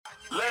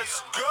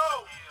Let's go.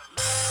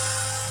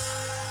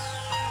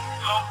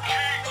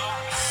 Okay.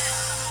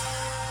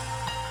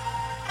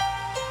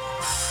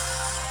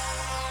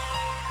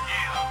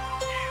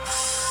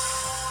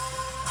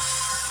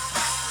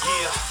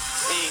 Yeah,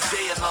 every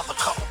day another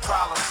couple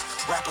problems.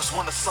 Rappers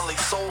wanna sell their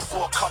soul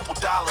for a couple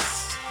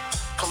dollars.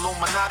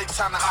 Illuminati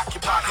time to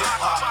occupy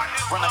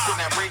hip-hop. Run up in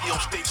that radio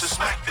station,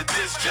 smack the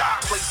disc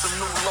jock. Play some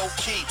new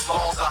low-key,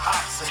 laws of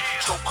Hobson.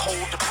 Choke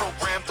hold the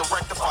program,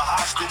 director for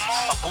hostage.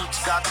 My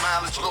boots got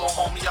mileage, little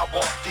homie, I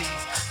walk these.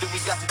 Then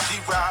we got the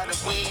G-Ride and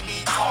we ain't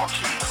need car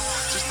keys.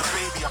 Just a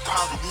baby, I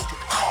probably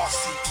needed the car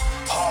seat.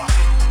 Hard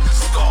hit,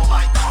 skull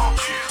like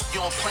concrete.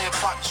 You don't plan,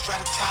 plot, and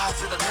strategize,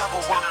 it'll never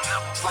work.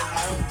 It's like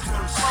my own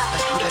curse.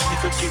 That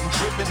nigga getting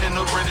driven in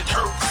the rented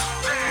Hertz.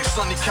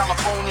 From sunny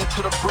California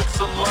to the bricks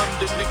of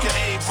London, nigga,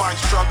 everybody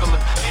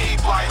struggling,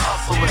 everybody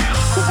hustling.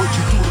 But what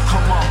you do to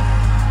come up?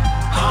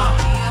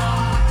 Huh?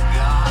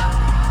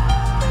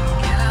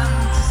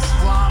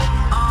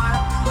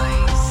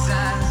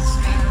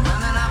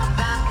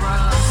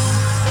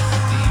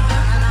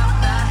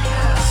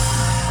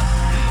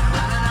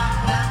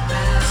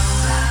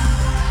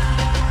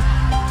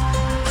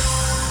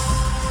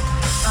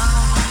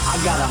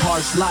 Got a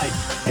harsh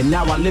life, and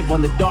now I live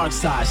on the dark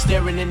side.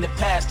 Staring in the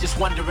past, just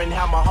wondering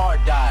how my heart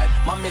died.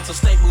 My mental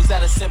state moves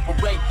at a simple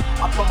rate.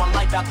 I put my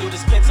life out through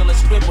this pencil and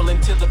scribble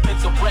until the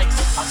pencil breaks.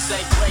 I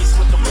say grace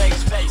with a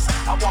raised face.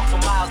 I walk for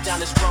miles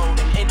down this road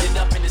and ending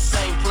up in the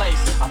same place.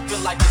 I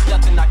feel like there's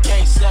nothing I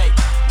can't say.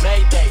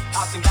 Mayday,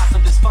 often got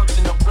some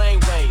dysfunctional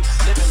brainwaves.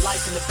 Living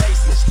life in the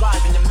basement,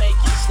 striving to make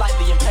it.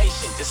 Slightly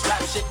impatient, this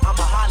rap shit,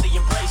 I'ma highly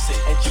embrace it.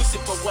 And juice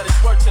it for what it's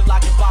worth till I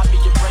can buy me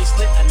a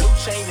bracelet. A new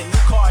chain, a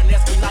new car, and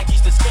that's me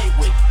Nikes to skate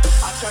with.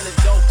 I turn this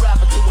dope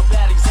rapper to a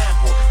bad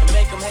example and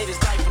make him hate his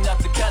life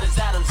enough to cut his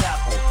Adam's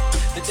apple.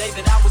 The day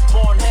that I was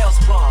born, hell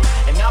sprung,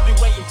 and I'll be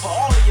waiting for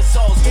all of your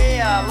souls.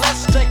 Yeah,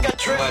 let's take a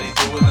trip. Nobody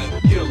do it like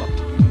killer,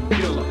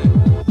 killer,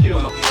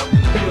 killer,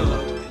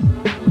 killer,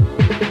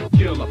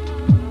 killer,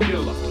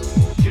 killer,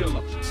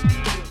 killer.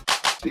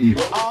 Steve.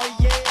 Oh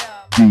yeah.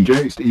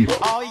 DJ Steve.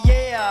 Oh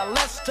yeah,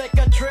 let's take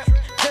a trip.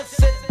 Just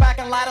sit back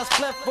and light a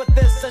spliff with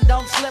this and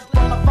don't slip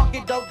on a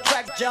funky dope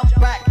track. Jump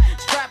back,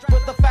 strapped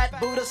with a fat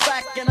Buddha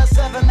sack and a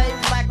 7-8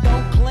 black,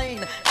 don't clean.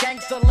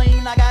 Gangsta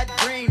lean, I got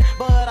green,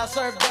 but I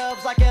serve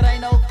dubs like it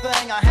ain't no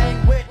thing. I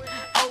hang with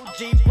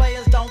OG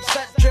players, don't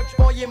set trips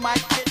or you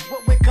might get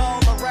what we call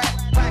a rat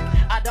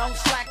pack. I don't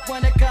slack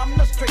when it come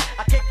to street.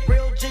 I kick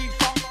real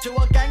G-funk to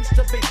a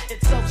gangsta beat.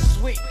 It's so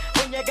sweet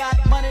when you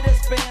got money to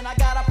spend. I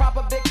got a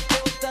proper big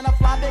tilt and a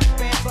fly big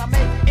fence. I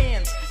make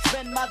ends,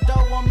 spend my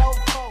dough on no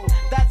foe.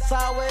 That's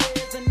how it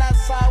is and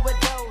that's how it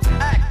goes.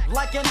 Act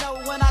like you know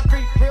when I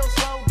creep real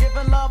slow,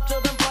 giving love to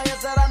them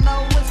players that I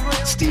know is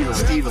real. Steve.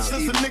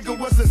 Since a nigga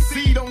was a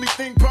seed, only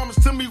thing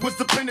promised to me was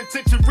the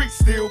penitentiary.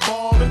 Still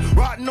ballin',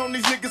 rotting on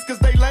these niggas cause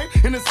they lame.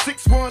 In a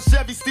 6-1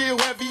 Chevy, still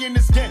heavy in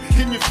this game.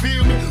 Can you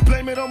feel me?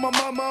 Blame it on my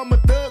mama, I'm a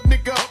thug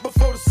nigga up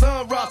before the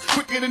sun rise.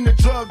 Quicker than the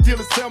drug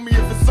dealers, tell me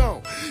if it's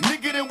on.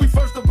 Nigga, then we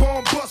first up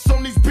on bust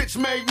on these bitch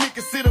made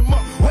niggas, sit 'em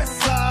up. West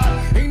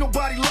side, ain't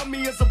nobody love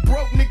me as a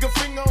broke nigga.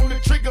 Finger on the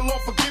trigger,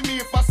 Lord forgive me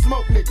if I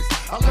smoke niggas.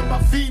 I let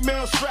my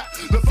female strap,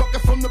 the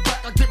fucker from the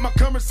back, I get my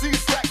currency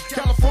stacked.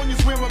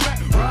 California's where I'm at,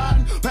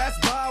 riding, pass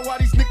by while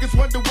these niggas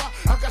wonder why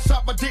I got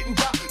shot but didn't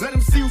die. Let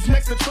them see who's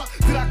next to try.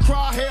 Did I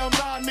cry? Hell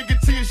nah, nigga,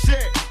 tears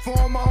shed. For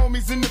all my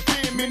homies in the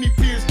pen, many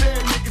peers dead,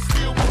 niggas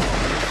still.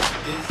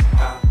 This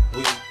how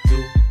we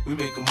do. We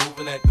make a move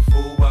and act the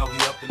fool while we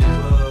up in the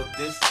club.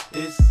 This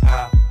is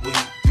how we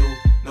do.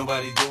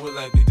 Nobody do it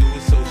like we do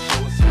it, so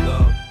show us some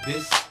love.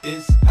 This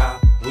is how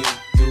we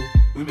do.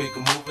 We make a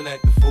move and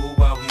act the fool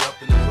while we up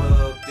in the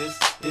club. This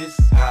is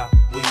how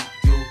we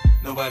do.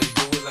 Nobody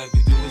do it like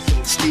we do it,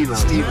 so Steve.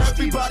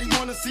 Everybody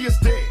wanna see us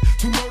dead.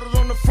 2 murders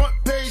on the front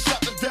page,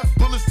 shot to death,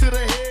 bullets to the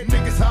head.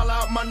 Niggas holler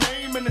out my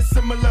name in a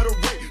similar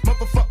rate.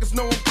 Motherfuckers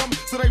know I'm coming,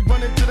 so they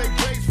run into their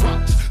graves.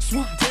 Watch,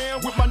 swoop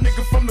down with my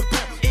nigga from the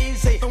back.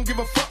 Easy. Don't give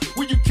a fuck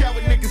where you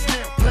coward niggas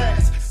now.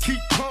 Blast,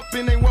 keep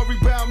pumping, ain't worry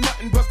about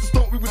nothing. Busters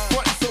thought we was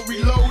frontin', so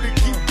reload and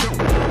keep going.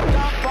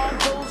 Dump on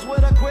fools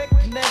with a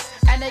quickness,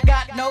 and they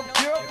got no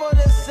cure for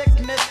this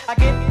sickness. I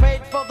get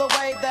paid for the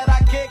way that I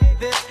kick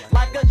this,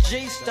 like a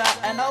G-star,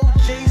 an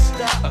OG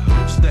star.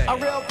 A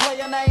real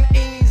player named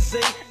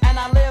Easy, and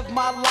I live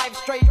my life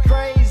straight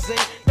crazy.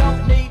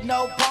 Don't need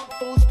no punk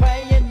fools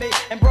paying me,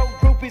 and broke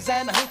groupies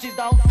and hoochies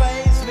don't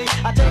faze me.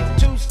 I take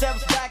 2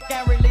 steps back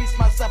and release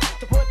myself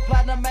to put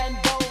platinum and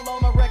gold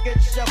on a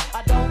record shelf.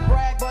 I don't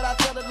brag, but I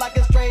tell it like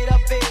it straight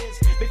up is.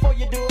 Before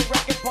you do a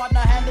record,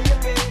 partner, handle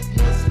your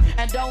business,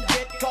 and don't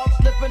get caught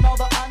slipping on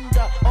the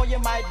under, or you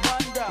might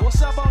wonder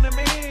what's up on them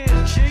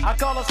ends, G. I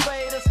call a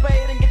spade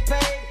and get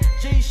paid.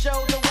 G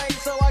showed the way,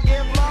 so I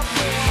give love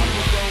to it.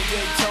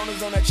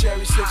 Daytonas on that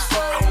cherry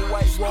 6-4,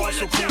 white walls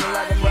so clean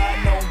like I'm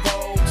riding on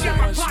Vogue.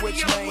 2-1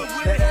 switch lane,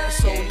 that ass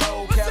so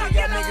low. Cali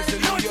got niggas in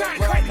New York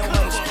riding on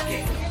us.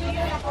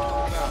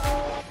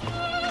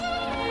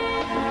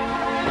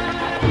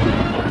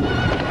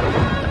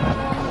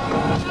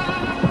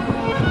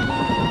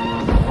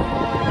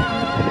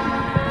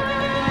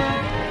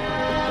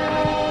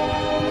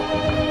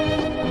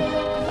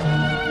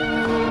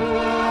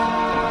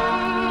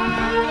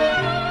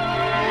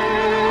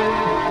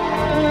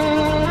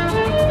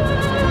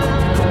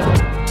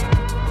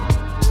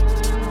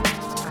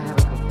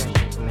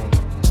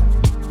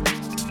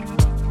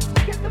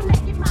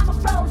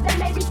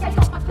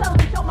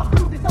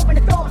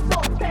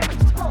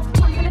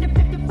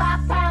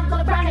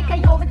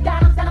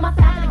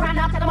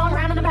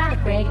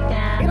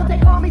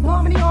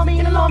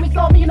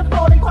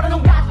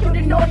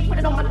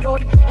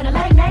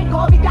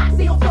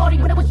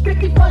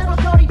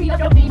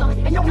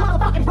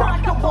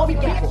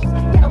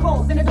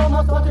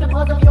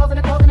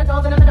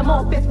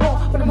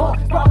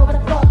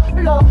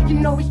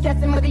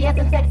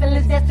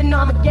 destined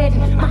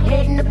Armageddon. My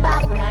head in the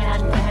bottom.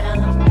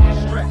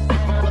 Stress,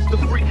 bust the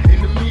freak,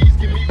 enemies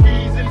give me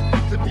reason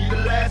to be the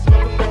last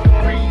motherfucker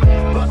breathe.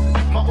 Bust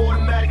my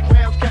automatic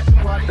rounds, catch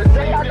them while they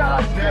sleeping. Now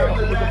I'm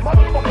the last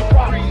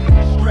motherfucker breathe.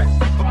 Stress,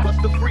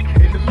 bust the freak,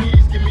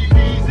 enemies give me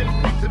reason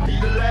to be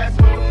the last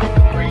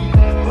motherfucker breathe.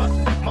 Bust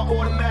my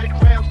automatic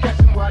rounds, catch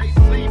them while they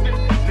sleeping.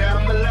 Now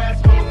I'm the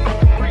last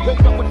motherfucker breathe.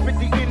 Woke up with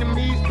 50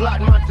 enemies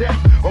plotting my death.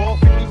 All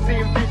 50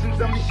 seeing visions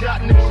of me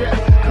shot in the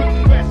chest.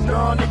 Couldn't rest,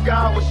 no nigga,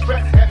 I was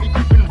stressed. Had me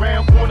creeping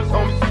round corners,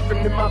 homie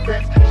sleeping in my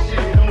vest. Shit,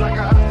 I'm like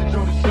a hostage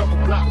on the shovel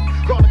block.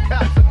 Call the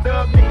cops, a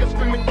thug nigga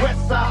screaming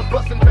west side,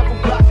 busting double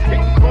blocks,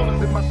 hitting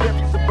corners in my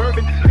Chevy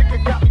Suburban.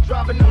 Nigga got me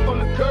driving up on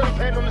the curb,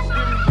 hand on the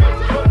steering wheel.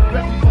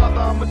 Bless me,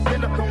 Father, I'm a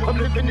sinner. I'm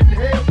living in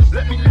hell. Just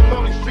let me live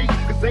on the street,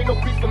 cause ain't no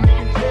peace for me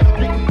in jail.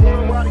 Getting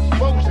worldwide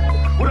exposure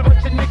with a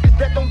bunch of niggas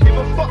that don't give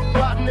a fuck.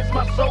 Riding as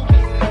my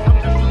soldiers. I'm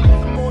just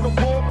releasing on the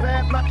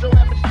warpath, not your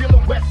average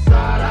dealer. West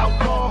side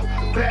outlaw,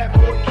 bad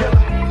boy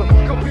killer.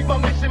 Complete my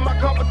mission, my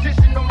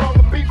competition, no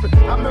longer beefing.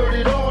 I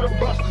murdered all the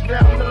busters, now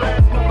I'm the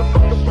last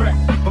motherfucker breath.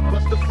 But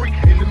bust the freak,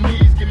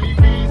 enemies give me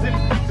reason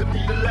to be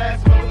the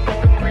last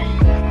motherfucker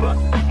breathe.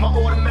 Bust my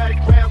automatic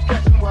rounds,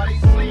 catch them while they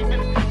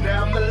sleeping.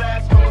 Now I'm the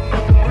last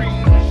motherfucker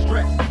breathe.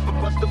 Stress, but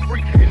bust the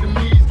freak,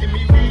 enemies give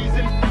me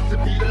reason to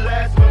be the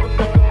last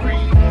motherfucker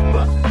breathe.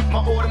 Bust my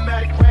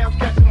automatic rounds,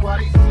 catch them while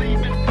they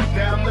sleeping.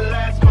 Now I'm the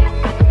last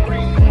motherfucker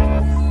breathe.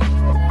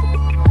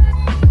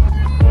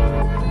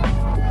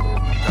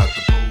 Got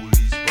the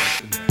police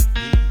busting at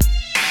me,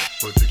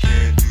 but they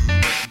can't do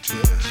nothing to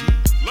the G.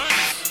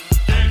 Let's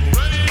get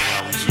ready to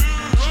rumble.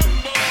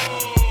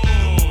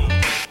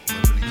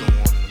 What really go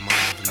on in the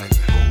mind of a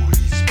nigga?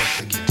 Police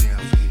busting get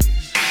down for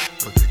his,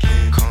 but they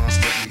can't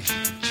constantly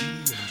G.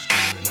 I'm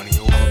screaming money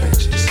over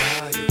bitches.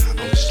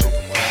 I'm just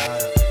talking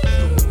wild. You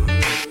don't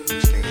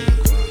wanna stay in the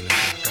ground.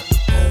 Got the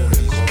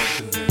police calling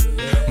me.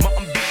 My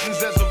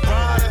ambitions as a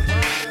rider.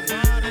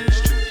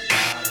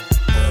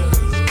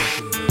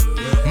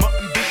 My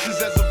ambitions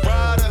as a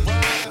rider.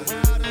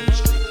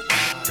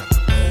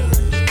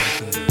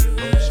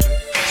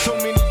 So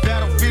many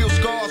battlefield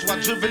scars while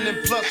driven in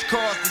plus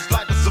cars. This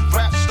life is a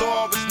rap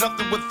star. It's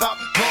nothing without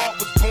God.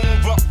 Was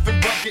born rough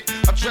and rugged.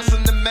 I dress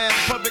in the mass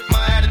public.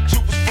 My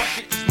attitude was fuck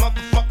it. These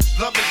motherfuckers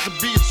love it to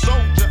be a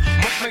soldier.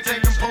 Must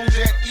maintain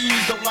composure at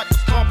ease. Don't like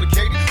it's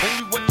complicated.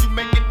 Only what you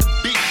make it to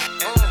be.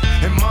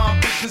 And my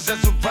ambitions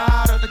as a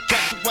rider. The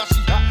catch her while she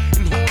hot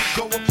and horns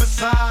go up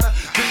inside her.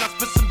 Then I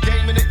spit some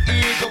game in the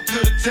ear. Go to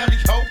the telly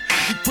ho.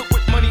 Equipped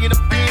with money in the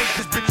bin.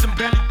 Cause bitch I'm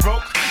belly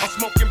broke. I'm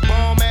smoking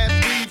bomb ass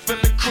weed.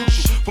 Feeling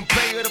crucial. From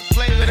player to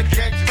player. The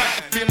gang fight.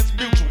 The feelings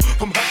mutual.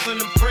 From hustling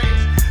and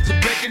prayers to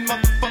begging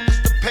motherfuckers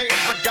to pay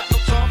us. I got no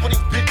time for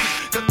these bitches.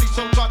 Cause these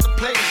hoes try to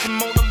play us.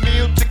 I'm on a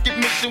meal. Ticket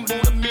mission.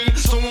 Want a meal.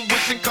 So I'm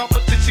wishing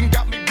competition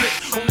got me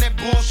blitzed. On that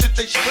bullshit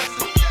they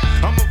stressing.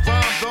 I'm a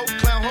rhyme though.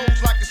 Clown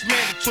hoes like it's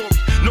mandatory.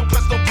 No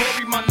class, no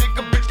glory. My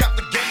nigga bitch got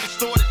the game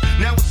distorted.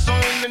 Now it's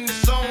on and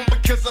it's on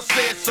because I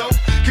said so.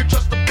 Can't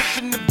trust a bitch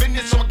in the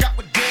business, so I got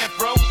with Dan,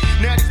 bro.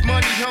 Now these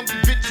money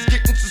hungry bitches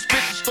getting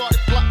suspicious. Started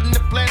plotting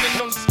and planning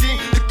on the scheme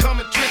to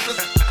come and trick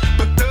us.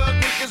 But thug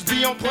niggas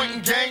be on point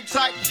and game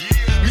tight.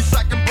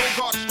 Recycling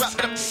Bogart strapped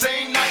up the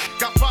same night.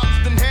 Got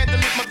problems, then handle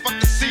it,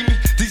 motherfuckers see me.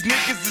 These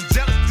niggas is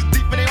jealous, too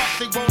deep in their heart,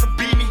 they wanna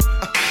be me.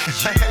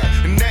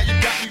 And now you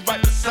got me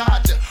right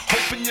beside you.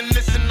 Hoping you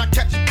listen, I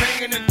catch you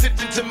paying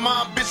attention to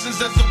my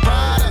ambitions as a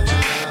rider.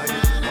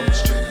 I'm a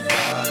straight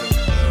rider.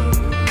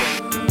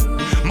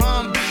 My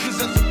ambitions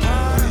as a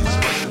rider.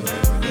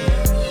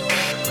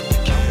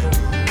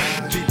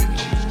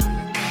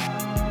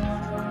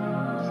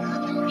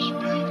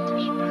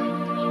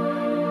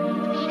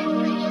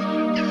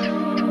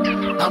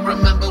 I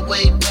remember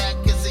way back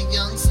as a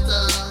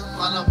youngster,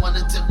 all I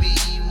wanted to be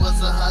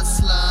was a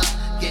hustler.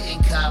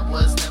 Getting caught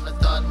was never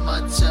thought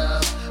much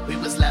of. We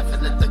was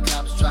laughing at the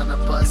cops trying to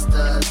bust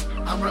us.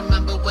 I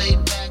remember way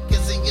back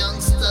as a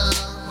youngster,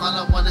 all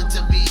I wanted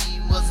to be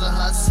was a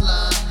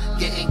hustler.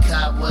 Getting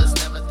caught was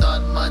never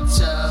thought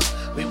much of.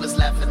 We was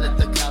laughing at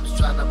the cops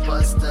trying to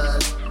bust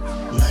us.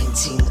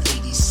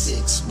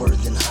 1986,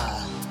 Worthing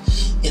High.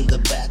 In the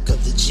back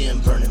of the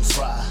gym, burning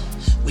fry.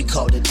 We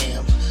called it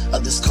amp,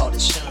 others called it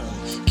sherm.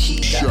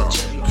 Key got a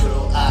jerry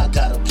curl, I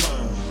got a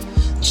perm.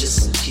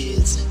 Just some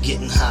kids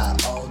getting high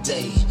all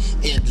day.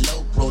 Ed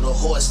Lope rode a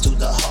horse through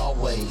the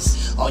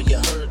hallways. All you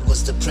heard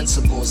was the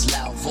principal's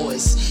loud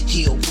voice.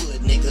 Heel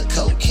wood, nigga,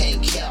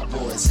 cocaine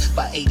cowboys.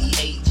 By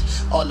 88,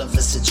 all of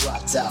us had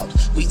dropped out.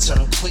 We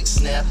turned quick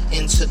snap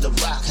into the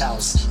rock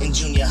house. In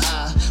junior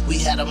high, we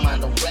had a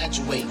mind on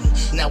graduating.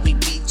 Now we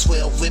beat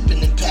 12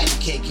 whipping and patty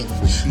caking.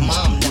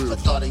 Mom never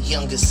thought a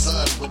youngest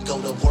son would go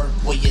to work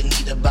where you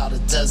need about a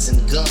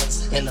dozen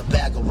guns and a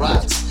bag of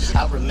rocks.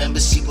 I remember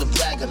she would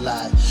brag a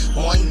lot.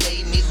 One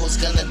day Nico's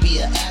gonna be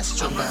an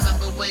astronaut. I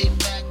remember way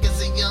back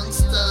as a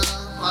youngster,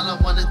 all I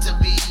wanted to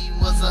be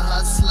was a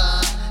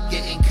hustler.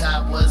 Getting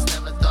caught was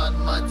never thought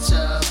much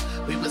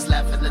of. We was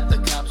laughing at the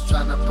cops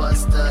trying to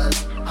bust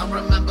us. I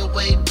remember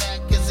way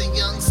back as a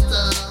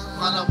youngster,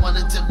 all I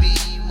wanted to be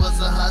was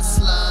a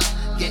hustler.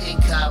 Getting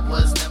caught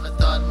was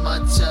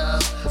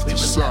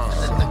side.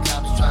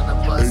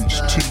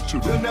 HT to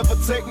They'll never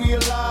take me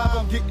alive.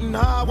 I'm getting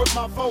high with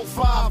my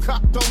 4-5.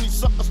 Cocked on these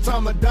suckers,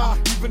 time to die.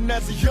 Even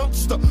as a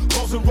youngster,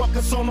 causing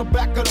ruckus on the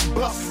back of the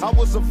bus. I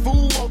was a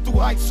fool all through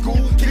high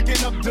school,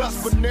 kicking up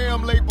dust. But now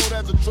I'm labeled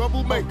as a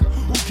troublemaker.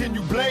 Who can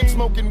you blame?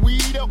 Smoking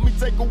weed helped me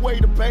take away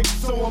the pain.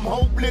 So I'm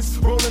hopeless,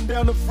 rolling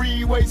down the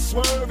freeway,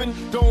 swerving.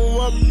 Don't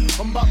worry,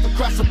 I'm about to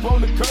crash up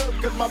on the curb,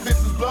 cause my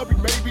business blurry.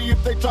 Maybe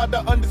if they tried to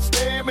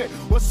understand me,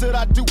 what should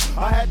I do?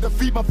 I had to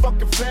feed my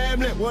fucking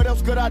family. What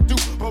else could I do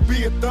but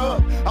be a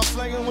thug? I'm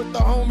slanging with the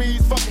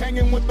homies, fuck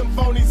hanging with them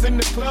phonies in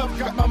the club.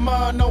 Got my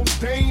mind on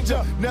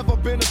danger, never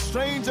been a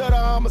stranger to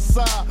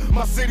homicide.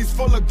 My city's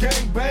full of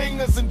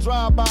gangbangers and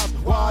drive-bys.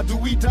 Why do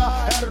we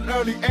die at an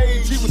early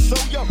age? He was so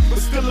young, but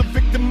still a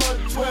victim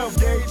of the 12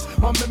 gauge.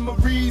 My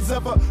memories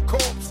of a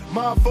corpse,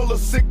 mind full of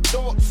sick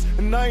thoughts,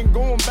 and I ain't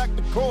going back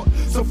to court.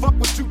 So fuck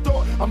what you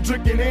thought. I'm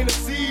drinking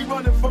Hennessy,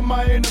 running from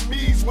my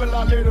enemies. Well,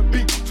 I let it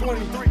be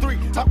 23.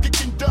 I'm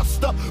kicking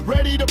dust up,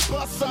 ready to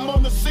bust. I'm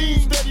on the scene,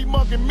 steady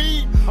mugging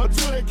me.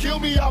 Until they kill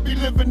me, I'll be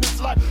living this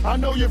life. I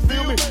know you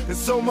feel me. There's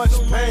so much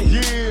pain.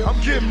 Yeah, I'm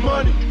getting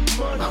money.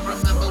 I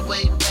remember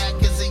way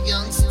back as a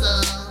youngster,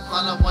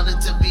 all I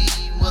wanted to be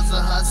was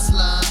a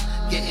hustler.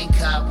 Getting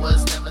caught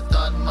was never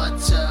thought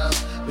much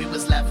of. We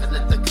was laughing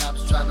at the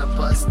cops trying to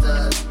bust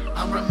us.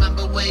 I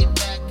remember way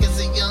back as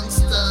a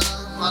youngster,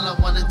 all I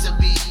wanted to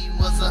be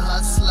was a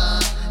hustler.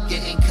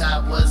 Getting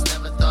caught was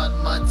never thought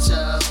much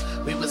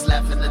of. We was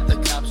laughing at the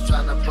cops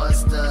trying to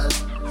bust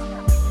us.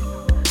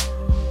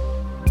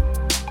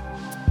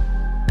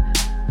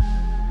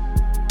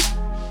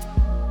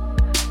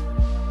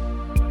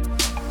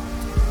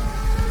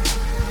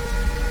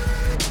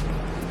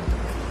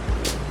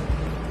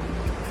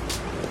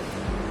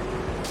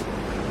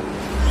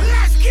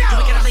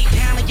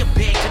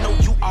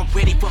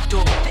 Already fucked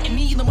up. Letting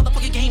me in the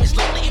motherfucking game is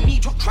like letting me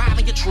drunk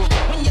driving your truck.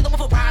 When you're the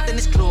one ride in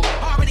this club,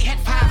 already had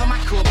 5 on my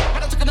cup. I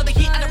done took another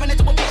hit, I done ran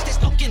into a bitch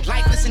that's looking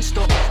lifeless and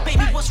stuff.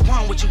 Baby, what's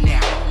wrong with you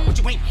now? What,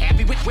 you ain't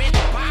happy with red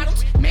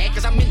bottoms? Mad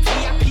cause I'm in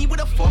VIP with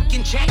a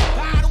fucking jack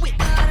bottle with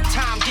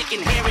Tom, Dick,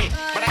 and Harry.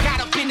 But I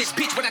got up in this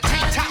bitch with a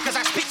tank top cause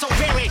I spit so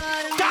very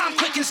dumb,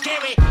 quick, and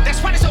scary.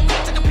 That's why they're so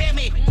quick to compare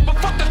me. But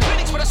fuck the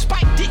critics with a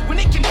spike dick when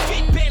it can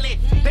fit barely.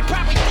 They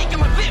probably think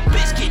I'm a lit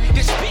biscuit,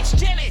 this bitch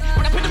jelly.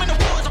 When I put them in the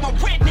woods, I'm a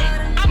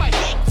redneck. I'm a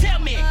hit, tell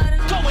me,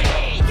 go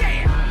ahead,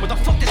 yeah. What the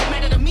fuck does it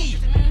matter to me?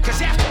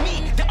 Cause after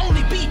me, there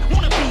only be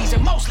wannabes,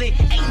 and mostly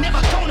ain't never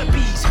gonna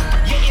be's.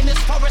 Yeah, in this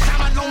forest,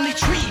 I'm a lonely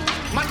tree.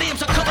 My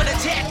limbs are covered in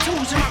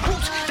tattoos, and my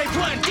roots, they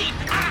run deep.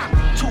 I'm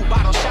 2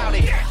 bottles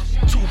shouted,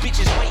 2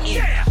 bitches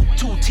waiting,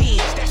 2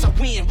 teams, that's a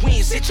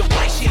win-win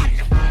situation.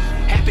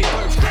 Happy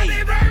birthday,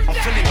 I'm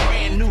feeling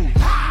brand new.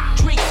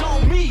 Drinks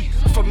on me,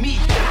 for me,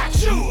 not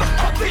you.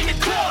 Up in the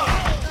club,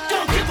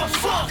 don't give a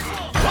fuck.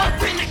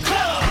 Up in the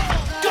club,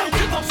 don't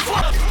give a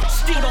fuck.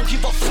 Still don't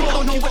give a fuck. I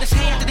don't know what to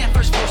say after that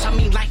first verse. I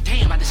mean, like,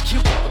 damn, I just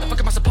killed it. What the fuck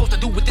am I supposed to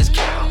do with this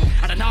cow?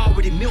 I done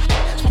already milked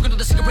it. Smoking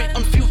another cigarette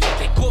unfiltered.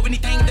 Let go of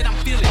anything that I'm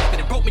feeling. That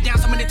it broke me down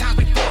so many times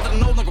before that I'm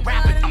no longer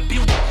rapping. I'm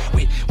building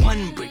with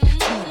 1 brick, 2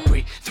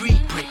 brick, 3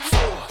 brick,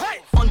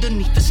 4.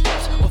 Underneath the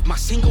steps of my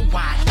single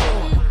wide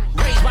door.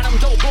 Raised by them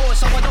dope boys,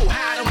 so I know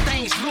how them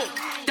things look.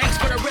 Thanks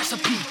for the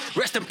recipe.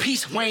 Rest in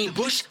peace, Wayne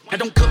Bush. I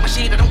don't cook my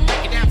shit, I don't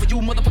break it down for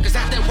you motherfuckers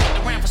out there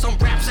waiting around for some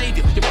rap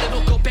savior. You better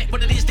look up at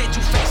what it is that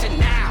you facing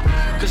now.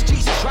 Cause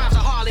Jesus drives a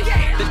Harley,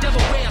 the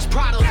devil wears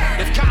Prada.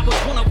 If God was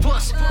one of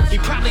us, he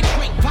probably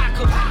drink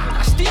vodka.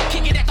 I still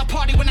kick it at the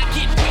party when I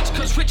get rich.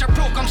 Cause rich or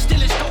broke, I'm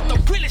still as dope. The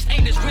realest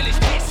ain't as real as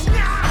this.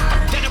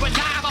 Dead or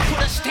alive, I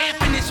put a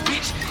stamp in this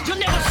bitch.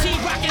 You'll never see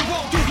rock and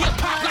roll do hip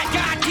hop like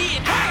I did.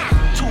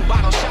 2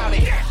 bottles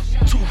shouted,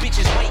 2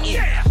 bitches waiting,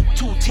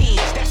 2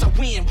 teams, that's a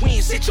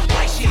win-win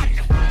situation.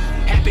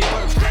 Happy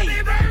birthday,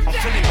 I'm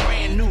feeling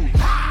brand new.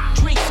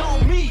 Drinks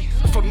on me,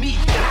 for me,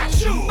 not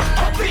you.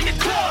 Up in the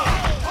club,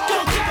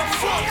 don't give a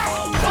fuck.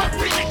 Up in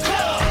the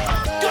club,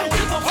 don't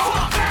give a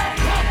fuck.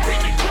 Up in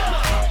the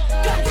club,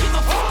 don't give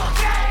a fuck.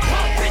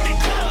 Up in the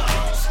club,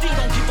 still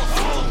don't give a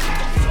fuck.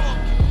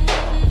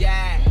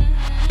 Yeah.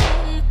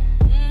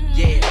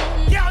 Yeah.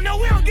 Y'all know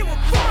we don't give a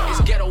fuck.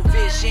 It's Ghetto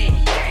Vision.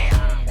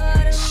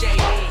 Yeah.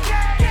 Shady.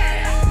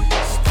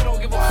 Still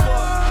don't give a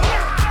fuck.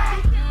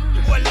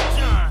 Boy, Lil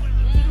Jon.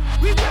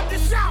 We rep the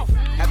South.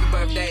 Happy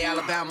birthday,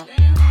 Alabama.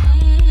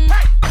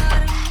 Hey.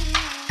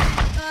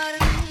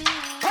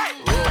 Hey.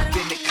 Up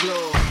in the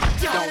club.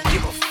 Don't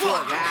give a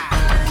fuck.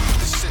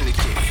 The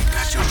syndicate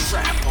got your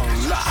trap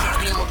on lock.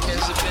 Beamer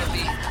Benz a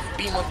Bentley.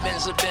 Beamer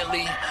Benz a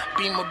Bentley.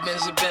 Beamer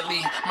Benz a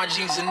Bentley. My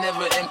jeans are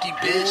never empty,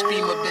 bitch.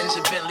 Beamer Benz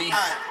a Bentley.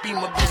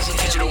 Beamer Benz a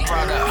Bentley.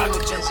 Beamer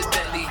Benz a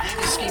Bentley.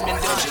 You scheming,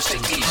 don't just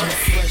take these. I'm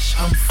fresh,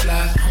 I'm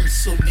fly, I'm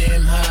so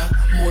damn high.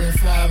 More than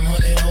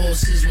 500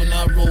 horses when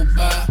I roll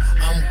by.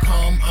 I'm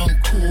calm, I'm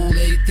cool,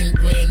 everything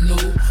brand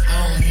new.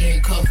 I don't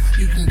handcuff,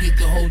 you can get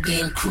the whole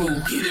damn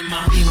crew. Get in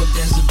my Beamer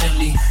Benz a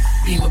Bentley.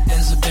 Beamer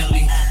Benz a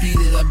Bentley. Beat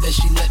it, I bet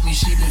she let me.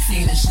 She been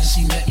fiending since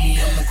she met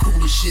me. I'm the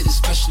coolest shit,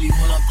 especially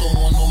when I throw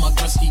on all my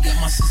Gretzky. Got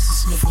my sister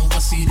Smith and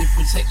Wessie to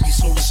protect me,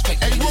 so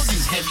respect me. This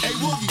is heavy.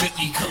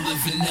 Bentley color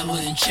vanilla.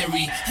 vanilla and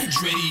cherry.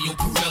 Andretti and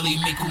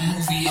Pirelli make a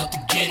movie out the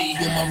Getty.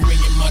 With my ring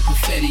and my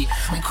confetti,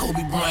 I'm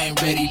Kobe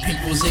Bryant ready. Pink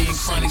rose and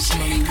chronic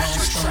smelly while I'm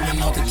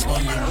stumbling out the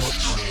tunnel.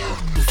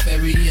 The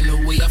ferry and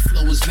the way I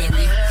flow is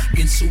very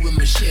Ginsu with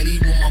machete,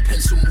 when my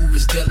pencil move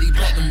is deadly.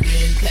 Platinum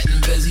band,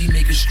 platinum bezzy,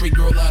 make a straight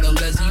girl out of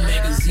Leslie.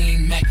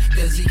 Magazine, Mac,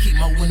 Desi, keep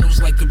my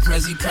windows like a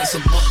Brezzy. Press a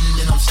button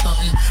and I'm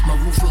stunting. My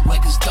roof look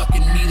like it's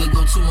ducking me to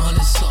go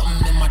 200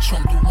 something. In my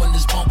trunk the one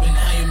that's bumping.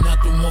 I am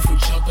not the one for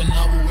jumping.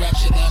 I will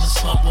ratchet out and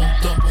slump them,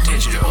 dump them.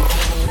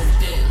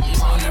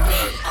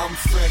 I'm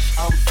fresh,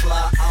 I'm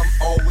fly, I'm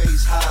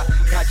always high.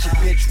 Got your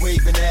bitch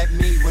waving at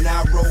me when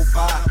I roll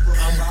by.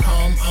 I'm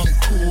calm, I'm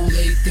cool,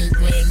 everything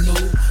brand new.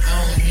 I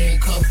don't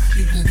handcuff,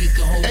 you can get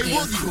the whole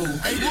damn crew.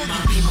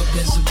 Beamer,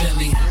 Benz, and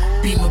Bentley.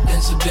 Beamer,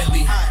 Benz, and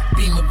Bentley.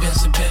 Beamer,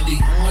 Benz, and Bentley.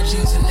 My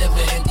jeans are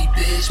never empty,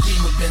 bitch.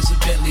 Beamer, Benz, and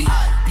Bentley.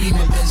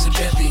 Beamer, Benz, and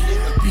Bentley.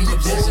 Beamer,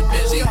 Benz, and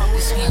Bentley.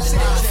 The schemes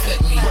never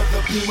affect me.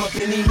 Brother Beamer,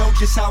 Benny know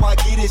just how I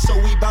get it, so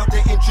we bout to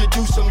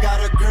introduce him.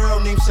 Got a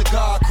girl named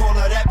Cigar, call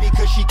her that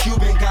because she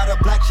Cuban. Got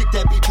a black chick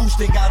that be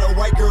boosting, got a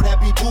white girl that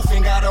be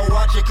boofing. Gotta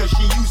watch it cause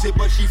she use it,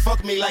 but she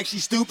fuck me like she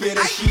stupid.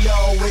 And she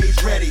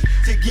always ready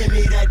to give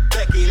me that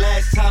Becky.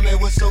 Last time it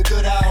was so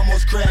good I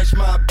almost crashed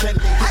my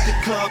Bentley. Hit the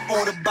club,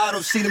 order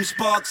bottles, see them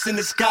sparks in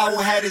the sky.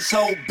 We had this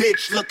whole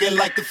bitch looking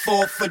like the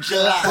 4th of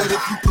July. But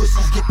if you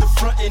pussies get the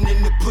frontin'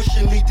 and the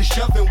pushing lead to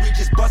shoving, we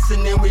just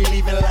bustin' and we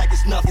leaving like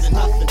it's nothing.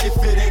 If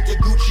it ain't the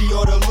Gucci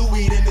or the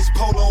Louis, then it's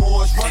Polo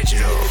or it's Russian.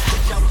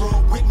 Bitch, I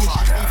roll with me, she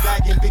be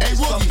bagging bitches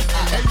fucking.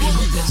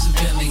 Beamer, Benz, and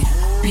Bentley.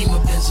 Beamer,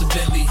 Benz, and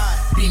Bentley.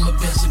 Beamer,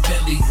 Benz, and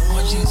Bentley.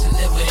 My jeans are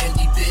never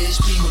empty, bitch.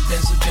 Beamer,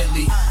 Benz, and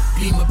Bentley.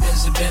 Beamer,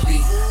 Benz, and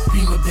Bentley.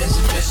 Beamer, Benz,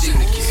 and Bentley.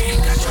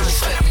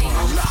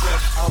 I'm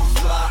fresh, I'm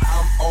fly,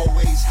 I'm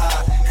always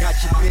high. Got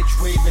your bitch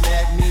waving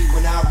at me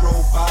when I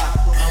roll by.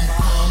 I'm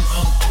calm,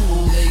 I'm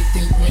cool,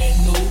 everything brand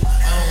new.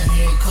 I don't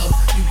handcuff,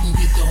 you can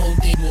get the whole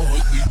thing.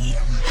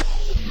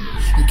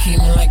 I'm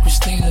keeping like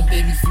Christina,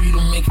 baby,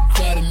 freedom, make it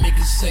cry to make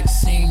it sex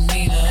seem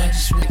meaner. I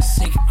just want to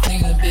sink it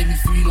cleaner, baby,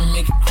 freedom,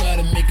 make it cry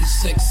to make it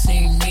sex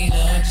seem meaner.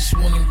 I just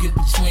want to get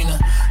between her,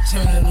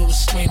 turn it over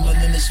screamer,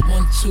 then it's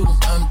 1, 2,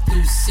 I'm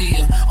through, see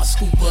her. I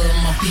scoop her in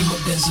my Beamer,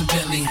 Benz, and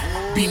Bentley.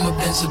 Beamer,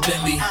 Benz, and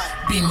Bentley.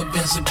 Beamer,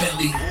 Benz, and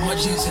Bentley. My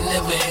jeans are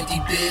never empty,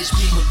 bitch.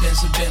 Beamer,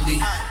 Benz, and Bentley.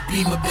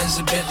 Beamer, Benz,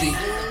 and Bentley.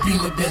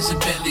 Beamer, Benz, and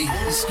Bentley.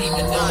 The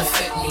scheming don't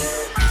affect me.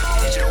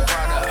 Digital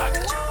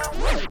product.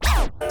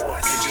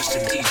 You're just a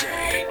DJ.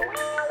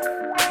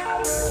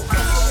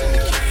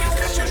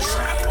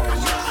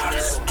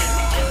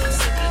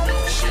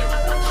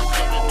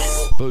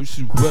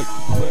 Bullshit work.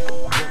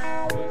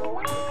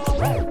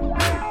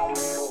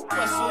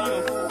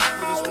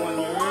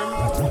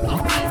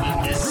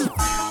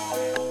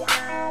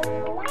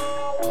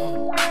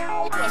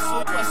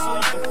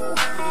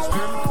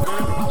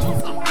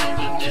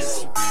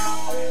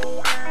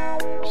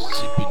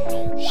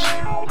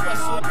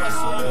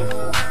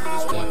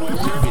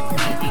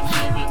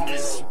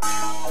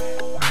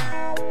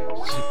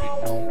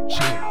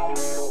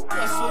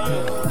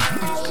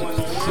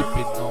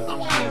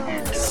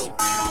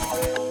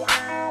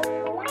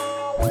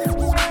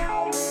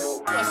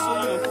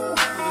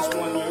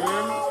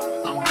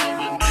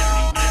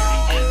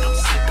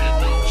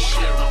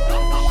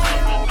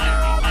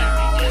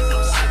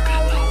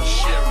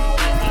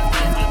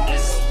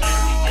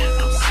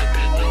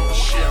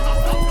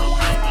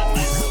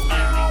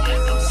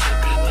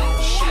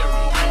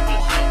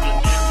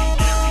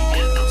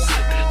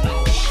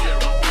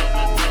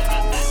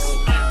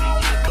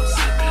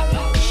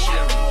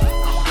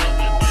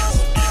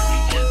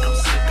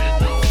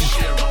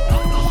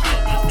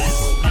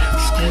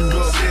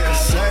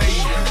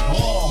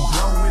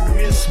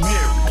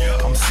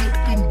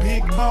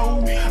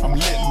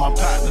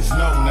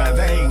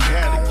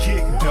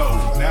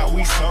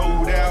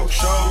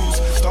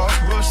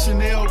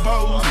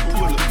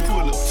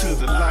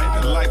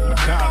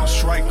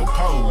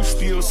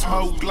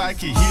 Smoke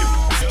like a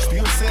hippie,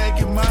 still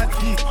sagging my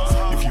dick.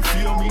 If you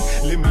feel me,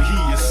 let me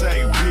hear you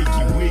say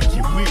wiggy,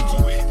 wiggy,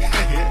 wiggy.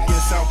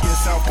 in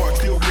South Park,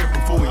 still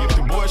ripping for you. If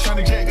the boys trying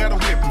to jack, got a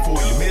weapon for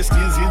you.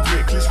 Mexicans and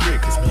reckless, you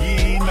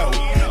ain't know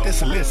it.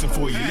 That's a lesson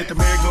for you. Let the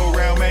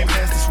merry-go-round, man,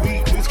 pass the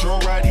sweet. Withdraw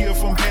right here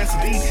from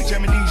Pasadena.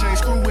 Jamming DJ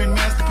Screw and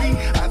Master P.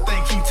 I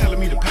think he telling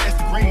me to pass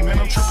the green, man.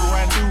 I'm tripping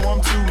right through,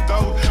 I'm too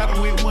though. I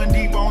done went one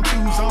deep on 2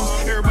 zones.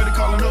 Everybody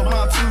calling up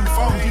my 2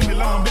 phones. Give me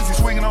long, busy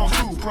swinging on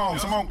 2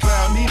 prongs. I'm on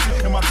Cloud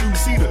Ninja and my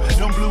 2-seater.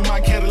 Don't blew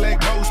my Cadillac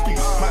Bow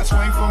speaker. Might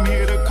swing from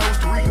here to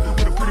Costa Rica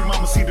with a pretty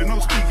mama cedar, no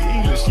speaker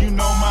English. You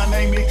know my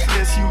name is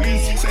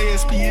S-U-E. Say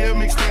SPL,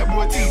 mix that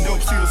boy T.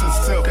 Dope seals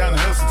himself down the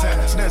hustle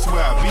time. So that's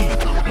where I be.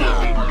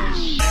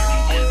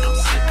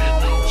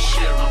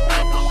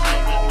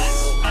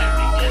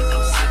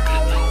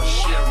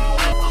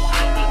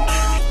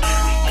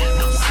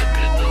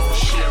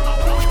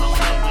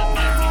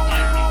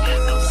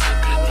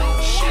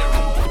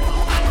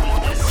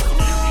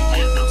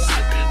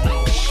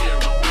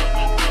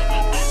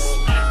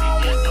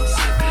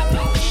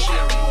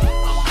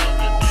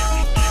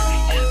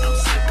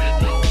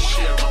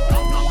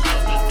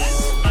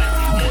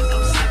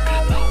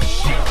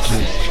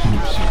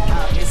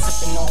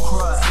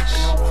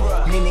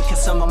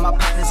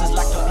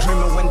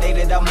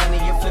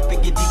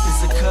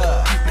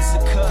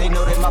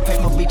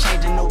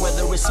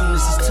 as soon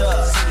as it's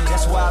tough.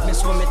 That's why I've been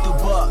swimming through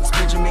bucks.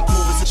 Benjamin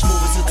movers and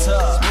schmoovers are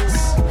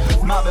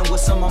tough. Mobbing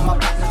with some of my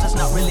partners that's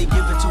not really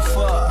giving two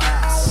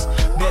fucks.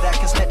 Bet I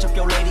can snatch up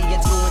your lady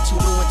and doing too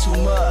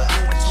much.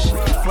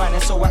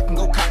 Grinding so I can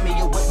go cop me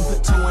a whip and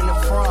put two in the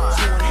front.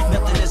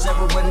 Nothing is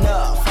ever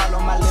enough. Follow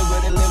my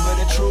liver to live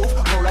the truth.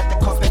 Roll out the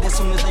carpet as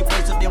soon as they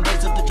raise up, then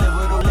raise up the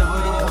liver to live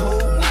the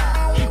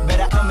hoop.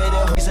 Bet I come at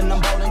a hoop, and I'm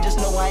ballin', just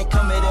know I ain't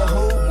come at a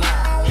hoop.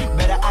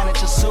 Bet I honor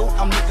your suit,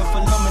 I'm looking for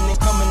lemon and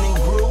coming in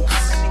groups.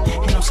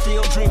 And I'm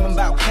still dreaming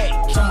about cake.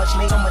 So much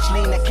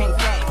lean, I can't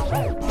think.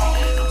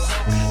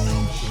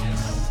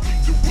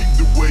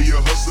 The way you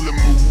hustle and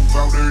move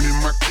out earning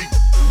my keep.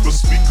 But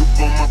speak up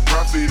on my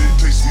profit and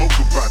taste smoke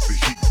about the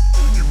heat.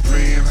 You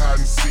playing hide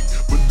and seek,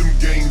 but them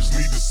games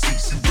need to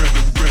cease. You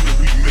rather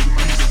we make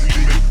peace.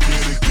 You make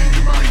peace, they think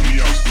you might be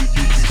out. So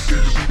you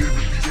said we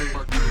never behave.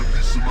 I need a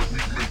piece of my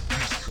week, make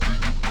peace.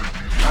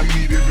 I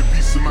need every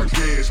piece of my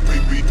cash,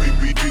 baby,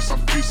 this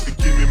I'm pissed.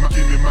 Give me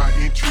my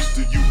interest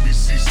to you be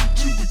ceasing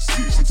to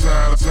exist.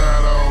 I'm tired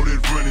of all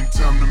that running,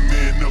 time to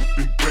man up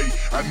and pay.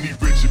 I need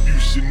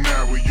retribution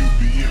now where you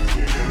be in.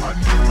 I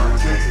need my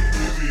cash,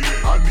 give me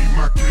that. I need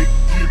my cake,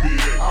 give me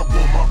that. I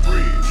want my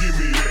bread, give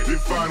me that.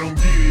 If I don't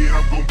get it,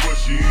 I'm gon'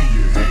 bust you in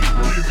your head.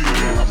 Give me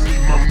that. I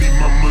need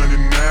my money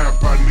now.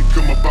 Partner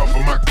come up off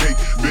of my cake.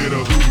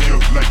 Better hook me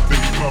up like they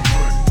my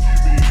money.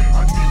 Give me that.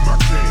 I need my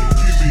cash,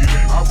 give me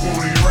that. I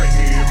want it right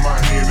here in my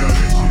hand. Now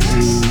that you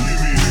give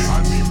me that. I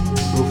need.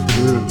 Go for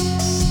this.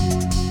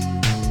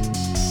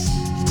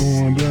 It's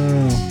going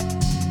down.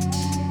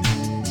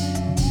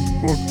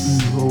 Fuck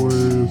these hoe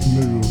ass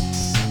niggas.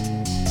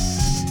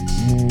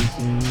 You know what I'm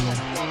saying?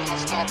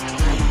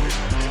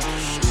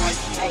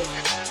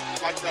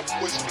 Like that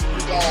whiskey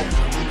dog.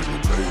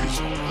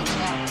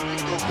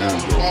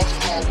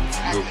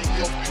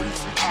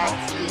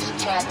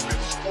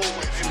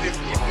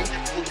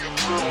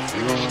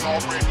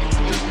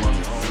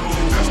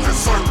 That's that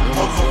certain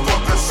motherfucker,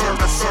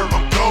 that serve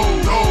I'm gold.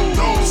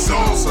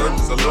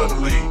 Service, I love the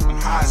lean. I'm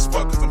high as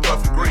fuck cause I'm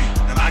puffin' green.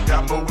 And I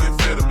got more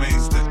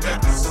amphetamines than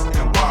Evans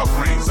and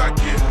Walgreens. I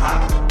get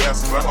high.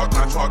 That's why I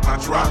can't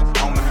drop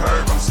on the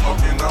curb. I'm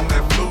smoking on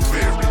that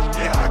blueberry.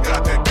 Yeah, I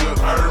got that good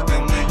herb.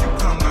 And when you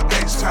come to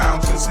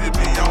H-Town, just hit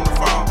me on the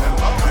phone. And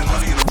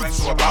money in the bank,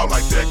 so I bout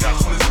like that. Got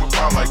 20s in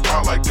my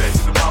car like that.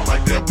 Hit them out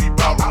like that. We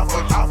bout. I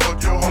fuck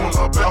your hoe and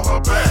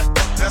her back.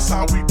 That's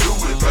how we do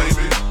it,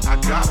 baby. I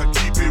gotta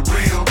keep it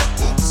real.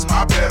 Oops,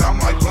 my bad, I'm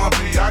like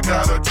Lumpy. I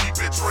gotta keep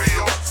it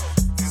real.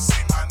 You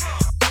see my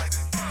name,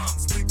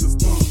 speakers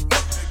bump.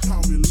 They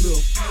call me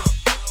Lil Flip.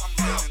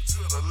 I'm heading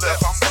to the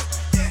left. I'm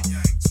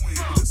yang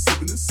twin,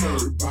 sipping and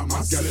served by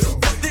myself.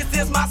 This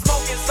is my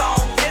smoking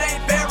song. It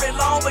ain't very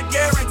long, but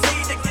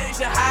guaranteed to get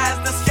you high as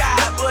the sky.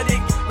 But it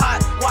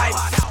hot, white.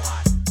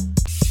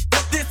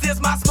 This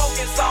is my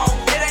smoking song.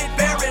 It ain't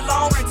very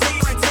long,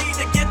 guaranteed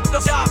to get the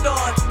job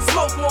done.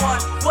 Smoke one.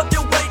 What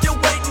you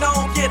waiting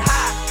on? Get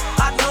high.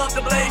 I love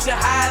to blaze you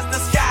high as the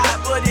sky,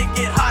 but it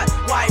get hot,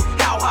 white,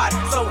 how hot,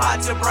 so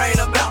hot your brain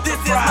about to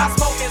fry. This is my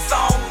smoking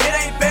song. It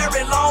ain't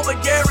very long,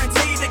 but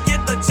guaranteed to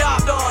get the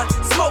job done.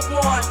 Smoke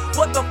one.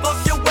 What the fuck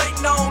you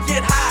waiting on?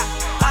 Get high.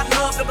 I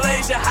love to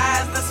blaze you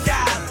high as the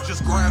sky.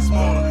 Just grind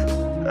smaller.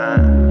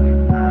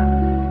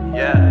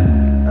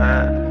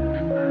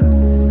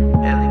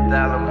 Ellie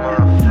Dollar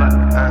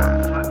motherfucker,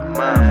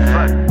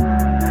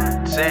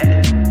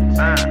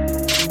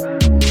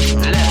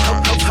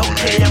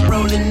 Okay, I'm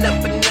rolling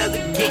up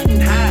another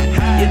getting high.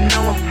 You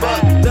know I'm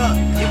fucked up,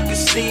 you can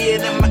see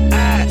it in my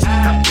eyes.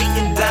 I'm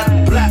beating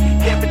down the block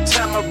every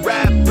time I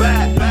ride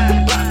by. The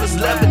boppers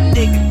love a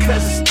nigga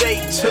cause it stay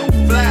too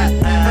fly.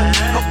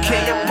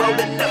 Okay, I'm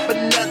rolling up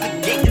another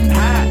getting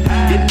high.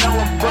 You know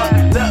I'm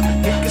fucked up,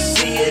 you can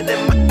see it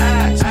in my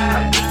eyes.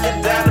 I'm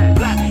beating down the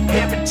block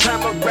every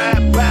time I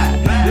ride by.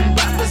 The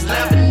boppers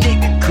love a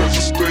nigga cause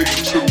it stay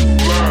too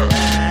fly.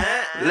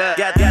 Look,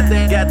 got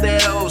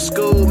that old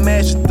school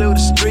mashing through the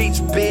streets,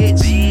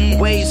 bitch.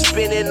 Waves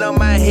spinning on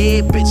my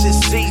head,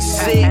 bitches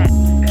seasick.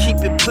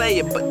 Keep it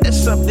playin', but that's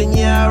something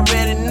you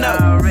already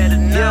know.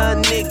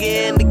 Young nigga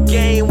in the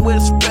game with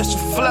a special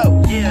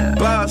flow.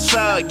 Boss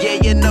hog, yeah,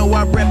 you know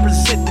I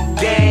represent the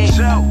game.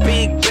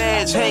 Big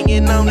badge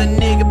hanging on a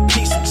nigga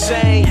piece of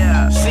chain.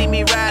 See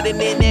me riding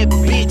in that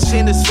bitch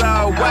and it's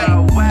all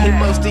white. And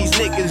most these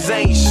niggas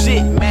ain't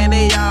shit, man,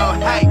 they all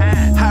hype.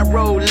 I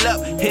roll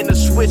up in a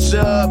switch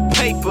of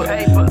paper.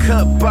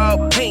 Cut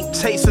ball pink,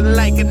 tasting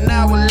like an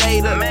hour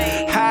later.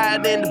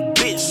 Hide in the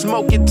bitch,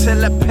 smoking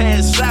till I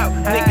pass out.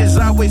 Niggas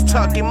always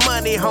talking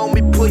money,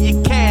 homie, pull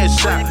your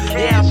cash out.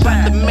 Yeah, I'm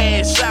about to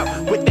mash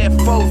out with that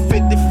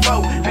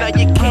 454. Now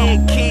you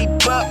can't keep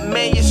up,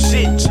 man, your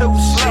shit too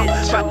slow.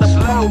 About to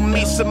pull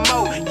me some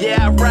more.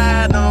 Yeah, I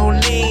ride on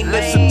lean,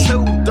 listen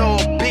two-door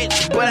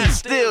bitch, but I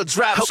still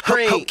drop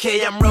screen.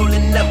 Okay, I'm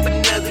rolling up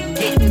another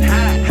getting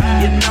high.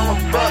 You know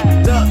I'm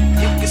fucked up,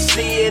 you can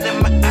see it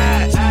in my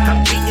eyes.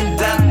 I'm beating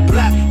down the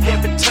block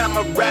every time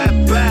I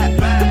ride by.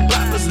 The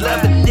boppers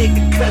love a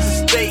nigga cause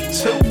it stay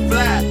too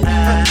fly.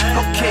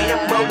 Okay,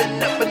 I'm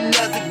rolling up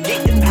another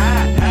getting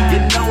high. You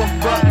know I'm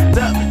fucked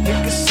up, you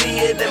can see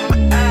it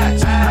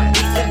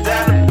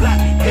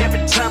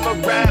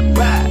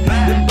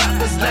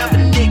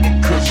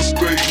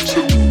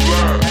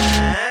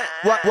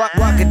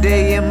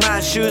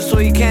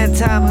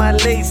my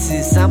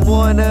laces. I'm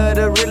one of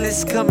the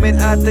realest coming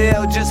out there,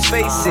 I'll just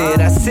face it.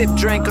 I sip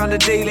drink on the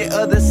daily,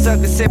 other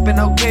suckers sipping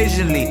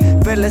occasionally.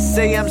 Fellas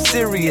say I'm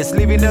serious,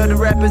 leaving other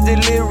rappers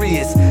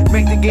delirious.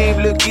 Make the game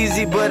look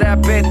easy, but I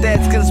bet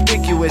that's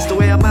conspicuous. The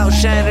way I'm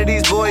outshining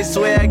these boys,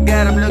 swear I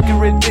got them looking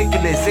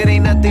ridiculous. It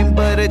ain't nothing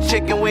but a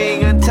chicken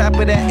wing. On top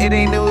of that, it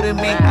ain't new to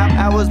me.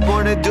 I was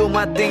born to do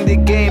my thing, the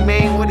game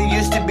ain't what it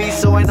used to be.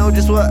 So I know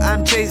just what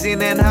I'm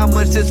chasing and how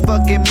much this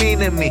fucking mean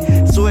to me.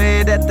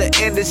 Swear that the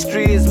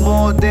industry is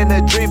more than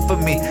a dream for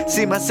me.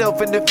 See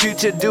myself in the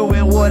future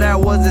doing what I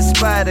was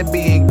aspired to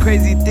be. And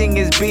crazy thing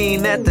is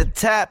being at the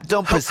top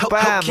don't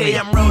perspire me. Okay,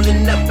 I'm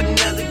rolling up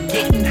another,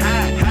 getting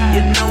high.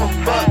 You know I'm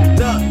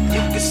fucked up,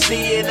 you can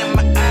see it in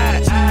my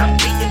eyes. I'm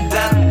beating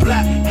down the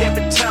block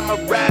every time I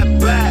ride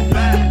by.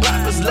 The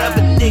blockers love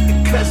a nigga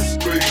cause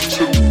it's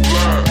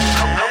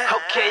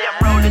okay, I'm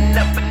rolling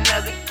up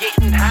another,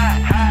 getting high.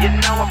 You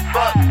know I'm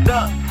fucked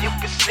up, you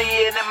can see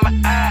it in my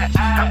eyes.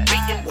 I'm beating.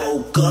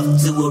 Woke up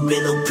to a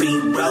rental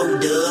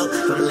pre-rolled up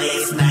from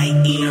last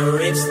night in a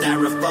rip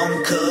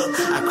styrofoam cup.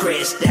 I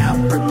crashed out,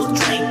 purple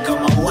drink on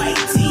my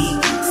white tee.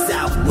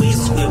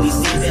 Southwest where we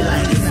sip it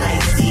like it's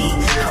iced tea.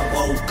 I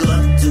woke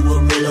up to a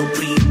rental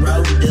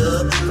pre-rolled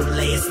up from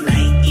last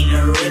night in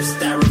a rip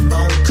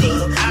styrofoam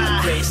cup.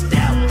 I crashed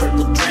out,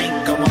 purple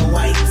drink on my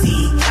white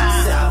tee.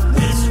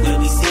 Southwest where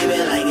we sip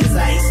it like it's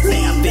iced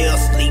tea. I fell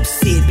asleep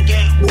sipping,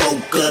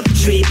 woke up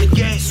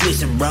tripping,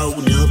 switch and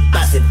rolled up.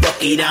 I said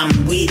fuck it,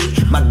 I'm with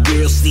it. My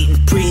girl sitting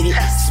pretty,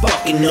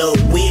 sparking up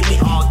with me.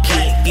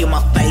 Can't feel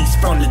my face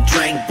from the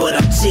drink, but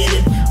I'm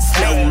chillin'.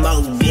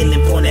 Slow-mo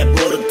villain from that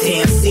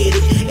Bordertown city.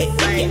 And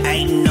if you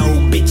ain't no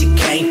bitch, you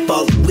can't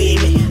fuck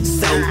with me.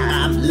 So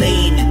I'm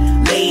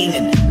leaning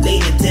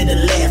to the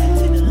left.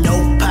 No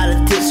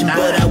politician,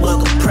 but I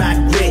welcome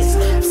progress.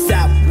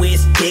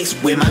 Southwest Texas,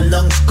 where my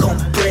lungs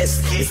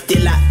compress. And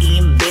still I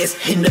invest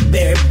in the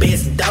very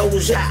best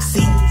doja.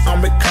 See,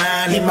 I'm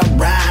reclining, my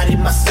ride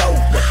in my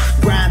sofa.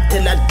 Grind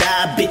till I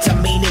die, bitch, I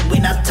mean it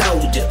when I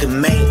told you. The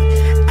man,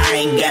 I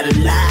ain't gotta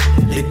lie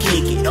to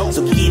kick it.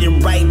 So get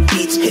it right,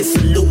 bitch, and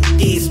salute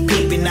this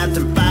pimpin'. Out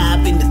the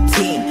 5 in the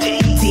 10,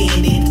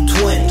 10 in the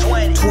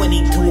 20,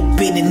 20 to a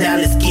billion, now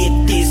let's get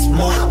this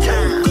money.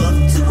 Woke up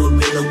to a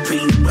rental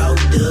pre-rolled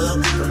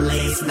up from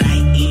last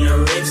night in a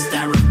rip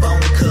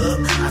styrofoam cup.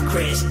 I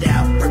crashed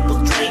out, purple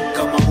drink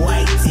on my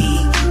white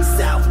tee.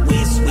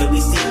 Southwest where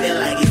we sip it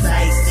like it's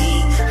iced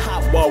tea.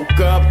 I woke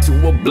up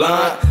to a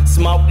blunt,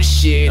 smoked the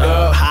shit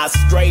up. High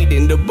straight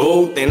in the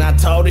booth, and I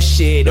told the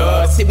shit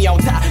up. See me on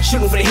top,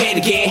 shooting for the head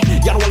again.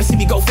 Y'all don't wanna see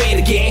me go fade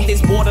again.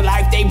 This border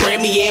life, they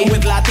bring me in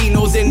with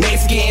Latinos and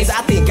Mexicans.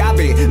 I think I've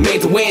been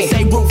made to win.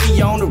 Say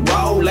Roofy on the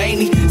road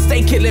lately.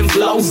 Stay killing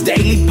flows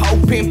daily.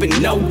 Pope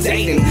pimping, no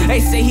dating. They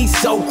say he's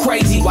so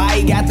crazy. Why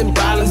he got them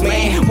problems,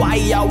 man? Why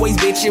he always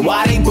bitching?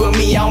 Why they put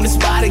me on the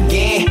spot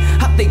again?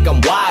 I think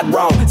I'm wide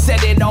wrong.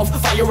 Set it off,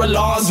 fire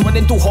alarms.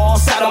 Running through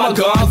halls, side of my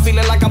gun.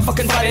 Feeling like I'm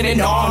fucking fighting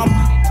an arm.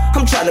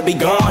 I'm trying to be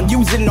gone,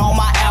 using all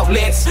my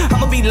outlets.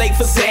 I'ma be late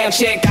for sound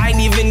check, I ain't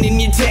even in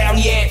your town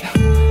yet.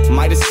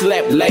 Might have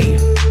slept late,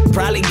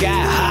 probably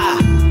got high.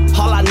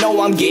 All I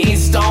know I'm getting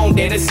stoned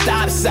at a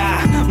stop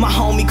sign. My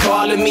homie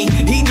calling me,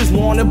 he just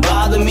wanna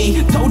bother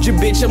me. Told your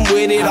bitch I'm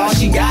with it, all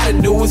she gotta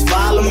do is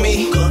follow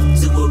me. Woke up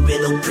to a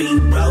rental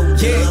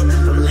pre-rolled up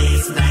from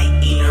last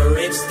night in a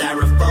rip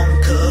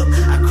styrofoam cup.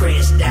 I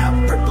crashed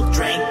out, purple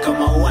drink on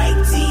my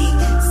white tee.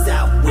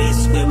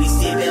 Southwest where we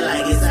sip it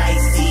like it's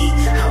iced tea.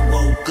 I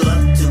woke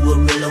up to a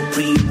rental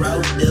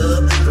pre-rolled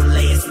up from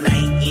last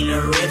night in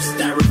a rip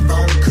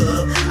styrofoam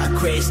cup. I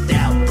crashed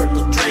out,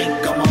 purple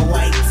drink on my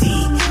white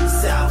tee.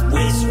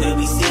 Southwest where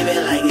we sip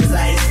it like it's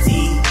iced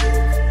tea.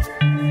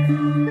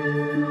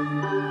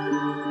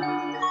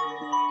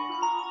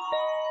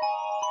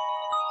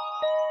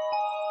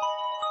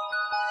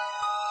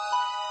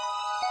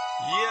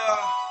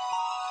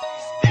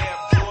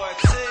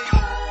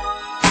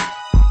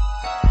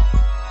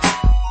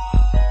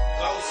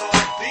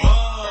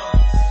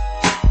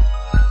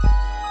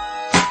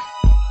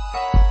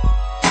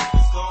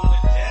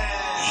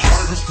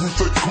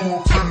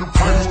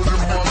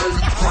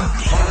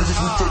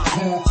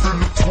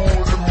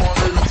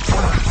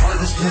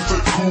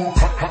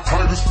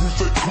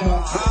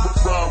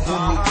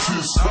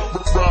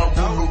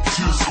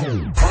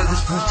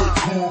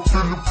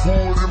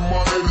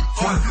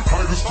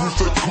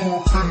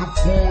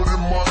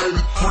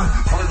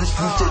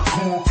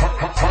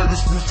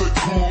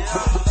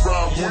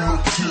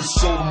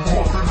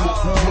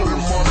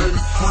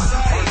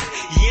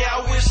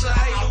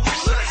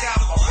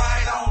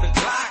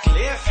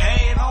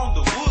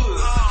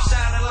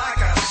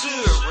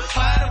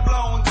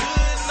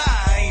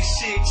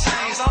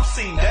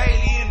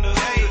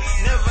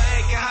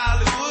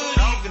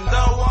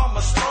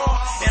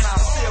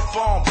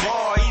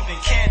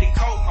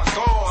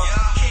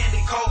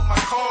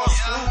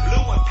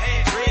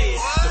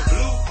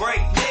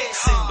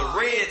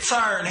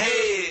 Turn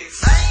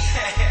heads.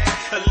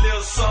 A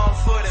little song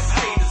for them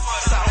haters.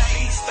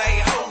 Southeast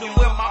stay holding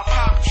with my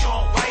pop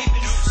trunk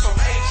waving. So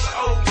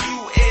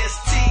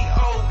Houston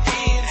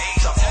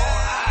to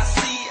RIP.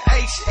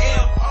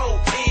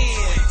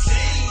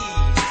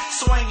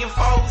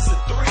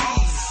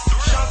 threes.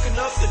 Chunking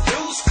up the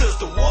deuce, cause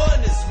the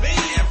one is me.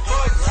 And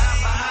fuck right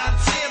behind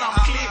 10, I'm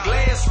clear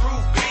glass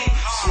roof big.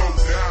 Slow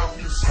down,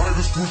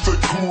 Tigers switch they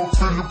cool,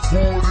 finna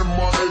pour it in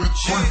my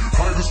 83.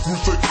 Tigers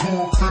switch they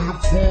cool, finna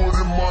pour it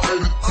in my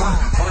 83.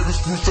 Tigers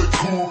switch they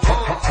cool,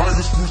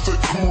 Tigers switch they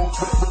cool.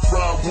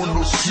 Ride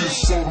window shit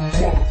so the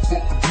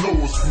motherfucker know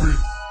it's me.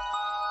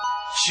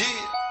 Yeah,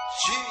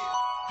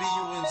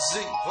 B-U-N-Z.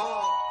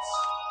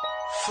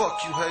 Fuck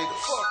you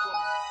haters.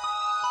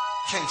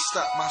 Can't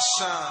stop my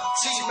shine.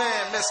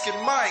 T-Man,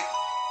 Mexican Mike.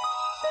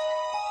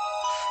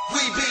 We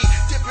be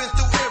dipping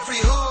through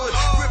every hood,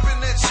 ripping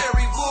that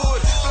cherry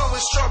wood, blowing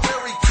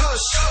strawberry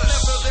kush,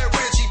 never that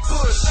Reggie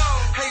Bush.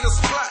 Haters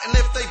plotting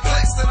if they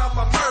flex, then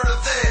I'ma murder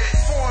that.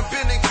 Foreign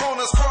bending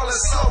corners,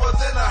 crawling slower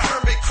than a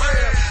hermit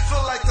crab.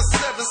 Feel like the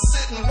 7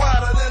 sitting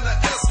wider than an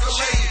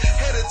Escalade.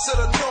 Headed to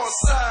the north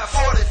side,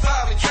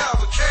 45 in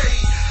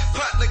Cavalcade.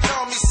 Partner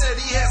called me, said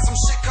he had some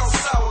shit called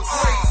sour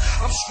grapes.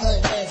 I'm screw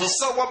moving,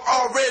 so I'm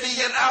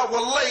already an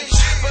hour late.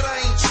 But I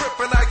ain't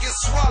tripping, I get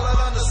swallowed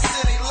under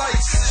city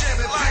lights.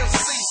 Jamming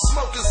PMC,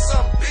 smoking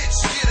some bitch,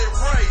 get it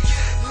right.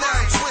 Now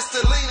I'm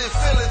twisted, leaning,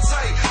 feeling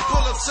tight.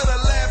 Pull up to the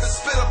lab and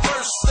spit a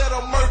verse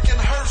that'll murk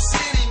and hearse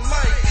any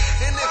mic.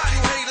 And if you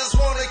haters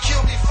wanna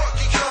kill me, fuck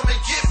you, come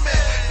and get me.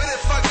 But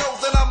if I go,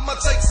 then I'ma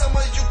take some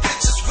of you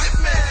bitches with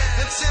me.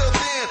 Until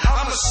then,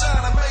 I'ma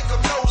shine and make them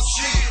notice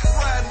shit.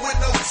 Riding with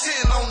no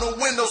 10 on the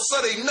window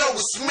so they know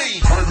it's me.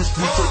 Tigers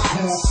switch they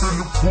cool,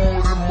 finna pour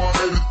it in my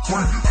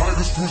 83.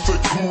 Tigers switch they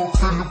cool,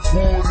 finna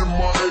pour it in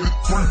my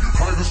 83.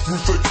 Tigers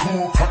switch they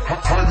cool,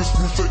 Tigers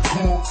switch they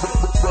cool.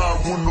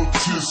 Ride with no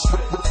kiss,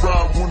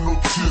 ride with no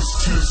kiss.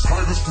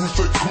 Tigers switch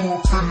they cool,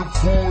 finna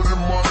pour it in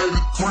my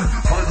 83.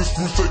 Tigers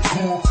switch they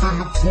cool,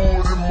 finna pour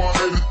it in my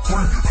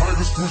 83.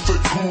 Tigers switch they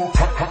cool,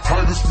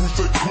 Tigers switch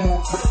they cool.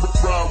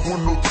 Ride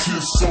with no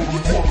kiss, so the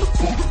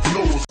motherfucker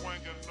knows.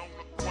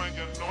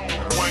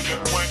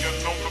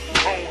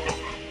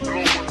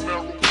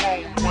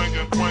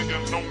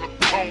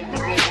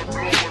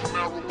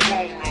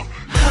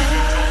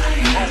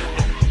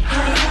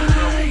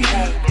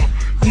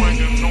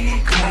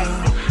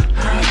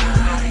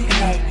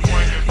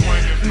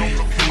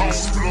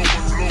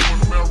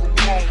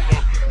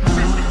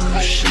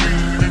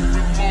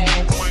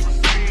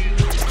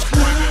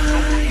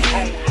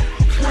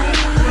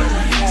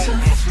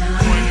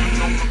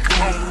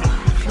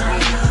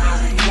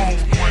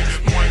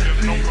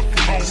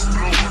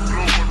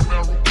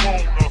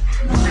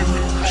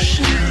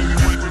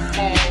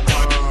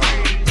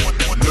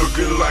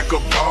 Like a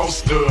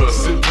boss does,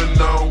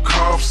 sipping on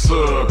cough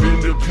syrup.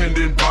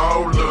 Independent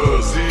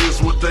ballers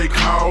is what they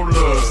call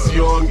us.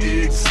 Young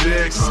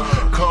execs,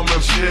 come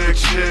and check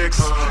checks.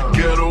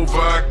 Ghetto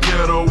by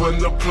ghetto and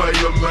the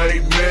player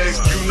made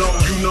next.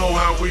 You know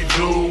how we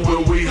do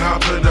when we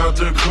hopping out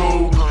the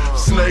coupe.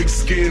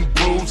 Snakeskin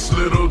boots,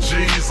 little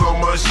G's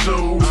on my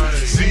shoes.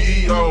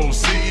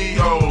 CEOs,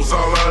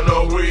 all I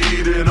know we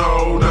eating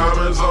whole.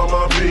 Diamonds on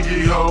my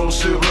pinky hole,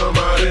 ship them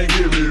out and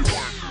give you.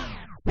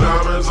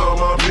 Diamonds on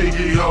my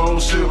pinky hole,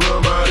 ship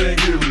them out and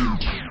give you.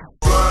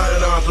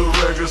 Flying out the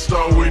record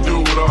store, we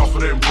do it off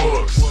of them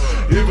books.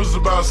 If it's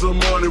about some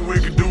money, we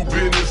could do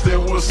business,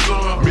 then what's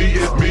up? Me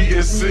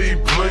and C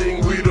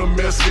Bling, we the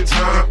Mexican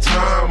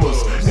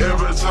timers.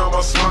 Every time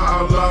I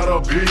smile out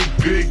of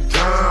big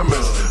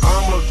diamonds.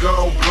 I'ma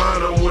go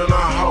blind them when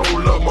I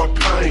hold up my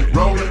paint.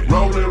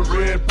 Rolling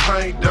red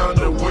paint down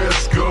the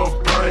West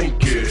Gulf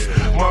blanket.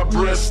 My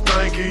breath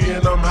stanky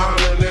and I'm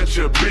hollering at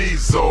your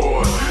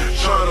B-Zord.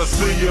 Trying to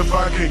see if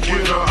I can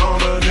get her on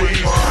her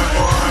knees.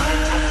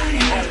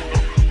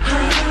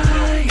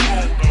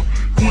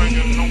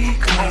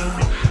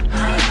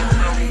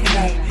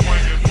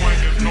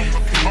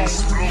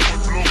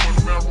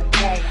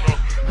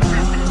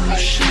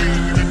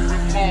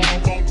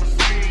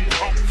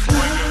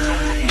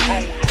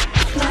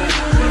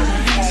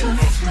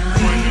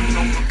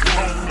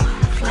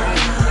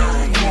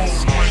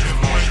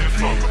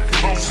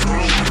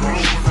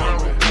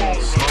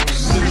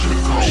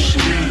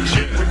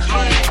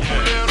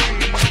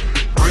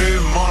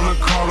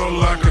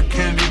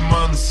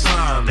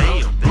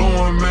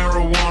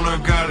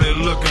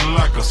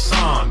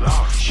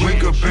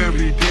 Wake up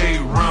every day,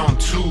 round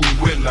 2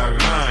 with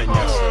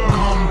lagañas.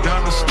 Come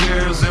down the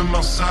stairs in my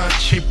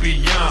Sachi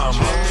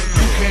pajama.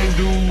 You can't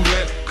do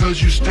that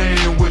cause you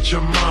staying with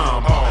your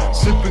mama.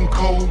 Sipping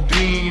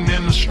codeine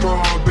in the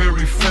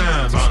strawberry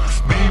Fanta.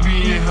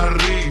 Baby in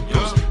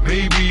Jarritos,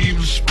 maybe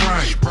even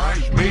Sprite.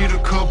 Made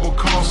a couple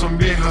calls, some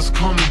viejas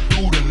coming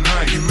through the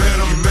night. You met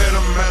them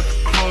at the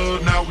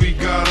club, now we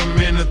got them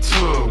in the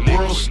tub.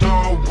 World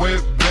star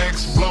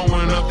wetbacks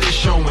blowing up, they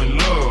showing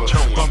love.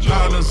 My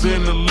partner's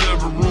in the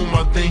living room,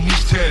 I think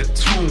he's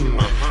tattooed.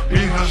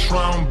 Viejas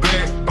round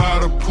back by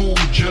the pool,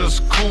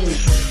 just cool.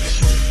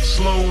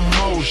 Slow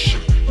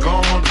motion,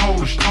 gone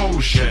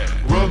potion.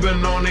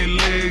 Rubbing on their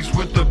legs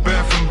with the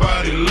Bath and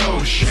Body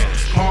lotion.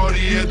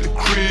 Party at the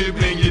crib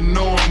and you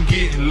know I'm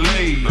getting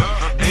laid.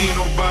 Ain't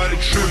nobody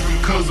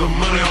tripping cause the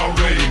money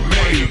already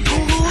made.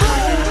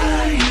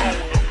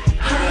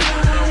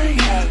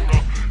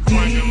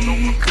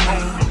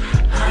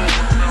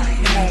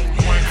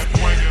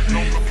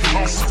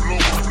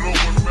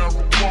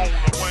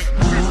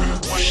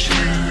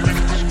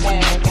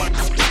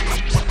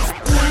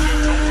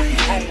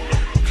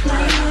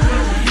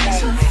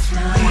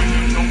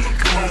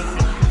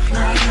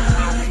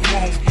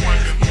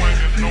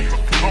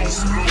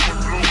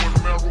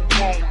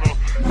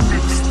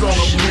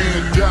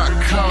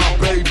 Starman.com,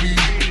 baby.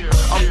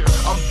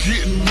 I'm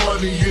getting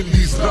money in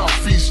these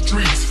Northeast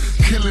streets,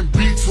 killing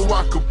beats so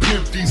I could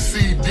pimp these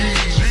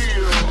CDs.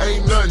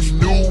 Ain't nothing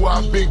new,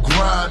 I've been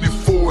grinding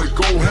for it.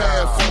 Go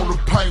half on the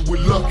pint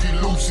with Lucky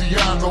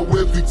Luciano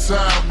every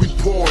time we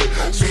pour it.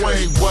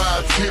 Swing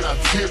wide tip, I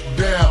tip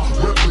down,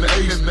 reppin' the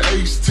Ace in the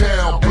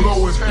H-Town,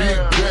 blowing big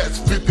bats,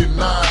 59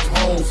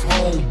 homes,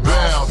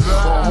 homebound. A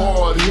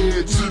hard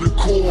head to the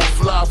core,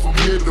 fly from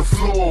head to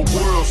floor.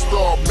 World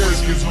star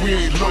Mexicans, we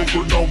ain't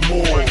local no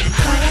more.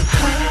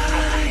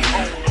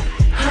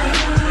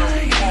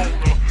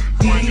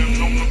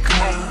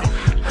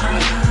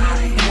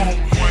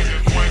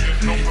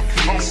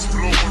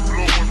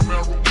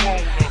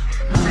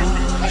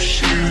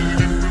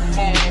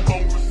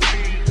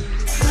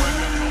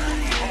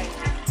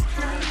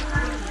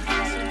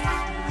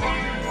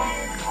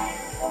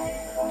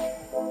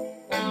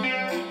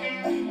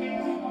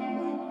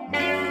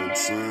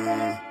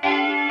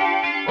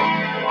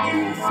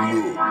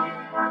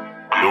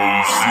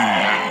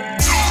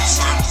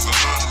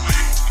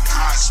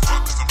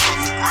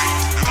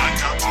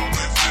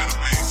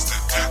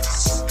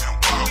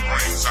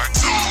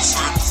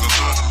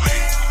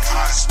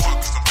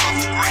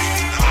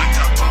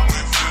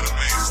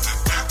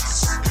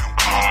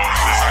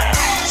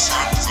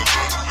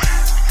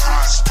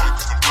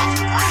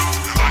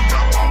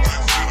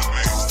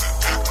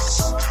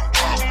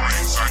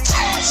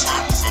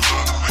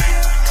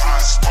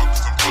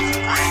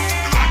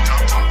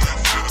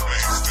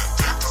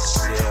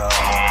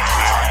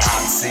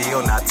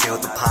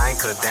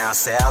 Down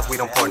south, we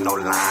don't pour no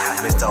lime.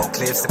 Mr. Oak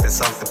Cliff sipping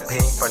something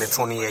pink, burning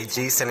 28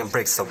 G, sending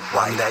bricks of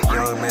white. I'm that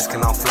young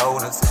Mexican on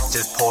floaters,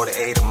 just pour the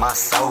 8 of my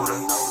soda.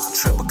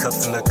 Triple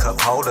cups in the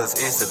cup holders,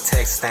 it's a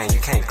text thing, you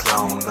can't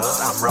clone us.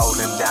 I'm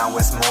rolling down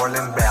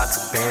Westmoreland, bout to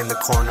bend the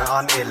corner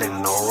on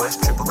Illinois.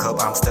 Triple cup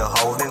I'm still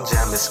holding,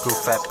 jamming Screw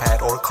Fat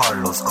Pat or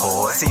Carlos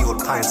Coy. Sealed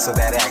pints of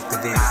that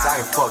activist,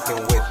 I ain't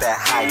fucking with that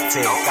high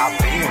tech. I've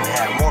been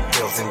had more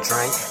pills and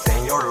drink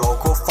than your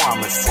local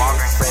pharmacy.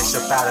 Fresh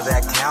up out of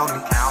that county,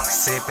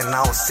 sipping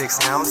on 6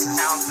 ounces.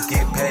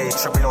 Get paid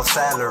triple your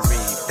salary,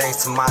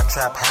 thanks to my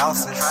trap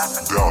houses.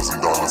 $1,000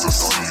 a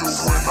seal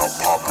when I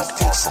pop it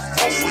for some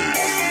more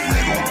weed. We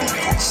don't do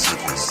put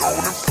sipping, go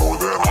and pour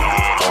that on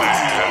your phone.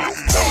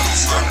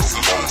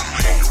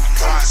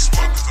 High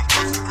smoke is a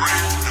perfect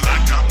green, and I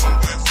got more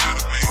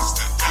amphetamines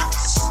than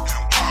Deckers and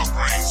wild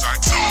grains. I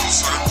told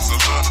circles a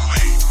lot of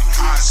lean.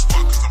 High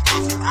smoke is a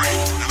perfect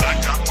green, and I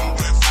got more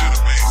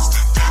amphetamines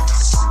than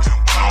Deckers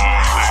and wild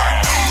grains. I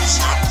told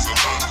circles a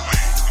lot of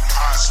lean.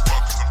 High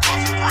smoke is a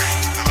perfect green,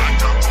 and I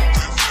got more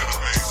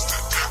amphetamines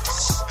than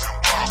Deckers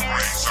and wild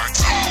grains. I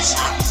told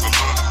circles a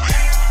lot of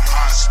lean.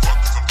 High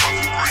smoke is a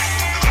perfect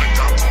green, and I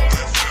got more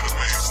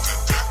amphetamines than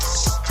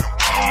Deckers and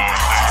wild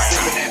grains.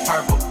 Sipping that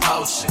purple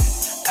potion,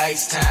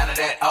 H-Town to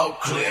that Oak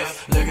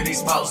Cliff. Look at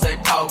these posts, they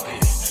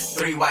poking.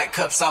 3 white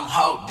cups I'm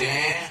holding.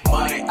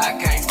 Money I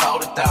can't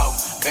fold it though.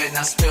 Bet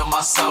I spill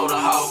my soda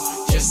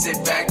hoe. Just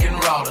sit back and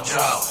roll the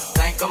draw.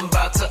 Think I'm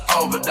about to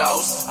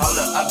overdose. Hold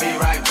up, I'll be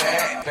right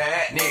back.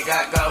 Nigga,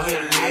 I go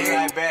hit a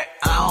lick.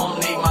 I don't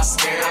need my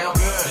scale.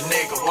 The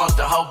nigga want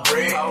the whole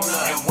brick.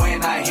 And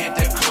when I hit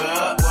the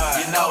club,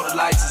 you know the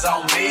lights is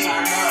on me.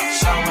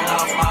 Showing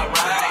off my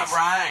rings,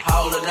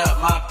 holding up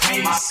my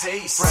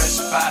piece. Fresh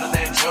up out of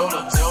that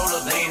jeweler,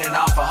 leaning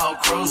off a whole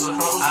cruiser.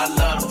 I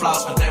love the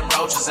floss, but them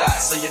roaches out,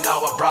 so you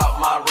know I brought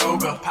my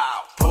Ruger.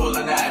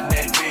 Pulling out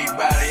that big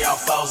body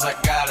off foes, I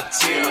got a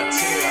tear.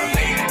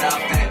 Leaning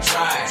off that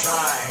train,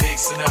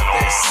 mixing up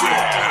that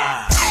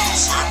sip.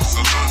 Circles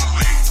a lot of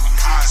lean.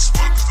 High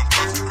smoke is a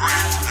perfect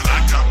green, and I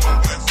got more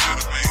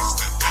amphetamines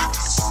than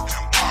Deckers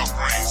and wild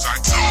grains. I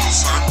told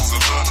circles a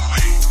lot of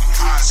lean.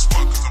 High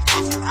smoke is a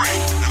perfect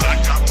green, and I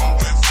got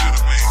more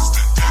amphetamines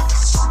than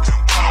Deckers and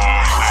wild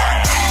grains.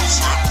 I told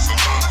circles a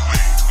lot of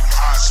lean.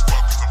 High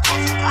smoke is a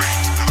perfect green,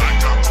 and I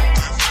got more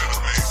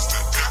amphetamines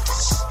than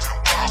Deckers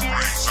and wild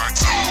grains. I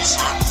told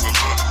circles a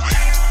lot of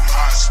lean.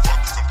 High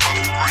smoke is a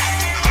perfect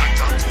green, and I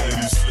got more.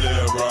 Ladies,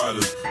 slab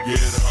riders,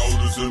 get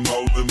holders and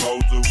motor.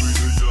 We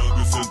the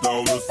youngest and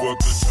oldest, fuck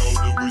the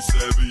shoulder. We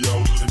savvy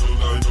olders, no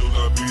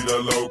la vida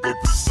loca.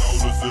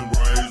 Pistolas and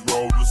range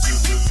rollers,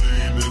 sipping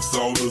lean and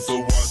soda. So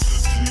watch the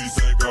G's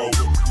take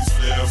over.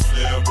 These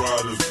slab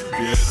riders,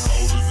 get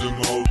holders and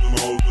motor.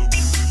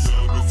 We the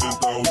youngest and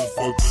oldest,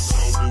 fuck the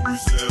shoulder. We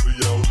savvy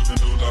olders,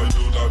 no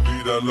la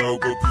vida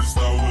loca.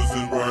 Pistolas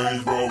and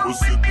range rollers,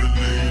 sipping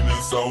lean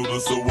and soda.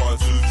 So watch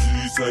the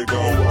G's take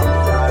over.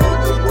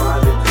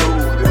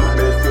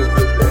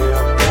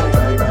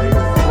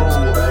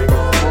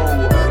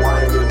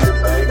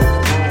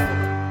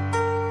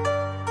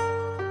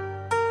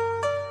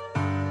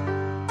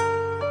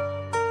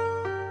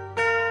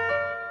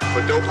 For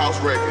for Dope House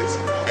Records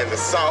and the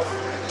South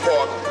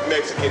Park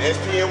Mexican.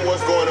 SPM,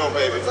 what's going on,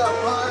 baby? What's up,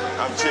 man?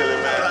 I'm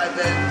chilling, man. All right,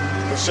 baby.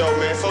 For sure,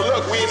 man. So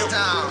look, we in the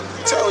town.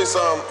 Tell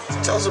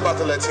us about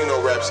the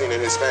Latino rap scene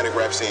and Hispanic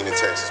rap scene in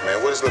Texas,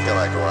 man. What it's looking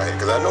like around here?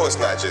 Because I know it's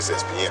not just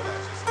SPM.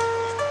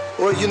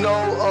 Well, you know,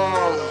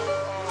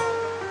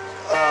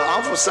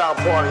 I'm from South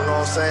Park, you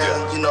know what I'm saying?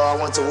 Yeah. You know, I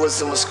went to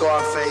Woodson with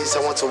Scarface. I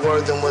went to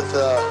Worthing with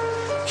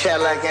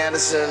Cadillac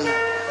Anderson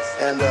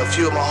and a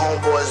few of my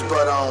homeboys.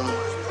 But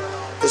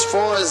as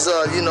far as,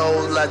 you know,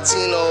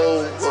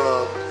 Latino,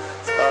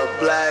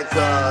 black,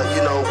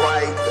 you know,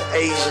 white,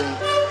 Asian,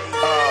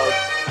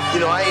 you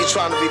know, I ain't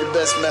trying to be the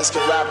best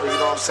Mexican rapper, you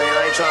know what I'm saying?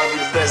 I ain't trying to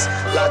be the best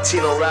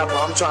Latino rapper.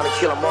 I'm trying to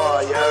kill them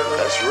all, you heard me?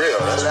 That's real.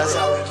 That's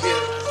how we get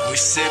it. We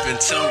sippin'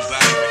 too,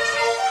 baby.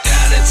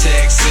 Down in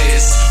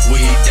Texas,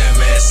 we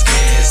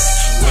Damascus.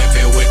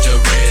 Whippin' with the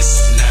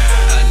wrist. Nah,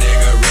 a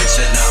nigga rich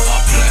and I'm a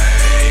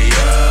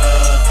player.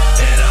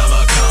 And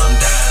I'ma come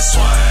down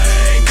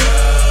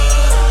swanger.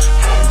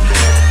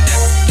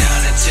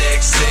 Down in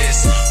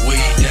Texas, we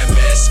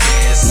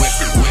Damascus.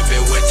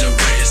 Whippin' with the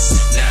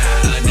wrist.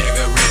 Nah, a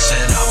nigga rich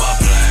and I'm a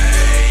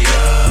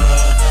player.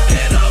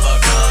 And I'ma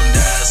come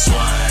down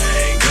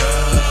swanger.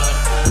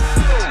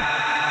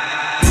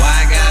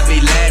 Why got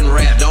me Latin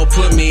rap? Don't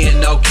put me in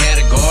no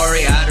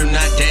category. I do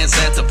not dance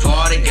at the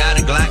party. Got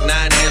a Glock 9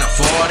 and a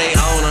 40.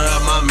 Owner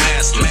of my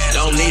master.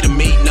 Don't need to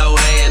meet no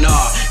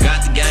A&R.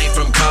 Got the game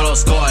from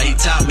Carlos Score. He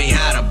taught me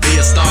how to be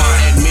a star.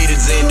 Had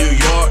meetings in New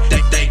York.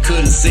 They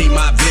couldn't see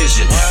my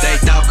vision. They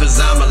thought cause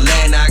I'm a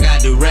Latin, I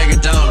gotta do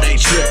reggaeton. They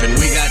trippin'.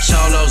 We got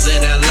Cholos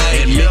in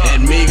LA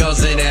and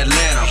Migos in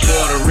Atlanta.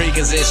 Puerto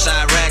Ricans in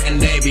Chirac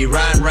and they be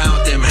riding around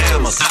with them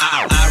hammers.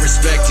 I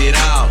respect it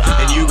all,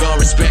 and you gon'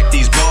 respect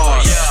these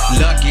bars.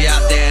 Lucky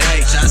out there at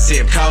H, I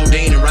sip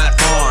codeine and ride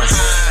farms.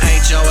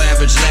 Ain't your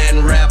average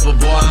Latin rapper,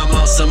 boy, I'm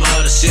on some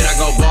other shit. I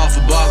go bar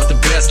for bar with the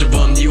best of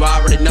them. You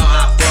already know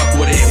how I fuck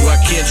with it. What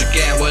Kendrick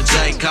at, what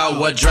J. Cole,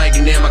 what Drake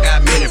and them. I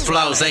got many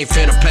flows, ain't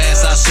finna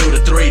pass, I shoot a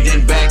 3,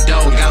 then back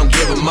door, gon'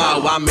 give them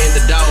more. I'm in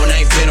the door and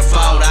ain't finna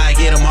fold, I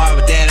hit them hard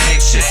with that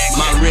action.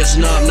 My wrist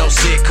numb, no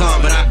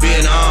sitcom, but I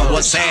been on,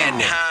 what's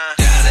happening?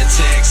 Down in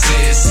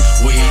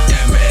Texas, we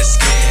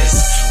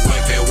Damascus.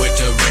 Whippin' with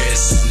the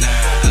wrist, nah,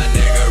 a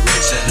nigga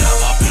rich and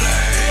I'm a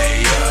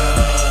player.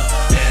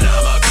 And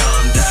I'ma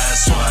come down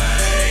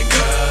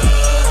swanger.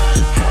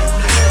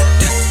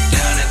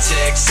 Down in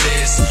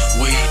Texas,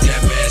 we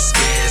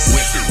Damascus.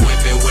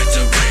 Whippin' with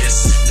the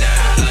wrist,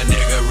 nah, a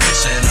nigga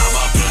rich and I'm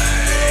a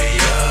player.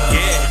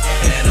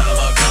 Yeah. And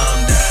I'ma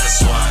come down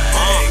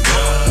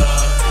swanger.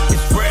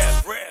 It's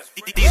rap.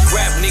 These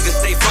rap niggas,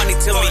 they funny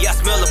to me. I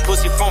smell a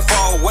pussy from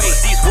far away.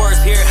 These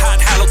words here, hot,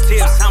 hollow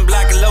tips. I'm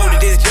black and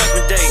loaded, it's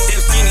judgment day. Them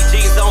skinny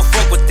jeans, don't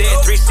fuck with that.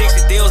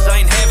 360 deals,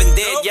 I ain't having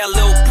that. Y'all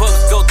little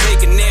pups, go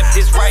take a nap.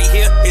 This right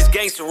here is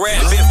gangsta rap.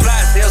 Been fly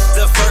sales since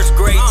the first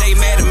grade. They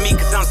mad at me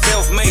cause I'm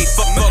self-made.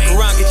 Fuck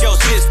around, get your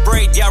shit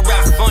sprayed. Y'all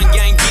rap fun,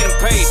 you ain't getting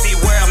paid. See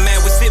where I'm at,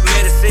 we sip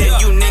medicine.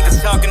 You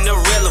niggas talking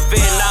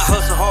irrelevant. I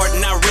hustle hard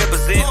and I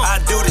represent. I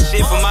do the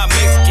shit for my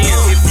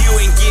Mexicans. If you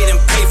ain't getting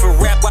paid for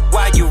rap,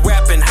 why you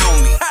rapping,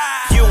 homie?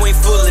 You ain't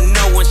fooling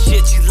no one,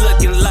 shit, you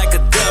looking like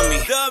a dummy.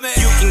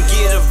 You can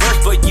get a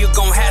verse, but you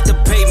gon' have to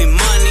pay me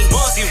money.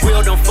 See,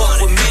 real don't fuck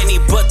with many,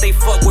 but they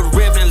fuck with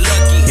Rev and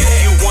Lucky.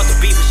 You want the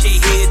beef, shit,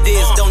 here it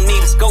is. Don't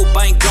need a scope,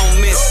 I ain't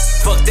gon' miss.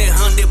 Fuck that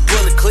 100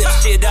 bullet clip,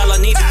 shit, all I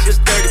need is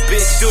just 30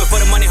 bitch. Do it for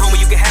the money, homie,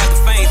 you can have the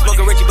fame.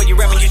 Smoking Richie, but you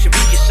rapping, you should be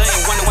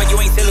ashamed. Wonder why you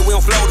ain't selling, we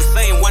don't flow the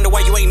same. Wonder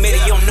why you ain't made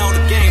it, you don't know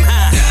the game,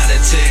 huh? Down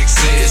in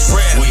Texas,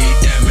 we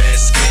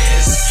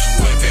Damascus.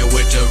 Whippin'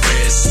 with the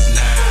wrist,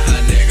 nah,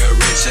 a nigga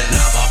rich and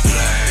I'm a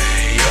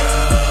player.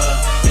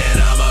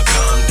 And I'ma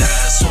come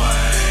down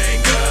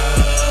swanger.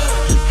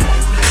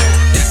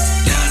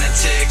 Down in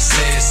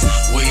Texas,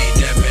 we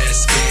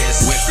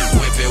Damascus.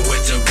 Whippin'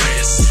 with the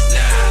wrist,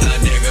 nah, a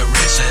nigga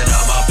rich and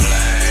I'm a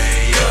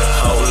player.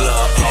 Hold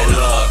up.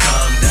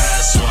 Come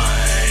down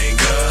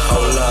swanger.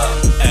 Hold up,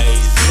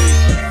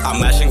 I'm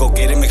mashing, go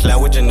get it, mix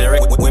loud with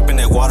generic. Whipping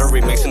that water,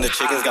 remixing the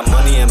chickens. Got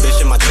money,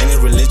 ambition, my chain is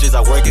religious.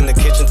 I work in the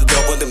kitchen to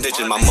double them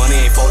ditches. My money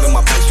ain't folding,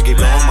 my pants you keep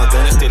blowing. My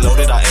gun is still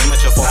loaded, I aim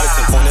at your forehead.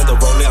 And pointed the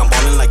rolling, I'm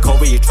ballin' like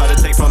Kobe. You try to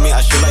take from me,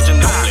 I shoot like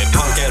Ginobili.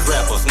 Punk ass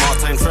rappers, small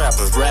time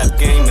trappers. Rap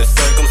game is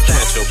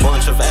circumstantial.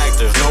 Bunch of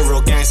actors, no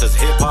real gangsters.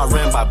 Hip hop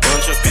ran by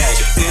bunch of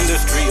gadgets.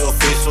 Industry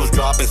officials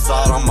dropping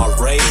salt on my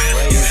race.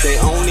 If they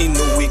only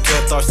knew we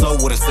kept our soul,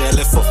 wouldn't sell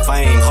it for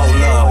fame.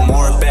 Hold up,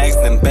 more bags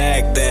than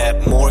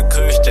Baghdad, more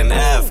Kush than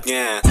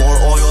Afghan, more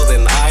oil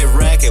than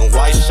Iraq, and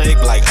white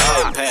shape like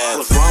iPads.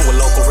 What's wrong with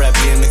local rap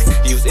gimmicks?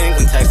 Use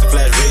income tax to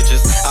flash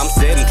riches. I'm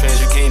setting trends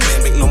you can't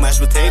mimic. No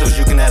mashed potatoes,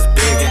 you can ask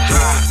big and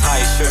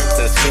tight shirts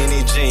and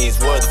skinny jeans.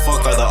 Where the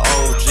fuck are the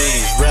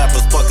OGs?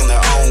 Rappers fucking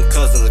their own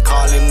cousins and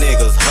calling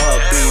niggas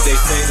hubbies. They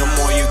say the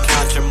more you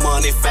count your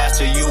money,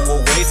 faster you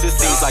will waste. It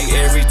seems like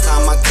every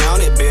time I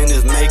count it, Ben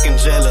is making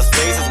jealous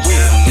faces. We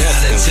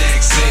down in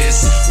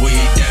Texas, we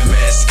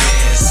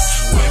Damascus.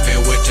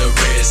 Whippin' with the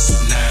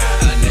wrist, nah,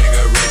 a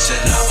nigga rich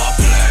and I'm a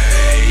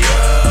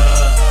player.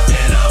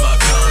 And I'ma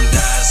come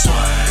down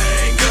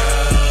swanger.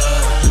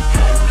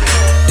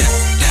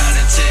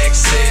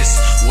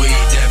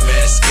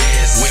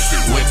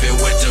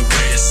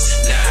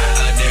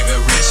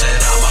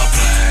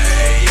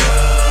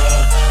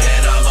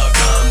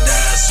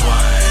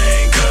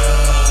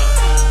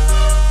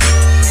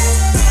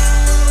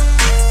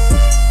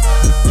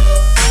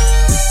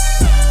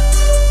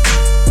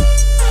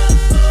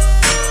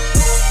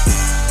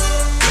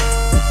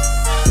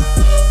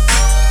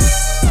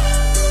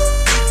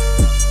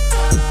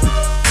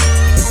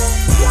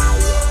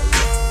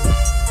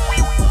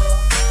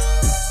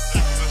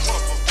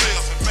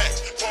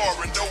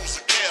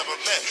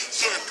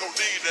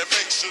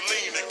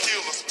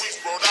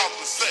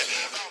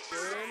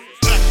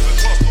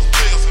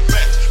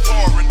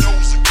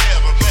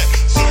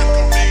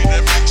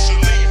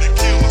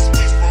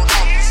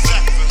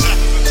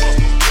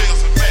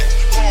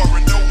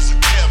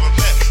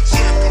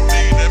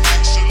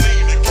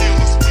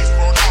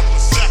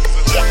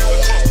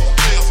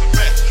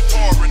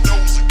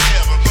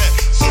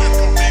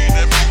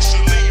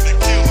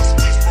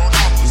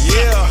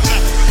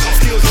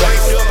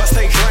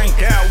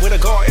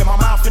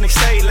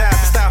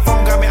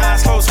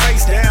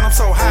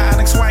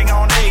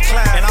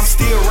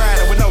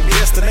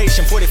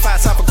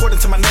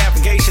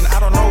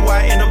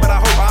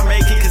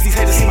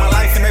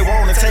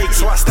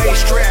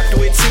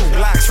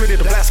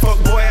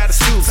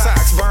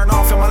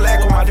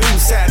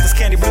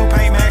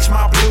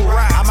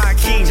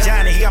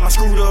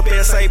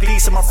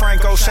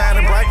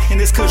 shining bright. And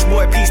this Kush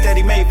boy piece that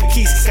he made for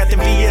Keys, got them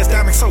VS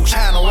diamonds so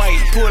shining white.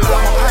 Pull out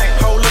my pint,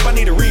 hold up, I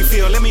need a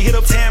refill. Let me hit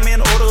up Tam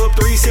and order up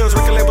 3 seals.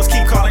 Record labels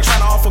keep calling,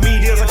 trying to offer me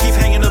deals. I keep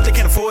hanging up, they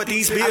can't afford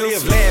these bills. I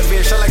live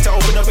lavish, I like to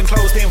open up and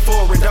close them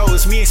foreign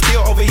doors. Me and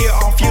Spill over here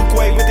on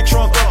Fuquay with the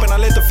trunk up, and I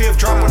let the 5th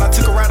drop when I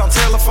took a ride on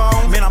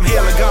telephone. Man, I'm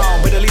hella gone,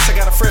 but at least I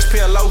got a fresh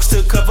pair of lows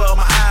to cover up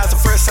my eyes. A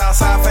fresh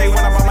Southside fade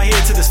when I'm on my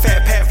head to this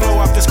fat pat flow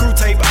off the screw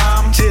tape.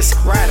 I'm just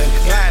riding,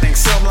 gliding,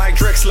 something like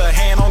Drexler.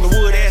 Hand on the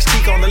wood, ash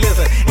cheek on the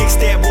leather. X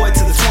that boy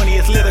to the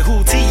 20th letter.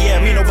 Who T? Yeah,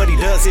 me nobody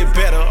does it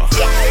better.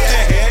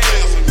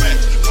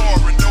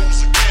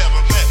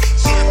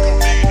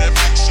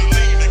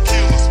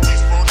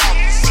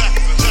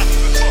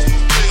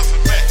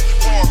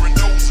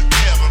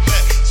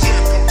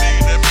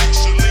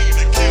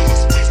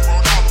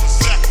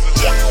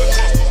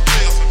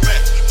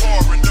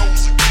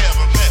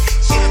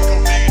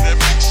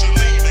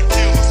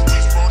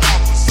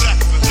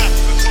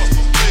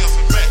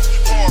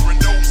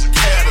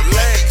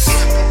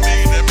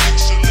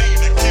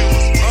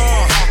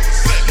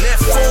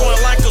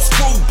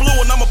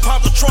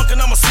 Trunk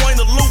and I'ma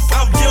swing the loop.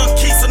 I'm young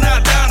Keith and now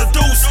down the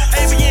deuce.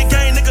 ABN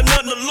gang, nigga,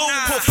 nothing to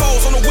lose. Put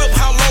foes on the whip,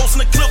 how lows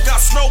in the clip.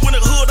 Got snow in the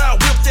hood, I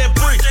whip that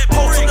brick.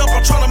 Posted up, I'm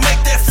tryna make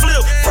that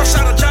flip. Fresh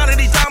out of Johnny,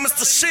 these diamonds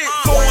the shit.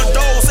 Going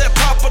doors at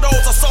Papa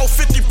Do's. I sold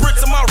 50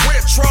 bricks in my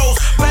retros.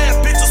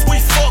 Bad bitches,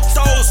 we fuck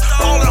those.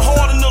 Ballin'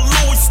 hard in the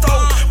Louis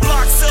store.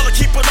 Block seller,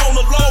 keep it on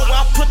the low.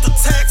 I put the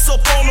tax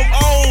up on them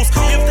O's.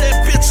 If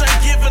that bitch ain't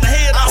giving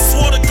head, I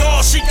swear to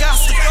God, she got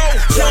to go.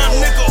 Young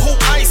nigga who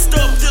iced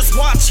up, this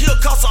watch here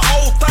cost a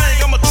whole thing.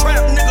 I'm a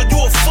trap nigga, you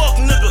a fuck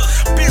nigga.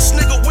 Bitch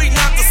nigga, we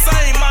not the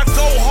same. I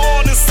go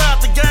hard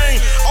inside the game.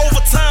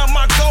 Overtime,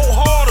 I go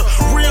harder.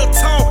 Real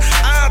talk,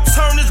 I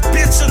turn this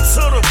bitch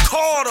into the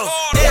Carter.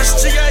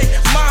 SGA,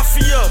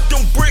 Mafia,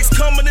 them bricks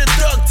coming in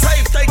duct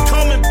tape. They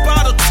coming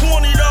by the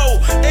 20 though.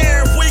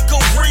 Every week a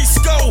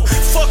Risco.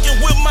 Fucking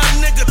with my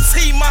nigga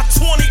T, my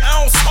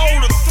 20-ounce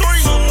holder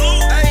 3.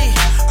 Hey,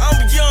 I'm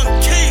young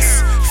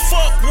Keith.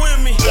 Fuck with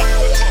me.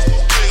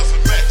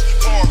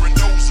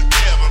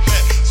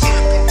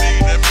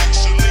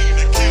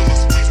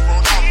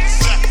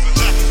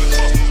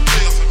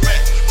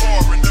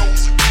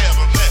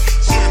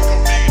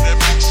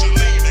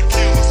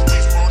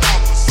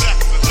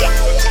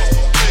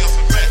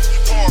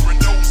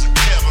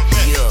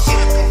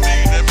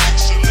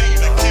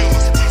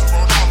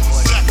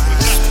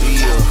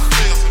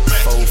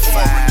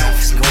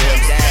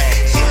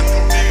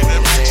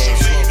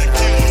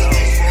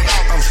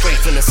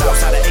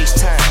 Southside of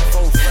H-Town,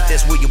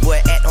 that's where your boy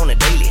at on a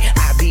daily.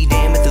 I be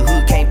damn if the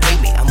hood can't pay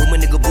me. I'm with my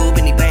nigga Bub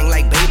and he bang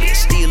like baby.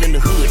 Still in the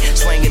hood,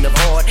 swinging the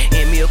hard.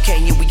 And Mill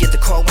Canyon, we get the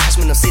car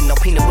watchman. I'm sitting on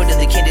peanut butter,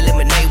 the candy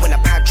lemonade. When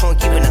I pop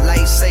trunk, giving the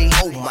light, say,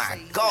 oh my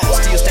God.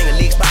 Still staying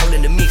leaks, ball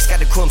in the mix.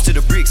 Got the crumbs to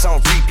the bricks on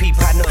repeat,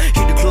 partner.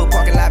 Hit the club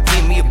parking lot,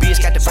 pin me a bitch.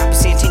 Got the 5%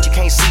 tint, you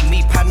can't see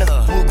me, partner.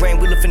 Wood grain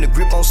wheeler finna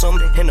grip on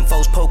something. And them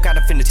folks poke out,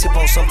 I finna tip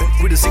on something.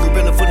 With a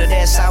cigarette full of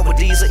that sour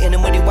diesel. And a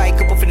muddy white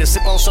cup, I finna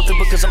sip on something.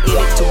 Because I'm in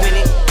it to win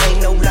it,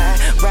 ain't no lie.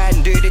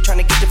 Riding dirty,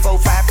 tryna get the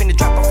 4-5. Finna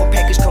drop off a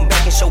package, come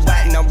back and show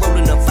wide. And I'm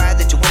rolling up fire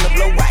that you wanna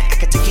blow wide. I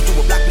can take you to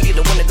a block where you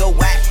don't wanna go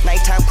wide.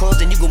 Nighttime comes,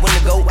 then you gon'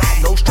 wanna go wide.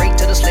 Go straight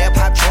to the slab,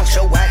 pop trunk,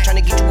 show wide.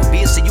 Tryna get you a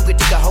beer so you can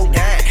take a whole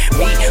dime.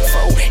 Me,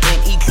 4,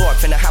 and E. Clark.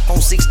 Finna hop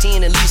on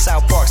 16 and leave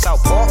South Park.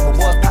 South Park, but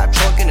was pop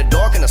trunk in the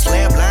dark and a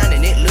slab line.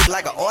 And it looked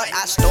like an art.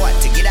 I start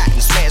to get out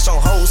and smash on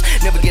hoes.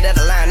 Never get out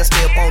of line and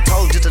stay up on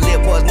toes. Just to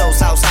let boys know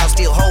South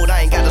still hold.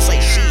 I ain't gotta say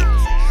shit.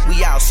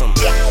 We awesome.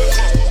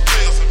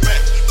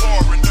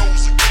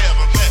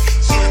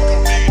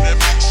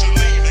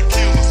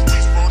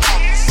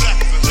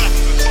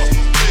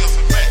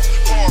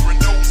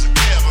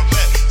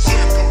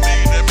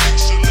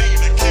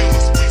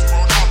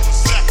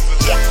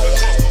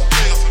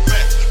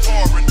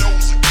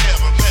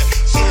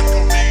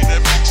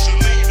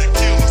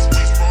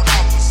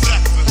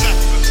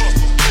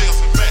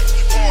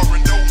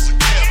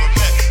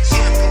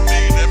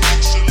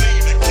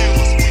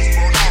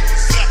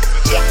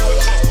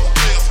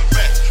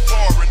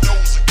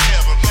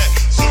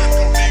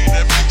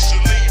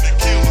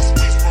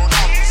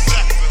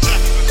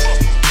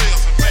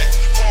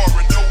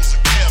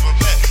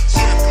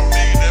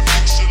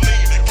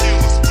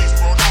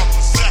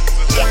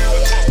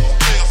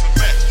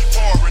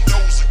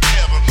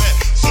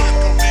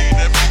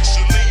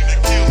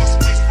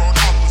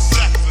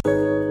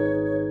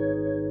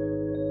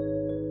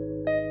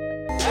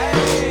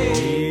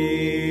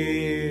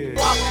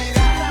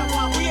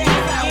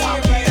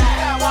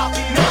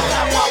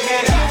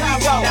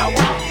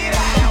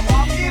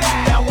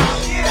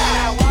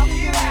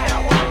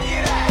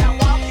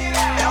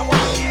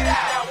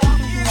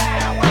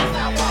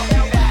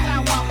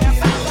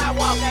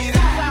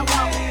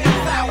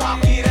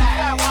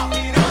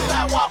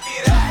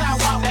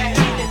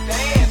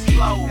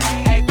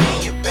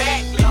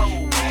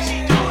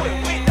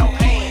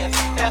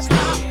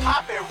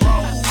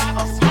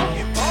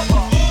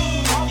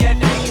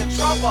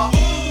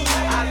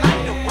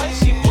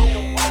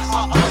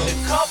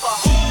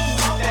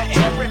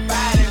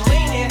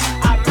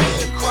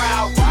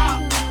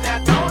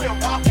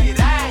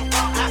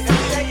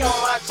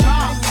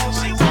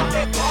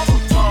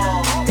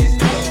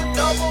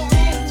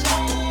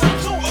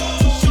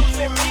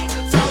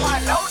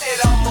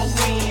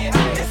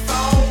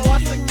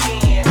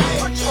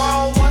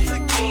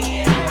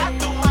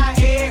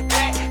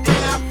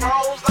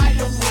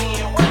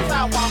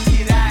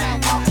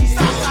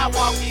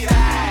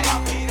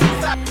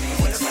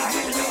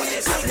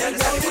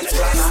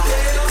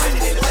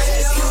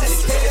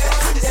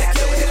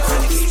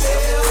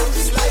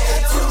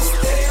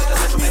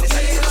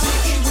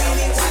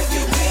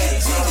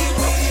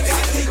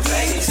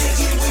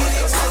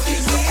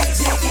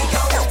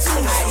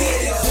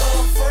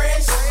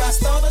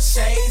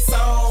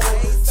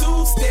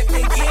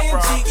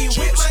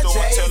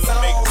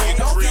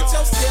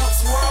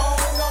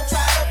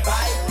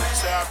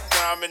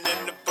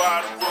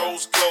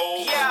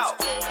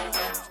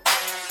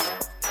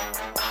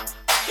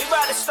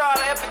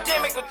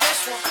 with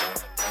this one.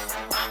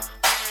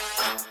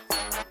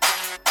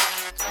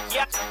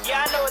 Yeah,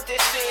 I know what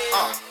this is.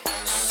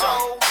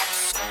 So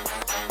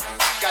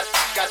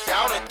got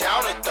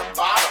down at the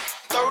bottom,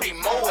 30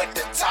 more at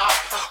the top.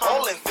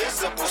 All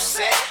invisible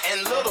set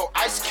and little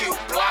ice cube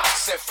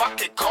blocks. If I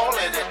could call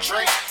it a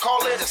drink,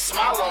 call it a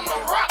smile on the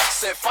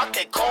rocks. If I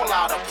could call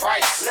out a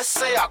price, let's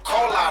say I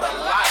call out a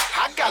lot.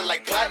 I got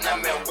like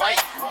platinum and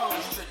white,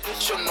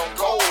 traditional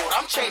gold.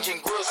 I'm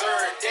changing grills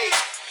every day,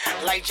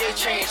 like Jay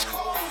changed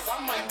clothes. I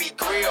might be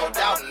grilled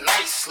out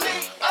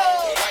nicely.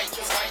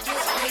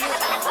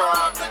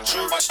 Rob the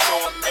jewelry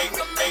store, make me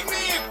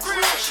a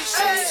grill. She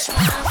said, smile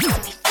for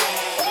me,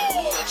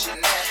 but you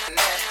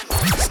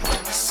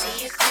wanna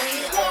see your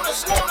grill?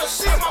 Wanna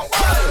see my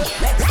wife?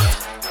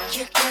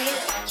 Your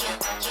grill,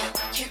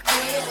 your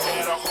grill.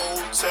 And a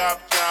whole top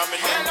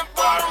diamond and a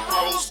bottom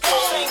rose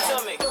gold. sing to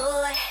me.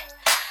 Boy,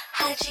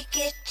 how'd you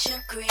get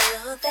your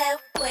grill that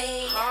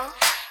way?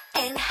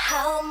 And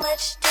how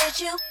much did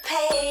you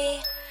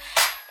pay?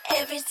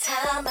 Every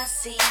time I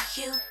see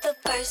you, the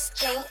first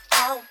thing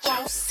I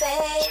won't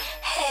say,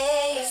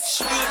 hey,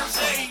 smile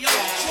for me.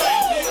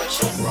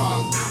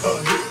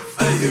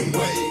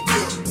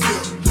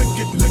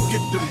 Look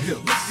at them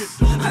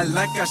hips. I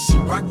like how she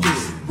rock it.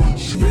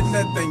 Bend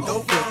that thing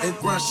over and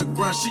grind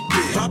she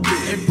get. Pop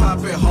it and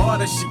pop it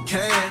hard as she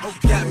can.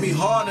 Got me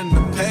hard in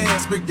the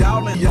pants, but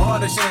y'all ain't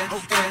hard as shit.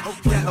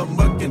 Got a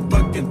muckin'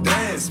 fucking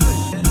dance.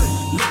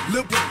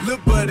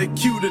 Look buddy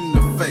cute in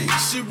the face.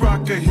 She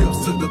rock her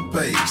hips to the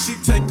bass. She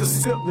take a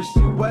sip and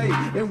she wait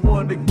and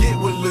wanna get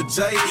with Lil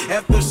J.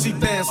 After she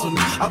dance with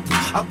me,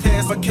 I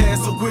pass my cash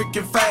so quick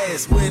and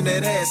fast when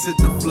that ass hit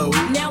the floor.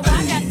 Now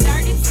I got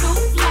 32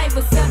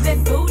 flavors of that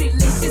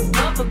bootylicious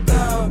bubble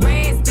gum.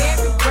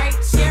 Raspberry, grape,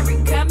 cherry,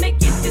 come and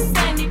get the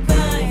sunny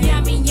bun.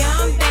 Yummy,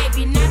 yum,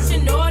 baby, not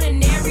your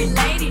ordinary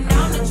lady.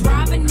 Known to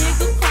drive a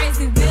nigga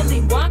crazy,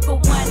 Willy Wonka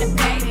wanna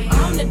baby.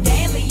 On the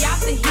daily,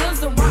 off the hills,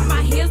 to rock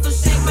my heels, to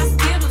shake my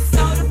skittles,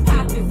 soda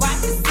pop it,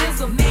 watch the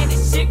sizzle. Man,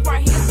 this chick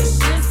right here's the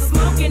shizzle.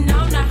 Smoking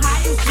on the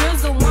highest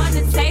drizzle,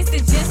 wanna taste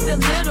it just a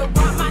little.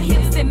 Rock my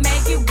hips and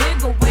make it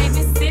wiggle,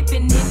 waving,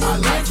 sipping in the I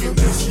like it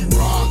when she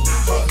rock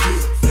her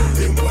hips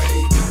and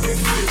wave and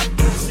sip.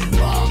 She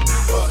rock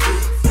her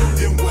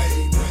hips and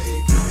wave.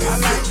 I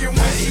like it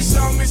when she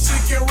show me she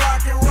can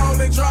rock and roll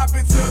and drop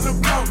it to the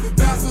floor.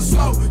 That's a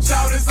slow,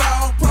 shout is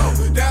all pro.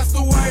 That's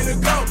the way to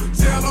go.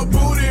 Tell her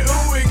booty,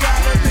 ooh, it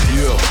got her.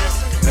 Yeah.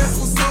 That's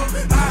what's up.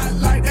 I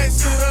like that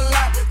shit a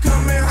lot.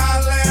 Come and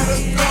holla at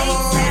us, go.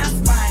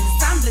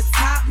 I'm the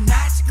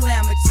top-notch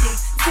glamour chick.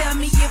 Tell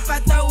me if I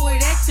throw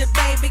it at you,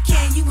 baby,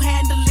 can you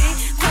handle it?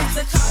 Put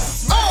the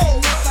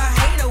if I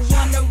hate a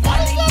wanna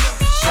run it,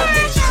 show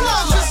me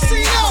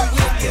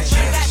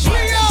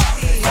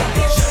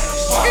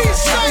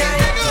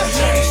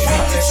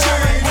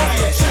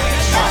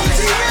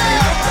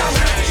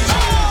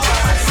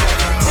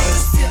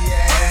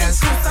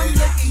I'm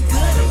looking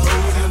good.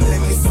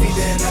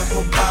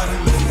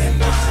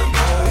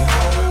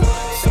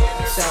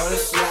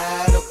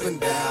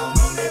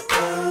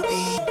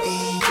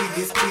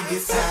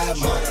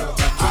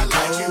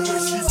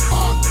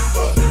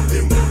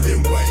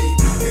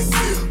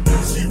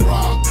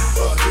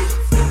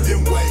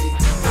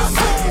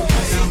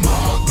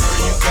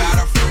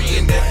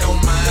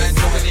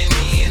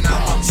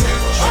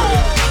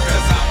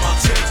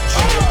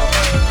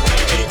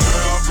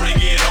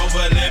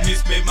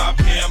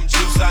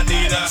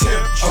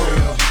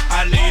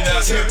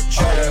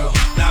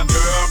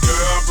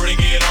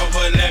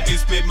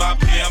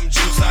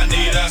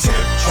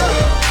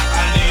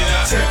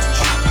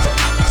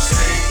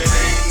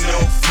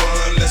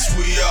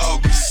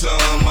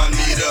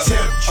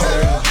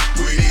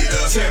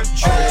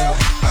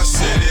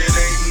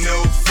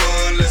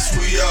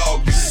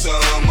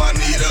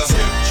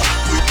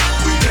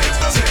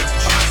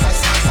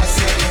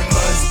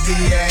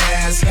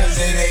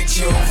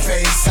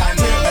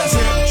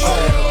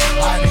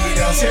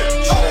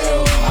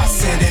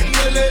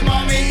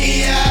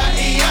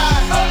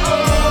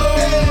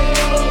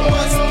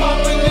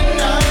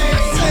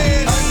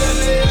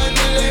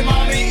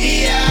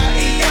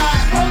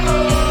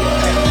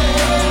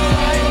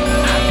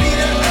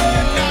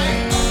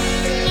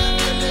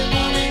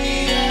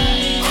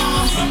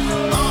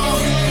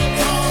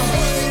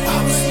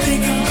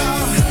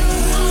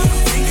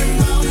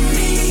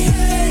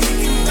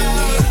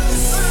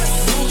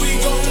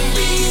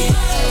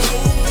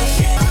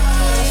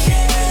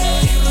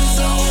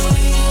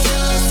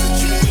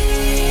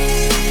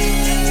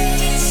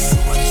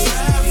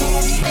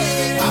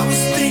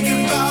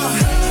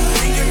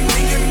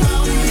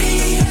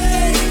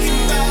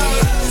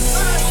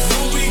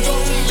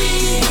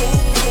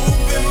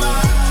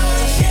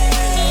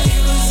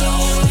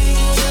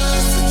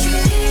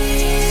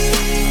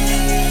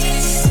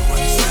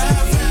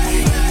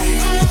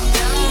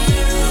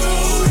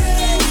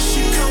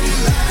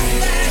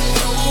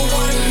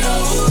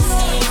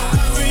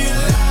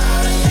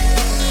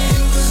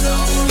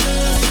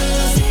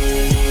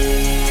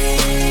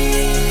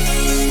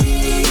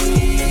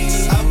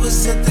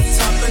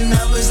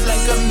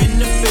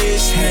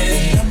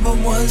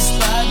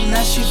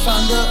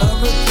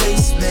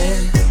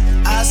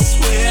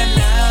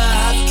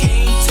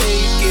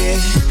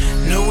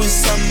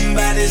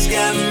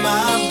 got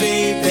my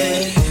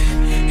baby.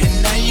 And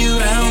now you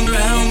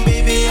round,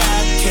 baby, I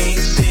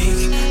can't think.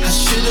 I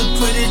should've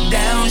put it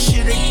down,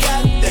 should've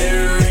got that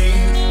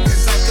ring.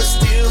 Cause I could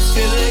still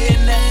feel it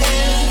in the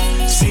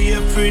air. See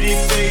a pretty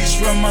face,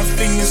 run my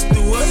fingers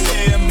through her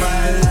hair.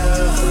 My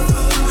love,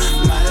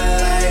 my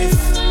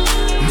life,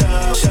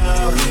 love,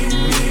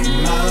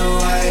 my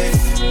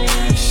wife.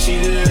 She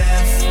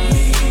left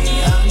me,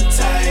 I'm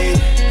tight.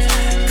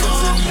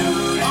 Cause I knew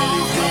that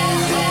it wasn't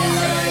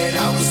right.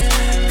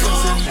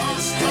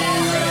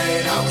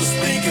 I was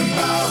thinking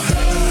about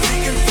her,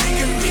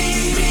 thinking me,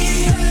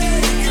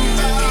 thinking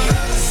about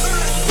us.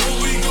 What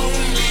we gon'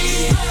 be?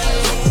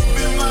 Hope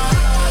in my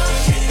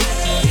eyes.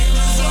 It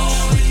was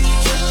only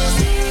just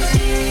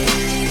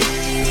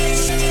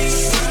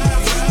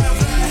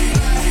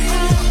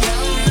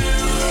down the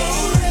road.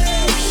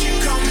 She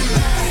come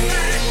back,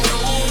 no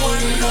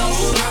one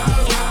knows.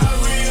 I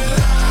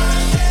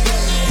realized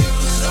it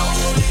was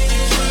only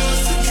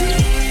just a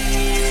dream.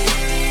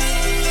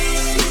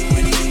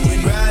 When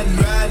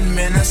riding,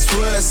 man, I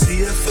swear I see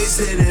her face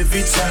at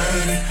every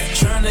turn.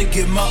 Tryna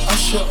get my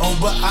usher on,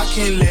 but I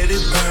can't let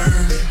it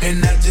burn.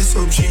 And I just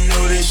hope she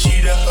know that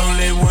she the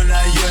only one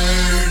I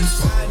yearn.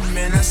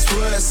 Man, I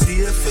swear I see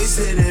her face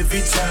at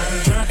every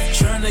turn.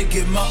 Tryna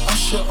get my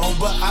usher on,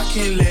 but I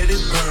can't let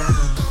it burn.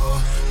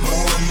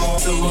 More and more,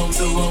 so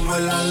what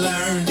will I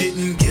learn?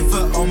 Didn't give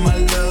her all my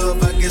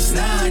love, I guess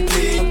now I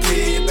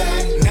pay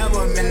back. Now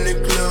I'm in the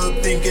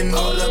club thinking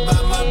all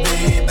about my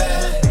baby.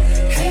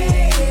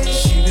 Hey,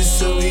 she was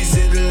so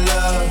easy to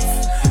love.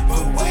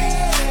 But wait,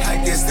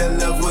 I guess that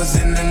love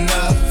wasn't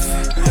enough.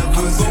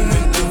 I'm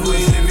going through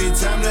it every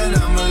time that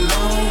I'm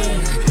alone.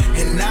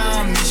 And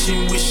now I'm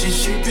wishing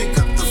she'd pick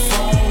up the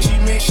phone. She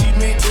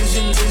made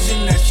vision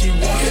that she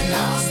wanted.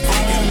 Now I'm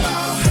thinking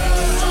about her,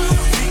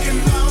 thinking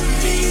about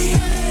me,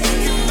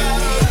 thinking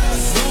about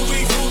us. Who we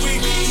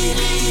be?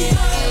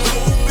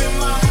 Hope in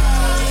my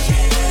eyes.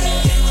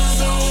 It was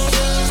all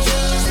just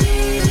down the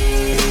road.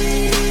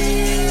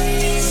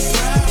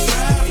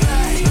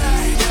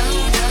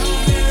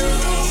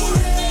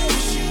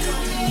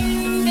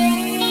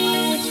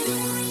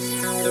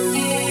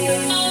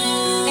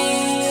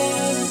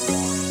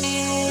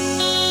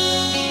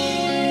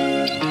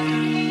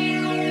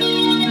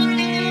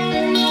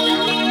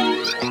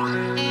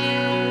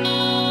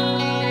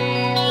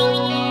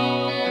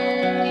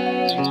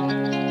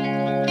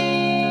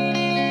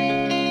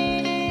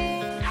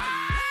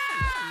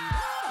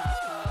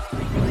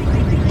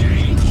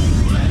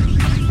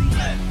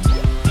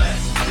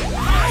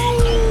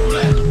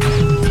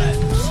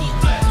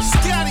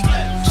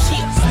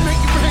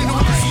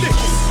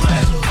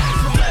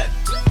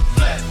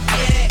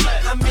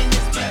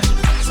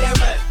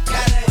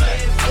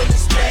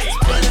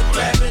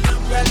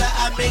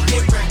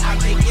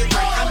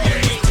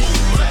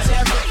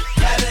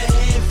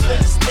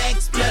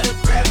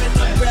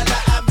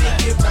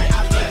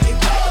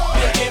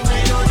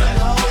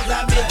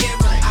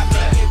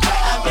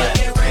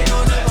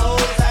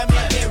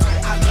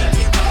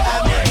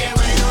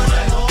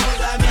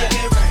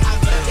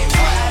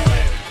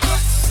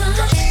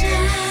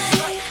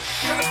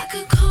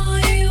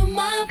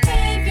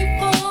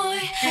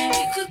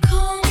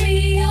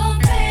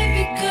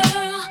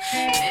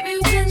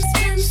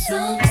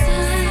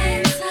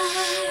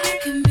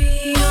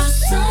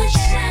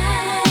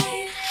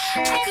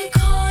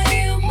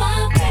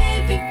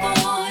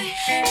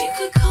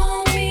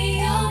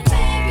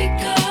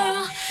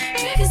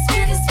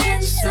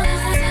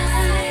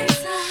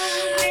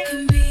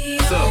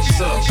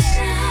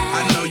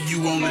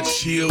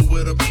 She chill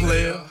with a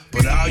player,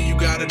 but all you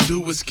gotta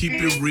do is keep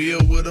it real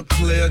with a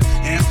player.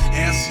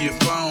 Answer your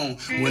phone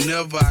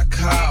whenever I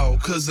call,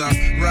 cause I'm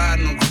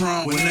riding on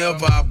chrome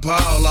whenever I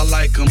ball. I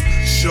like them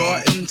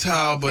short and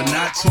tall, but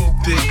not too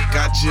thick.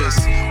 I just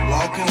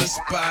walk in the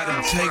spot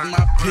and take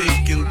my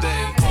pick and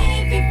they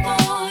baby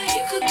boy,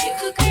 you could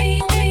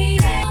be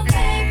my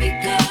baby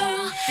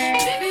girl.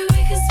 Baby, we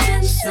could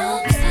spend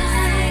some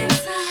time.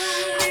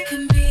 I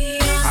can be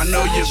your I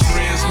know your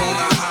friends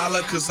wanna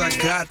holler, cause I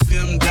got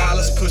them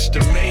dollars. Push the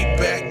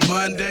Maybach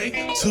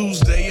Monday,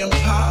 Tuesday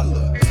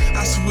Impala.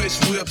 I switch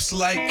whips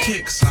like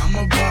kicks, I'm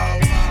a ball.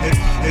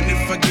 And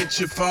if I get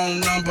your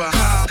phone number,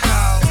 I'll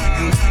call.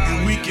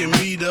 And we can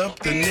meet up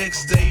the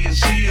next day and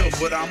chill.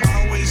 But I'm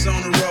always on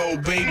the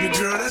road, baby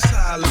girl, that's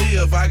how I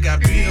live. I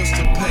got bills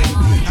to pay,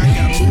 I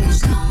got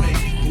moves to make.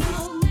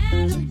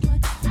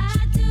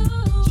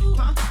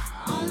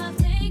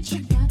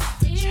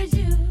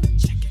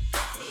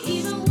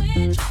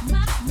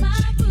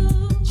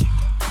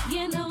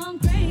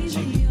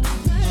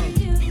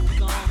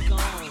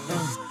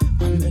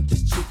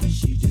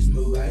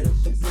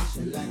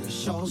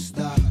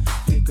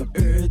 Pick up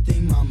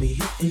everything, mommy,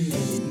 hitting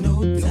it in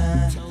no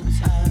time.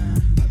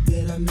 I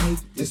bet I make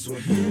this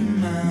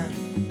one mine.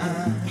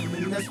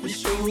 And that's for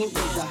sure,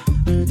 cause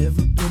I've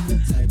never been the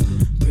type to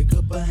break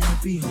up a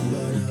happy home.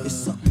 But it's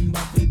something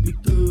about baby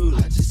girl,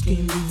 I just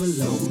can't leave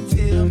alone.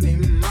 Tell me,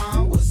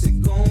 mom, what's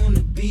it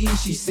gonna be?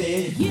 She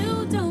said,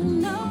 you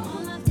don't know,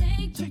 all I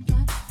think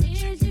about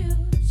is you.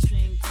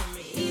 Sing to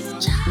me,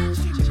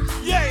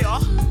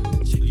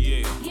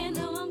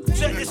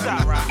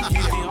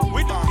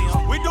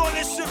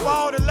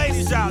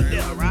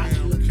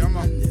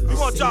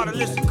 want y'all to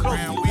listen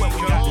closely to what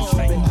we got to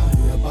say.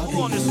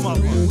 Who on this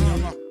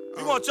motherfucker?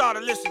 We want y'all to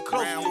listen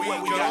closely to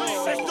what we got to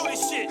say. Let's do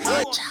this shit.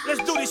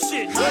 Let's do this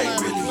shit. I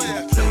ain't really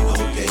here to play no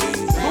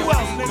games. Who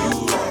else, nigga?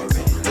 You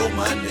already know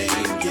my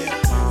name, yeah.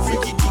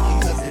 Freaky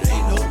deaky, cause it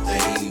ain't no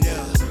thing,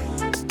 yeah.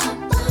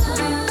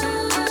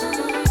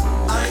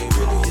 I ain't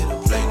really here to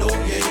play no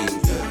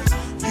games, yeah.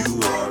 You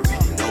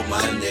already know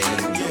my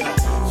name, yeah.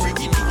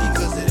 Freaky deaky,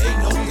 cause it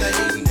ain't no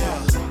thing, yeah.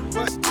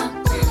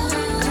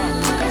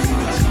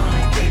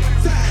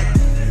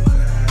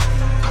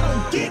 I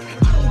don't get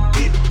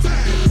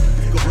time.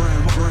 Go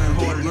grind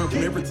harder, learn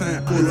from every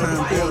time. Full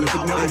time fail, if it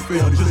never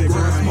failed, just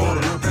grind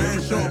smarter. Learn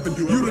fast, sharp, and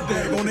do you the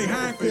dag on their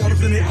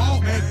hindquarters, and they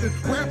all acting.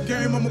 Rap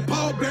game, I'm a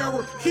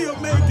pallbearer. Kill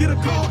man, get a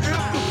call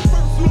after.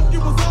 First look, it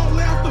was all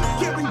laughter.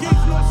 Kevin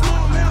Gates, no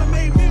small matter,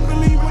 made men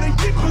believe when they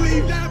didn't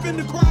believe. Dive in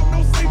the crowd,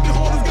 no safety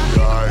holders.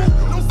 Got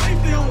no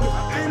safety on it.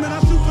 Aim and I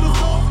shoot for the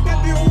score. Got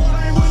the award,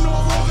 I ain't with no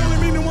award. Only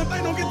meaning one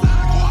thing, don't get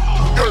tired of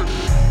going.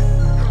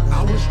 I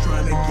was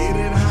trying to get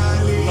it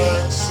highly. I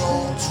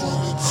want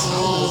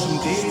some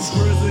dead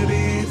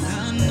presidents.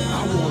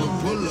 I wanna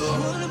pull up,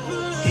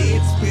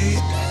 head spin,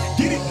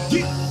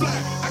 get fly.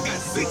 I got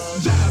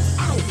 6 jobs,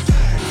 I don't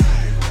die.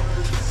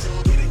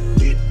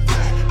 Get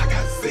fly. I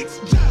got 6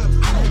 jobs,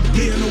 I don't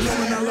die. Yeah, the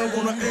woman I love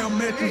on an air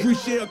mattress. We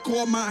share a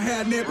car, my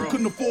hat never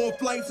couldn't afford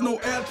flights, no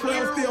air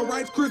travel. Still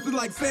writes crystal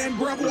like sand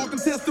gravel. Walking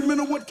testament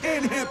of what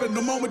can happen.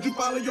 The moment you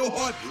follow your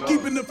heart,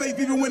 keeping the faith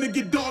even when it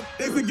get dark.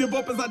 They can give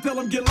up as I tell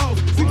them get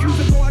lost. 6 years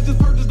ago I just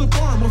purchased a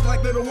farm, most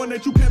likely the one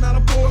that you cannot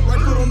afford. Right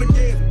foot on the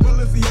gas.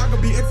 Balenciaga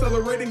be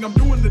accelerating, I'm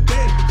doing the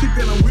dance. Chick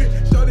that I'm with,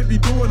 shawty be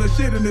doing her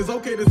shit, and it's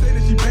okay to say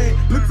that she bad.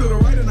 Look to the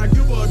right and I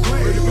give her a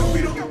glance.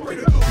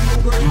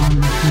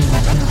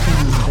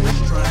 I was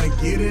trying to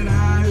get it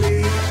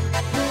highly.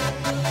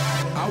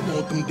 I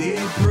want them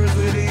dead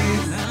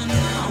presidents.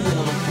 I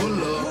wanna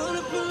pull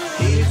up,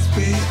 head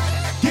spin,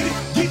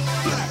 get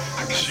fly. I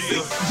got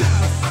 6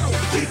 jobs, I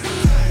don't get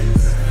time.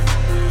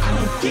 I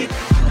don't get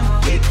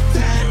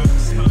time.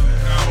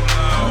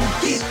 I don't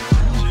get time.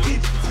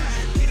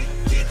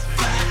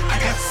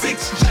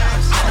 6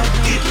 jobs, I don't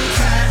get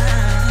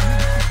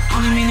time.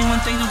 Only meaning one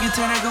thing, don't get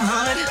tired, I go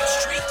hard.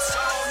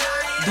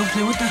 Don't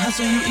play with the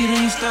hustle, you eat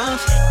ain't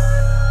stuff.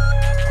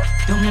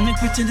 Don't let me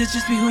pretend to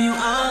just be who you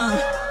are.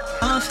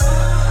 I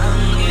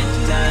don't get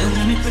tired. Don't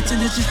let me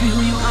pretend to just be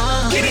who you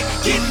are. Get it,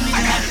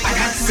 I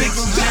got 6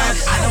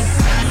 jobs, I don't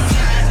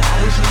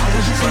I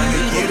was trying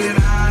to get it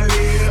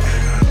highly.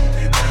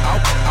 I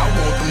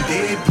want them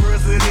dead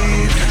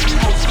presidents.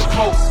 Coast to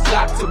coast,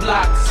 block to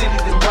block, city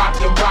to rock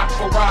and rock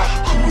for rock.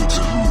 Hood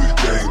to hood,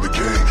 gang to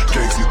gang.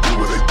 Gangs they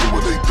do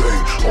what they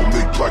thing. On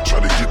they block, try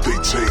to get they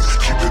chains.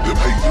 Keeping them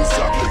haters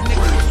out they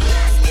brain.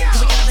 You ain't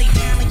gotta lay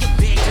down in your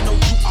bed to know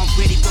you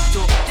already booked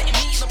up. That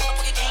means the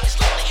motherfucking game is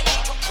slow. That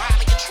means you're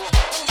driving your truck.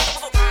 Don't you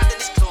ever ride in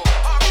this club?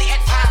 Already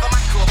had 5 on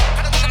my cup.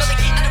 I don't think another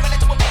kid, I done ran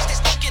into a bitch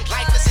that's looking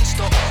lifeless and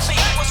stuff.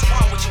 Baby, what's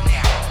wrong with you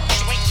now?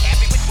 You ain't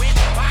happy with where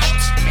the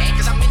bottoms. Man,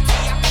 cause I'm in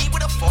VIP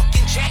with a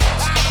fucking jack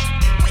bottom.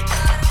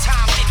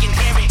 Time ticking,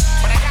 Harry.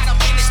 But I got up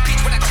in this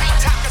bitch with a tank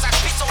top cause I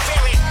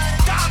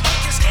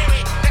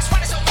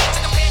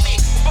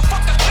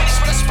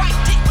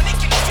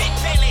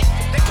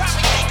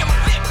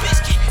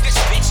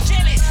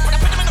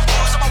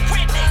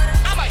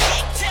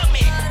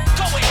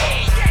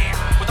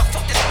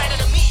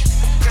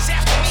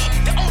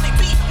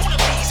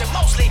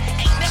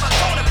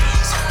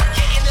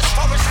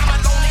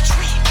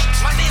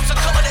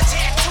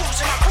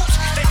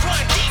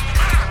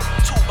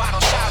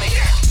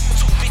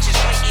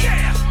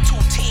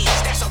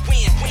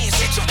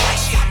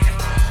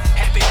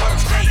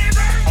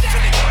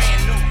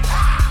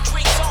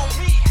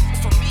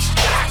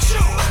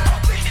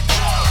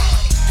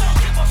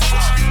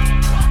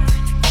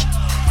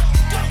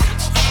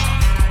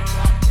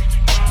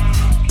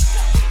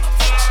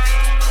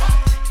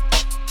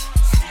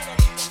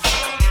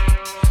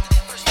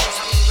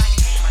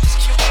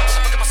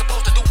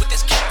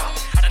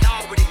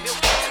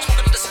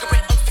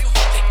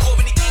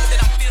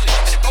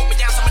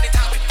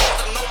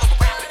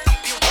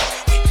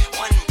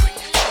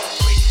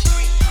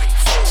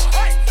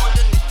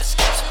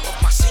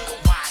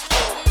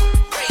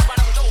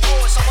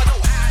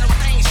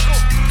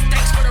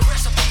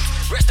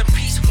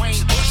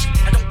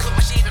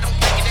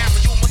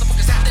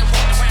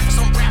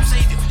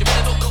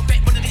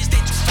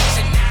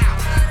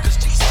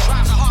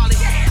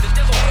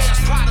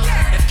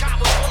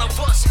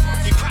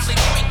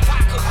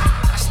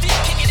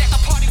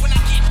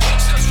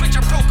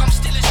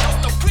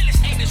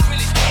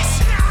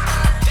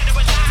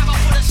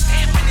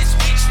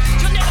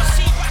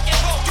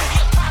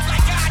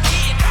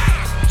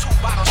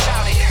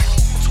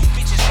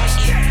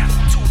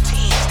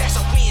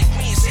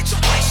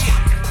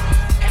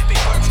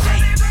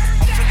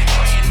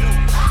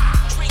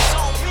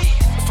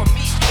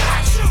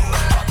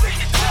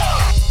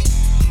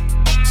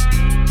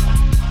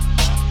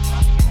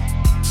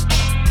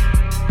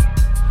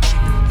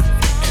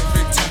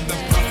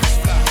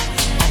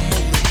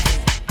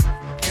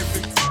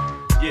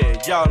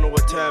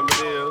time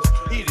it is.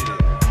 Eat it.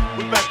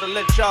 We about to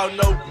let y'all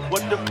know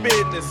what the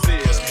business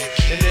is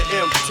in the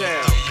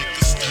M-Town.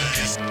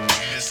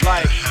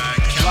 Like,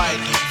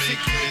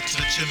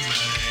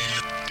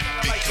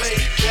 because we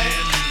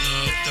really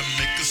love to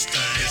make a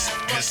stand.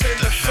 It's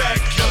the high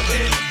color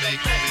to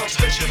make me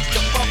touch your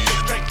mind.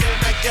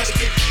 I gotta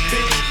get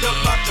big up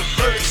out the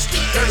verse.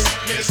 Niggas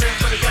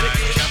gotta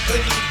get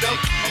cleaned up.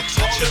 I'm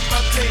touching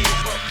my team.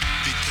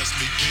 Because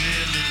we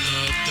really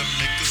love to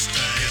make a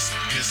stand.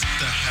 It's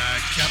the high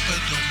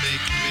capital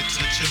make me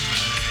touch your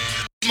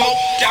mind.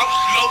 Smoked out,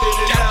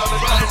 loaded out,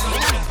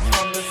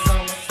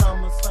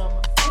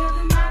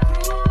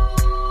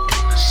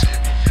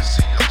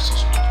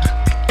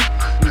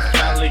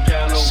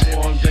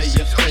 warm day,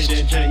 straight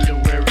in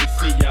January.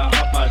 See ya,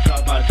 hop, I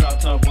drop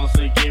top once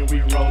again.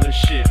 We rollin'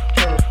 shit.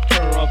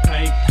 Her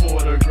paint,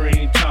 quarter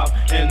green top,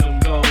 and them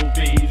gold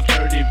bees.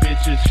 Dirty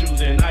bitches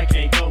choosing. I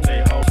can't go.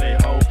 They ho.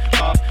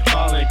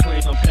 Ballin'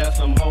 clean, some pass,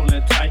 I'm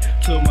holding tight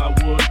to my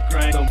wood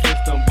grain. Some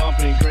system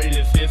bumping,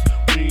 greatest hits.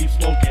 Weed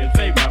smoking,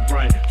 vape my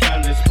brain.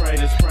 Time to spray,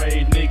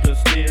 niggas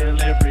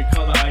steal every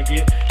color I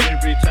get.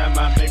 Every time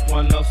I make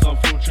one up, some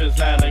futures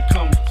out of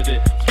come to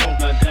it. Smoke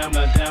a damn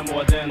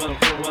more than a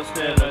crew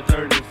instead of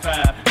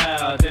 35.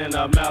 Higher than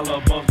a mile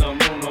above the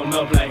moon on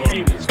the black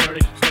haven.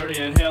 Sturdy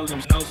and hell,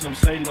 them know some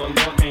say no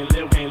Lord can't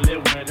live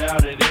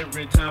without it.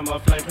 Every time a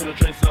flame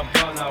penetrates a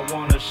blunt, I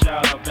wanna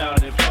shout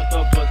about it. Fucked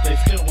up, but they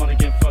still wanna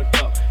get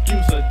fucked up.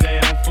 Use a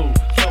damn fool,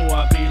 so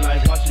I be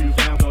like, watch you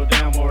down, go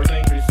down more.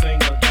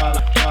 Sing a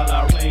dollar, while I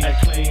ring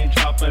that clean,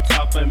 drop a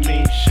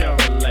mean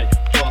Chevrolet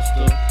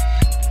Buster.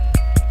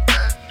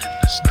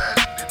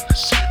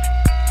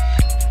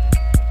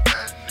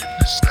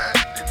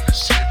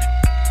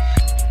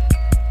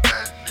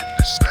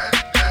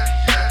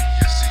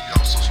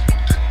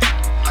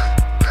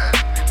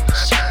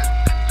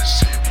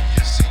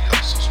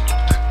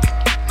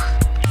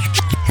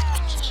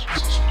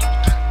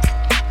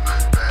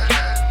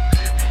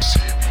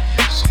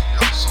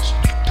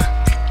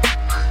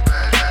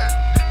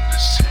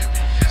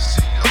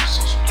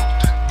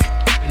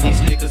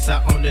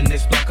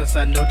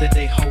 I know that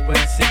they hoe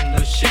ass in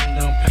the shit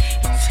them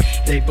pounds.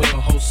 They put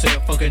a wholesale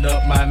fucking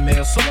up my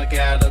mail, so I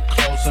gotta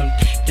close them.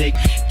 They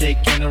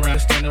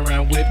stand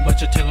around with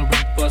much artillery,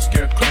 but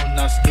scarecrow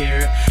not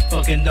scared.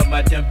 Fucking up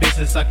my damn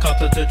business, I caught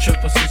the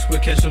 666, we'll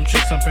catch some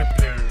tricks, I'm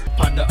prepared.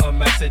 Ponder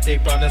said they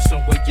brought us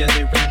some weight, yeah,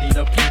 they really need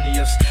a plenty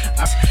of.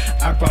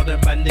 I brought in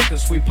my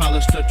niggas, we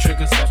polished the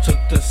triggers, I took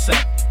the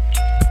sack.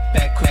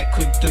 Back crack,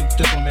 quick, took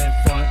them in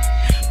front.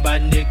 My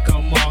nigga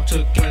Mark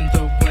took in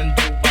the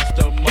window, watched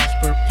the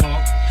monster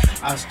pump.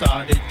 I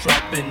started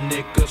dropping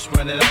niggas,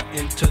 running out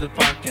into the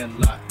parking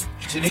lot.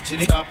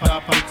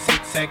 Pop,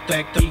 zigzag,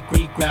 back the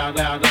ground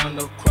out on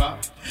the crop.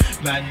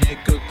 My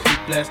nigga creep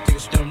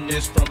plastics, them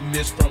this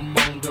from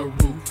on the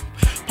roof.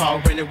 Paul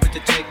Renner with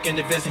the tech and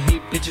the vest, and he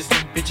bitches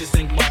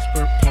and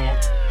monster pump.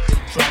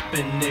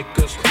 Dropping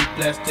niggas, creep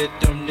blasted,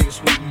 them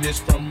niggas we miss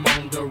from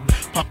on the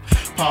roof.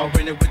 Paul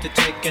Renner with the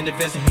tech and the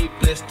vest, and he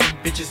blessed them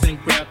bitches and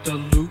grabbed the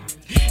loot.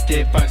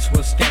 Dead bodies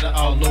was scattered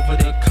all over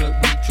the cut,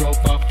 we drove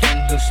off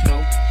in the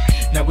snow.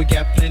 Now we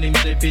got plenty of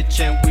that bitch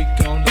and we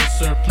gonna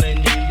serve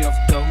plenty of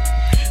dope.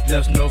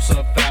 There's no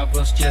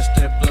survivors, just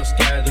that blood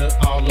scattered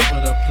all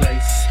over the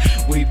place.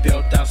 We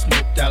built out,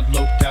 smoked out,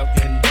 loped out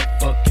in the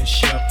fucking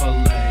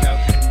Chevrolet. Out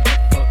in the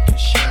fucking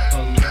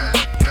Chevrolet.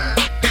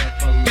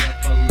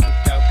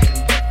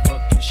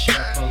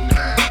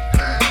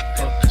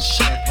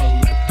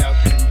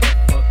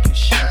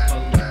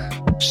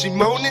 She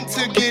moaning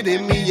to get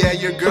in me, yeah,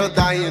 your girl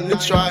dying to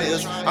try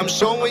us. I'm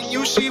showing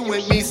you she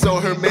with me, so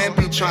her man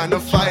be trying to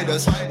fight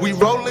us. We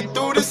rolling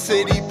through the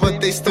city,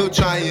 but they still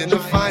trying to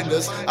find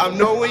us. I'm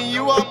knowing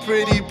you are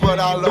pretty, but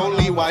I'll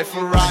only wife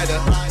a rider.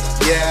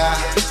 Yeah,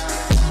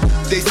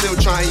 they still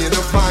trying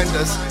to find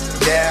us.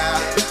 Yeah,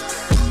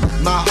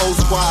 my whole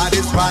squad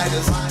is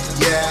riders.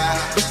 Yeah,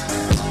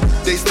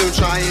 they still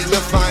trying to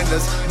find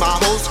us. My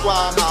whole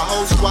squad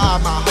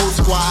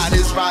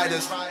is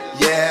riders.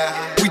 Yeah,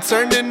 we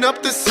turning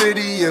up the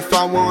city if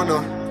I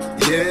wanna.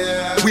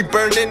 Yeah, we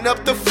burning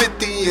up the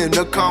 50 in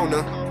the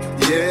corner.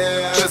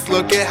 Yeah, just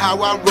look at how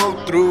I roll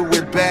through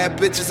with bad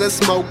bitches and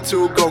smoke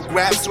too. Go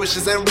grab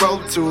swishes and roll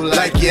too.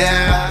 Like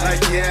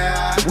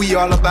yeah, we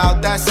all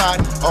about that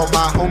side. All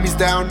my homies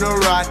down the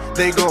ride,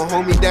 they gon'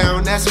 hold me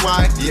down, that's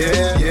why.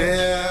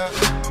 Yeah.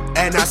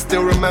 And I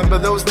still remember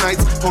those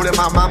nights, holding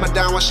my mama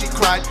down while she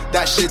cried.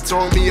 That shit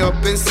tore me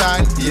up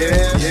inside.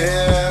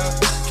 Yeah.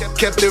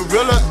 Kept it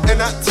realer, and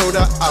I told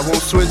her I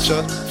won't switch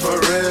her. For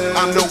real,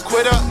 I'm no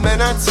quitter,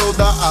 man. I told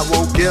her I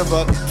won't give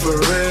up. For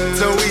real,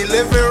 so we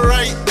living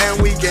right and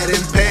we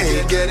getting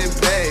paid.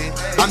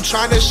 I'm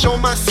trying to show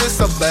my sis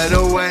a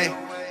better way.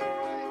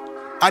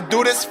 I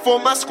do this for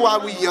my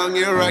squad, we young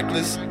and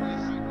reckless.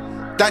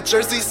 That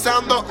Jersey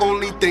sound the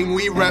only thing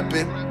we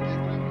reppin'.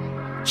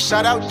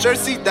 Shout out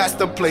Jersey, that's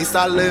the place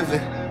I live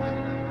in.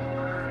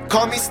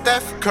 Call me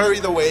Steph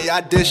Curry the way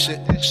I dish it.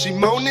 She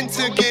moaning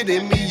to get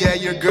in me, yeah,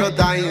 your girl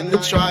dying to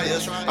try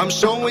us. I'm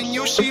showing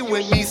you she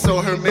with me,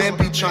 so her man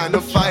be trying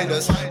to fight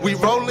us. We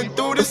rolling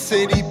through the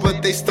city,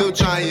 but they still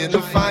trying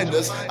to find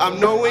us.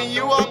 I'm knowing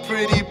you are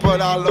pretty, but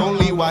I'll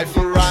only wife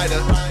a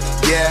rider.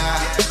 Yeah,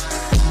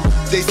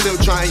 they still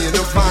trying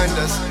to find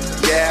us.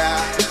 Yeah,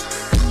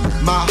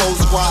 my whole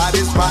squad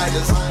is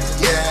riders.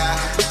 Yeah,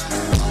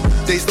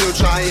 they still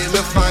trying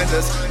to find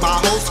us. My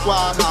whole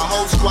squad, my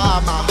whole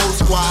squad, my whole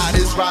squad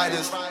is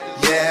riders.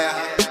 Yeah,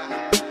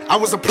 I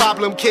was a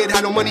problem kid,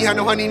 had no money, had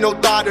no honey, no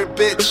daughter,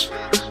 bitch.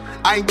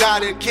 I ain't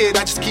got a kid,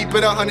 I just keep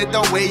it 100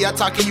 the way I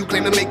talk. You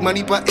claim to make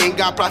money, but ain't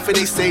got profit.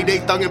 They say they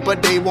thuggin',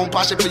 but they won't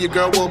posh it. For your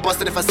girl will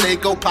bust it if I say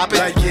go pop it.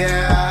 Like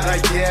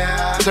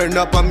yeah, turn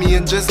up on me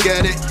and just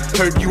get it.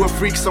 Heard you a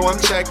freak, so I'm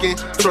checking.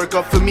 Twerk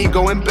up for me,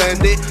 go and bend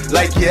it.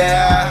 Like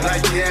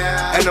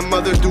yeah. And them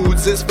other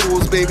dudes is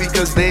fools, baby,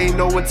 cause they ain't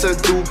know what to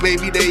do,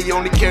 baby. They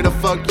only care to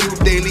fuck you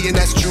daily, and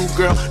that's true,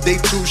 girl. They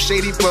too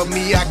shady, but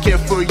me, I care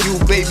for you,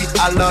 baby.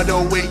 I love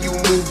the way you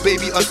move,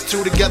 baby. Us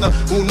two together,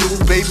 who knew,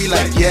 baby?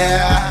 Like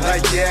yeah.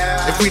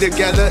 If we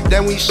together,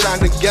 then we shine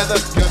together.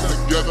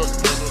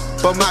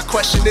 But my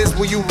question is,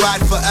 will you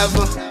ride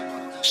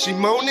forever? She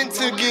moaning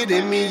to get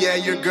in me, yeah,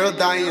 your girl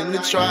dying to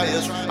try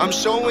us. I'm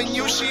showing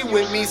you she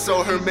with me,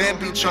 so her man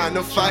be trying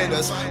to fight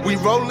us. We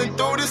rolling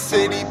through the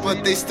city,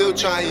 but they still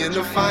trying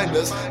to find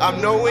us.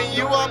 I'm knowing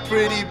you are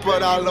pretty,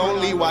 but I'll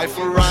only wife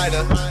a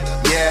rider.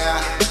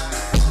 Yeah,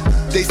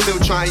 they still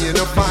trying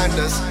to find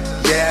us.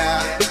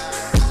 Yeah,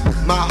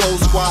 my whole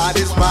squad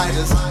is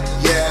riders.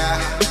 Yeah,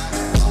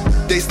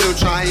 they still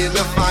trying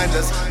to find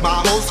us.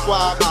 My whole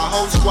squad, my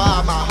whole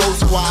squad, my whole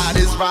squad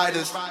is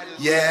riders.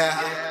 Yeah.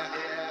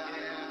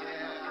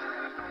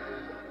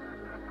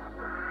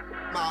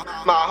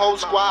 My whole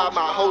squad,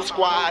 my whole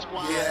squad.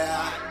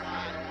 Yeah.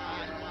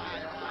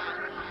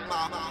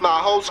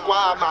 My whole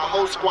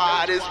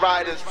squad is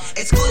riders.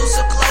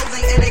 Exclusive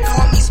clothing and they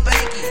call me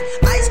Spanky.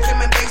 Ice cream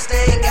and bakes,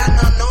 they ain't got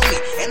none on me.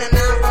 In a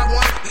 951,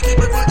 we keep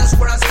it front, that's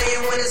where I stay.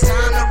 And when it's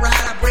time to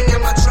ride, I bring out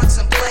my trucks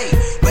and play.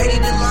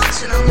 Ready to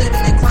launch and I'm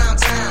living in Crown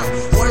Town.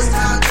 Horse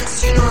Town,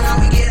 Texas, you know how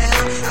we get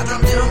out. After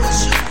I'm dealing with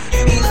you,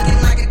 you be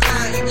looking like a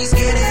clown. You be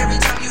scared every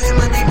time you hear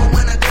my name, but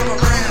when I come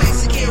around,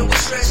 Mexican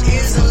with stretched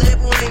ears and lip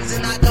wings,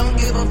 and I don't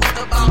give a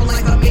fuck about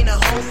life, I mean the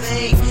whole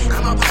thing.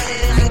 I'm a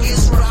pilot and I get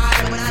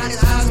ride when I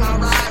disguise my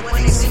ride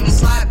when they see me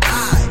slide by.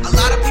 A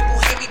lot of people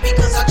hate me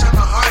because I try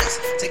my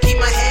hardest to keep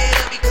my head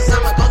up because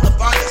I'ma go the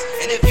farthest.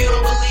 And if you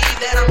don't believe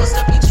that, I'ma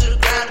step you to the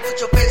ground and put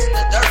your face in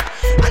the dirt.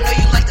 I know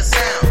you like the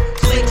sound.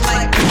 Click,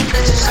 clack, boom,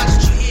 that's your shots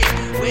that you hear.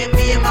 With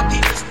me and my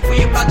peoples,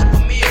 we about to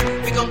premiere.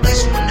 We gon'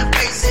 bless you in the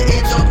face and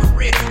end your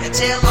career. And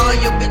tell all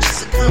your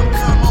bitches to come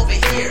over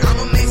here. I'm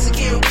a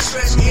Mexican with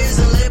stretched ears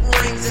and lip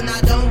rings, and I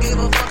don't give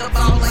a fuck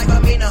about life, I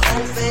mean the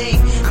whole thing.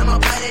 I'm a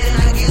pilot and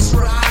I get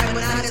ride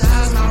when I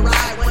disguise my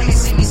ride when they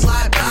see me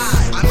slide by.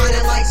 I might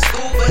have like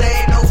school, but I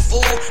ain't no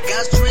fool.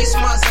 Got street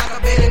smarts like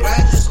I've been in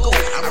graduate school.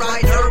 I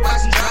ride dirt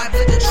bikes and drive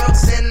with the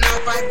trucks and I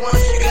fight one.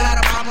 You got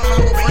a problem, I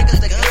will break up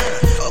the gun.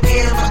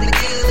 Okay, I'm about to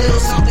get a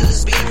little soft to the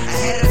speed. I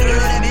had a girl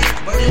that meant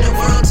burning the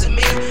world to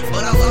me,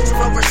 but I lost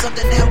her over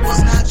something that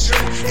was not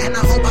true. And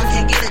I hope I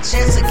can get a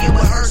chance to get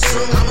with her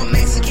soon. I'm a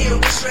Mexican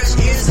with stretched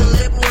ears and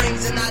lip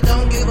rings, and I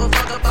don't give a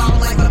fuck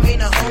about life, I mean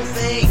the whole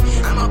thing.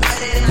 I'm a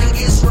pilot and I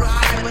get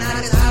ride when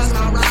I disguise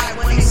my ride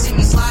when they see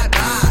me slide by.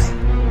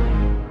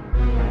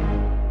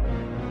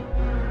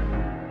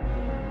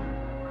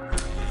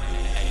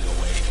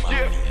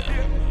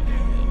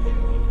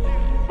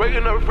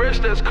 Waking up fresh,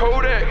 that's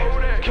Kodak.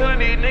 Killing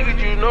these niggas,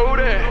 you know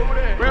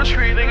that. Real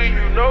street nigga,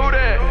 you know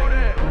that.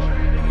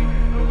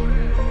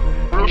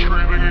 Real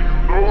street nigga,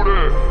 you know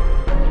that.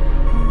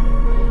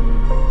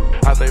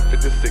 I think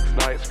 56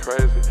 nights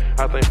crazy.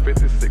 I think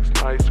 56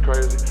 nights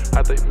crazy.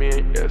 I think me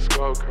and Yes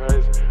go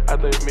crazy. I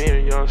think me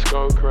and Young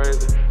go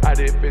crazy. I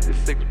did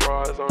 56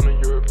 bras on the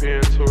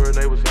European tour and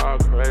they was all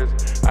crazy.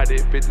 I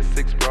did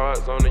 56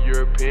 bras on the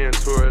European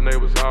tour and they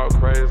was all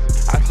crazy.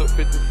 I took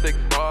 56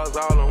 bars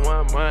all in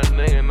 1 month,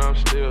 nigga, and I'm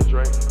still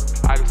drinking.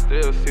 I can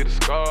still see the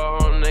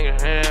scar on a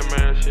nigga hand,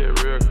 man,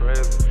 shit real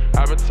crazy.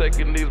 I been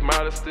taking these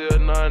models, still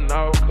nothing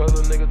off, cause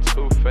a nigga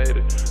too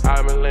faded.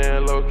 I been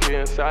laying low key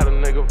inside a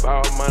nigga,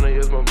 vow money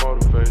is my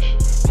motivation.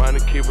 Money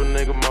keep a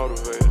nigga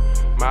motivated.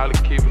 Molly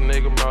keep a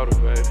nigga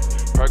motivated.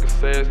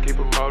 Percocets keep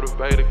a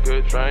motivated.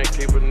 Good drink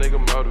keep a nigga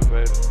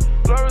motivated.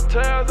 Blurry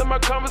tales in my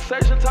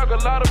conversation, talk a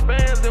lot of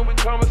bands and we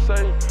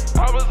conversating.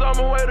 I was on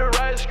my way to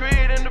Right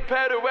Street in the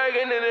paddy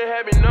wagon and it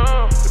had me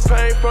numb. The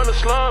pain from the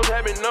slums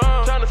had me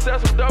numb. Tryna sell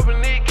some dope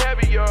and need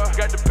caviar.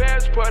 Got the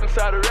passport in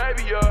Saudi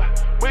Arabia.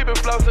 We been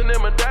flossing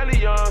in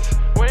medallions.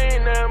 We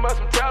ain't nothing but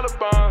some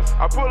Talibans.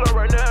 I pull up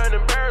right now and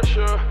embarrass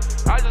you.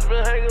 I just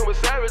been hanging with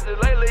savages.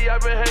 Lately I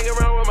been hanging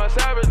around with my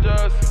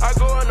savages. I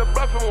go in the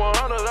bluffing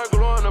 100. I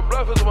go in the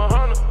bluffers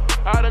 100.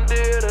 I done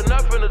did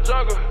enough in the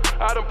jungle.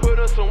 I done put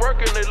in some work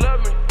and they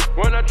love me.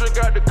 When I drink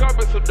out the cup,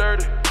 it's so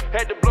dirty.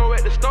 Had to blow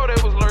at the store, they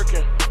was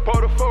lurking.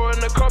 Poured a 4 in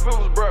the cup, it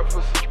was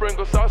breakfast.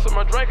 Sprinkle sauce in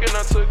my drink and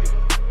I took it.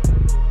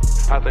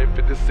 I think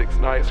 56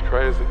 nights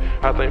crazy.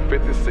 I think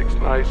 56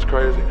 nights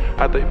crazy.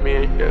 I think me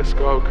and Yes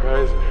go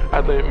crazy.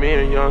 I think me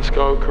and Young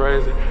go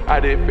crazy. I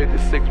did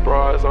 56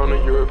 bras on the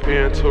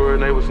European tour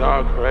and they was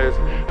all crazy.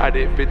 I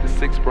did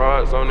 56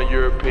 bras on the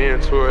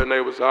European tour and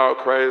they was all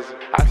crazy.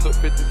 I took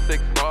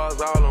 56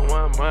 bars all in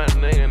 1 month,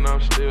 nigga, and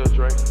I'm still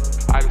drinking.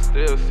 I can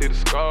still see the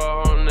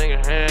scar on a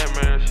nigga hand,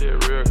 man,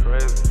 shit real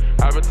crazy.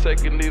 I've been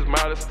taking these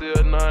miles,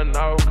 still nothing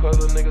off,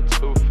 cause a nigga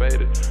too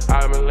faded.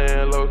 I've been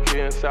laying low-key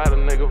inside a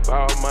nigga,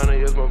 vow money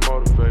is my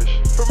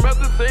motivation. From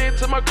methazine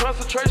to my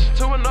concentration,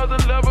 to another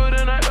level,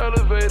 then I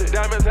elevated.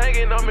 Diamonds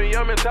hanging on me,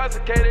 I'm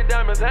intoxicated.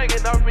 Diamonds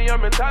hanging off me,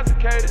 I'm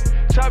intoxicated.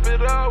 Chop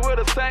it up with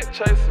a sack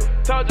chaser.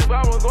 Told you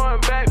I was going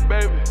back,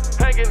 baby.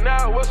 Hanging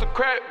out with some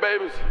crack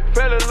babies.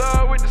 Fell in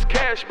love with this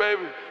cash,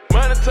 baby.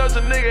 Money touch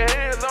a nigga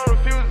hands on a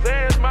few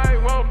hands, might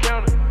won't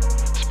count it.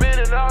 Spend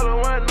it all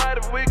in one night,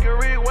 if we can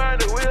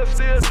rewind it, we'll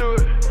still do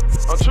it.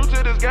 I'm true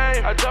to this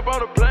game, I jump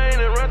on a plane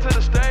and run to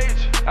the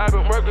stage. I've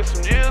been working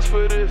some years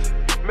for this.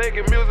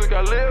 Making music,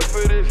 I live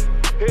for this.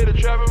 Hit the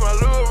trap in my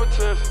Louis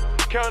Vuittons.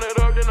 Count it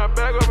up, then I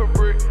bag up a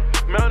brick.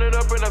 Mount it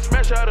up and I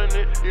smash out in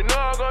it. You know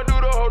I'm gonna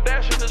do the whole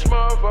dash in this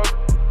motherfucker.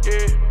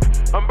 Yeah.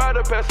 I'm about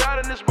to pass out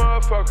in this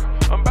motherfucker.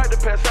 I'm about to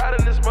pass out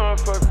in this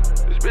motherfucker.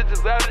 This bitch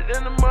is out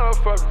in the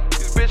motherfucker.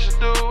 These bitches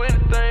do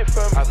anything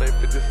for me. I think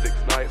 56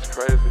 nights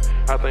crazy.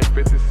 I think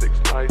 56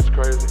 nights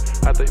crazy.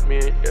 I think me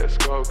and Yes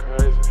go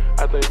crazy.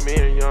 I think me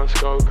and Young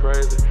go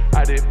crazy.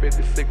 I did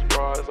 56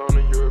 bras on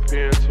the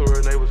European tour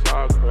and they was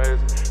all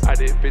crazy. I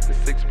did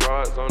 56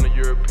 bras on the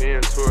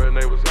European tour and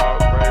they was all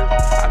crazy.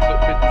 I took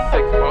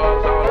 56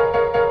 bras on.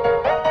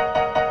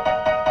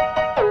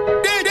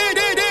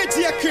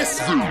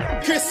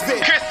 Chris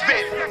Vick.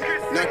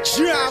 No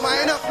drama,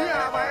 you know.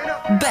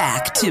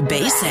 Back to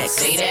basics.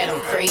 Say that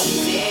I'm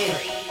crazy,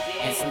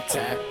 and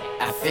sometimes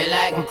I feel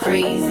like I'm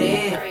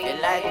crazy.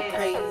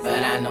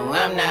 But I know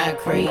I'm not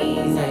crazy.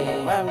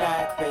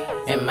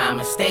 And my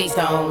mistakes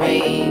don't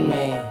make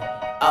me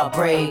or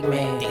break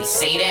me. They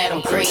say that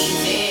I'm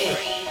crazy,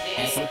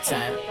 and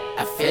sometimes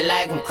I feel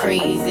like I'm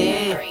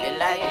crazy.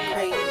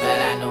 But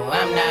I know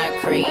I'm not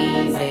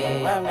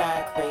crazy.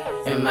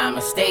 And my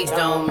mistakes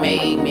don't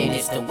make me.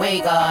 It's the way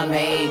God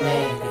made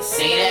me. They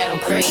say that I'm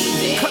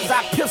crazy. Cause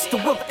I pistol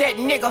whipped that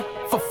nigga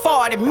for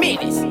 40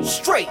 minutes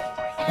straight.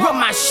 Run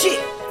my shit,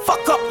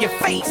 fuck up your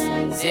face.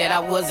 Said I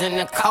was in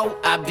the court,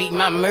 I beat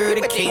my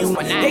murder case.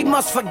 They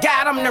must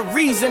forgot I'm the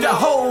reason the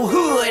whole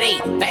hood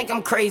ate. Think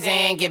I'm crazy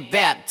and get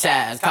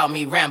baptized. Call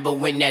me Rambo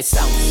when that's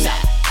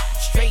Southside.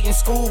 Straight in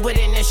school, but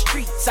in the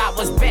streets I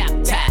was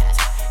baptized.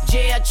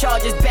 Jail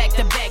charges back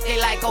to back, they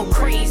like oh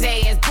crazy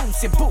ass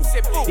Boosie.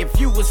 If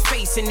you was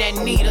facing that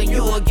needle,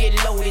 you would get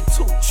loaded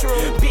too.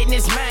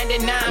 Business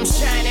minded, now I'm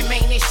shining,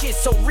 man, this shit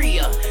so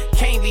real.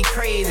 Can't be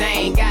crazy, I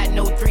ain't got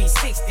no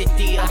 360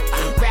 deal.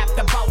 Rapped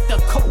about the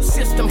code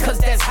system, cause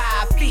that's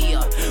how I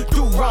feel.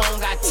 Do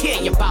wrong, I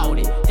tell you about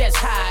it, that's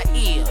how I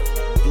is.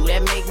 Do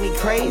that make me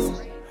crazy?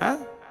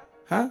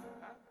 Huh?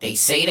 They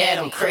say that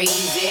I'm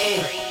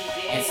crazy.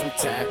 And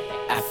sometimes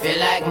I feel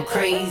like I'm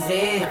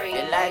crazy.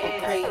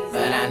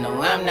 But I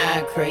know I'm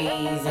not crazy.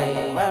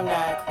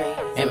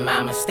 And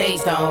my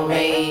mistakes don't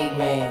make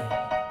me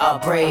or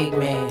break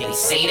me. They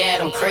say that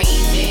I'm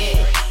crazy.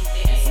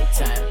 And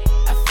sometimes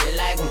I feel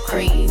like I'm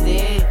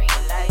crazy.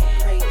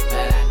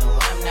 But I know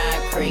I'm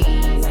not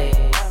crazy.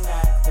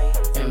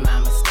 And my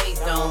mistakes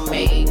don't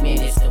make me.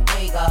 It's the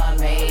way God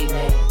made me.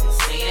 They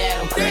say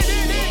that I'm crazy.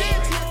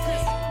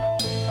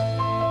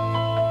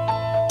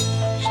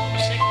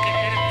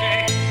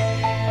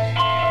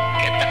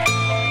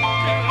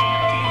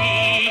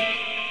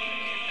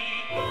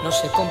 No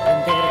sé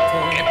comprenderte.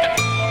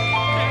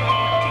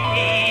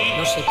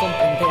 No sé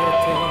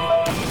comprenderte.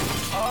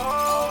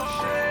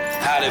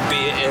 How to be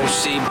an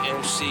MC.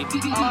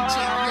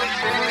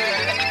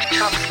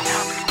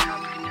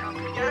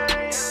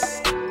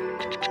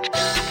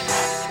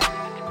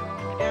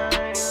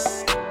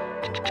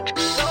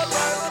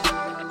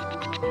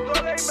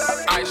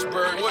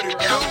 Iceberg, what it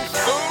do,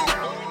 fool?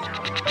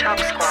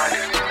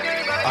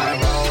 I'm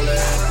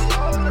rolling,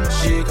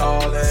 she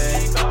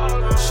calling,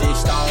 she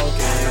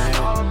stalking,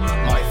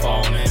 my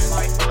phone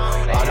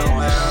I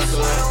don't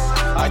answer,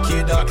 I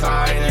keep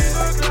declining,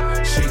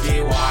 she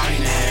keep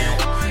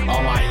whining,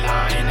 on my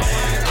lining,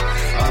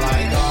 I'm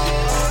like, oh,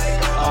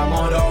 I'm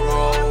on the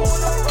road,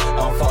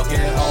 I'm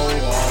fucking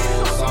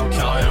hoes, I'm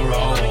counting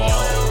rolls,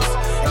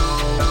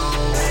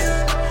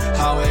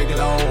 how it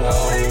glow,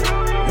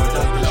 with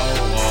the glow,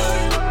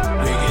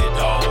 we get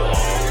dough.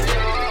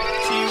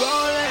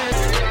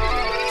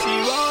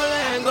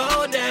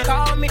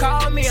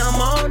 Call me,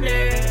 I'm on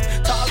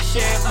it. Talk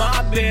shit,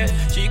 my bitch.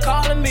 She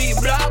calling me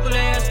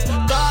blocklist.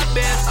 God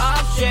bitch,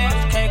 options.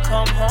 Can't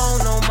come home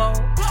no more.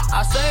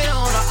 I say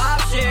on the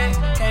option.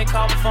 Can't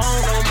call my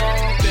phone no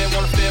more.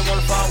 Fit,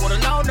 wanna fall with a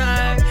low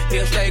name.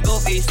 He'll stay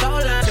goofy, so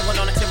line. Tippin'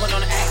 on the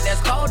act,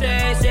 that's cold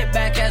day. Sit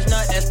back, catch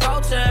nut, that's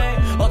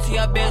protein.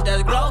 OTR bitch,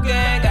 that's glow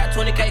gang. Got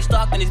 20K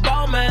stocked in his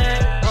ball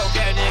man. Broke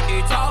that nigga,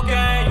 you talking.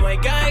 You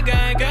ain't gang.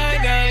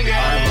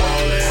 I'm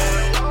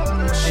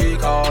rolling, she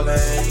calling,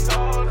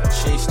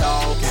 she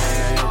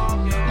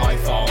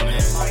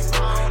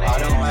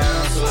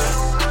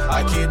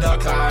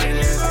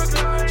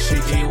She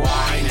keep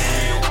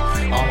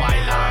whining on my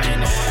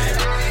line.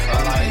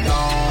 I'm like,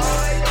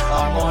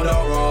 I'm on the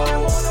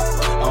road.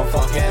 I'm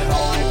fucking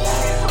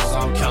hoes.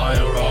 I'm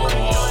counting rolls.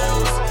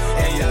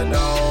 And you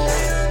know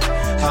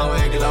how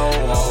it glow.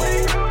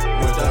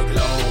 With the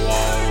glow,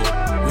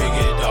 we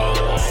get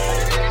dough.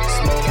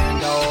 Smoking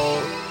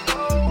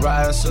dope,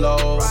 ride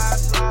slow.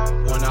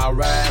 When I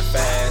ride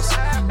fast,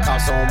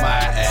 cops on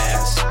my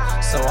ass.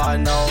 So I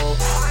know,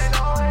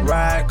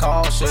 ride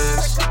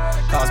cautious.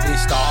 Cause me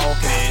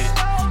stalking,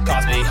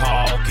 cause me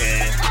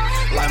hawking.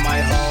 Like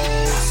my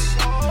hoes,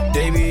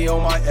 they be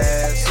on my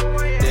ass.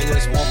 They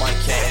just want my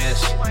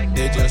cash,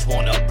 they just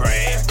wanna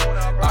brag.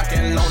 I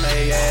can loan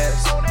they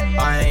ass,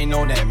 I ain't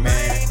know that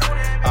man.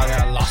 I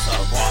got lots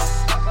of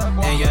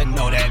guap, and you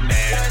know that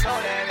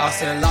man. I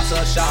send lots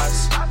of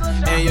shots,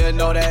 and you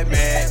know that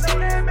man.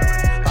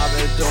 I've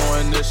been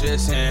doing this shit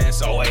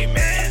since 08,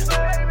 man.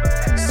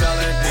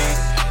 Selling deep,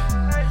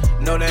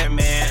 know that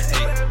man.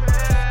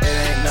 It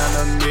ain't none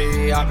of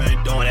me, I've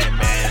been doing that,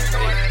 man.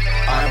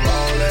 I'm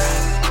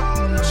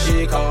rolling,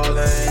 she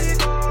calling,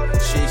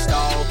 she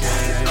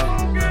stalking,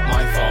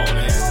 my phone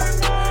in.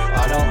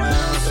 I don't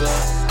answer,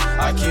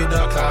 I keep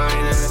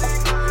declining.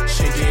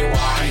 She keep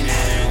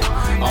whining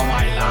on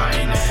my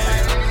line.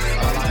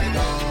 I'm like,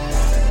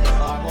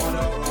 I'm on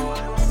the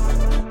road.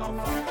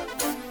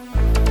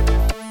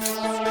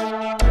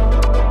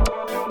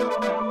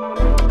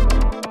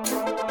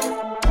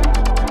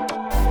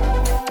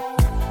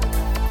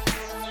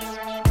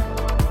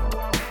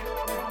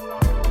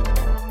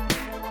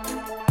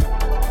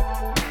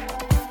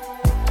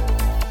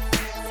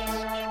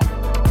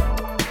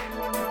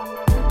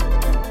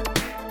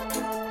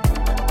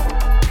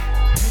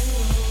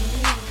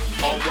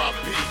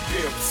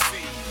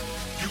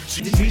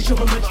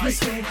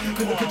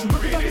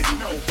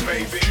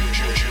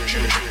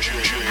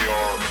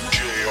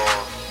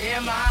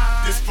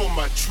 This for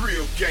my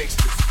drill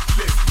gangsters.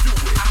 Let's do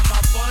it. I'm a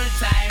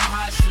full-time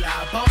hustler,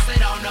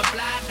 posted on the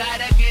block,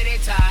 gotta get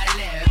it till I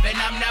live, and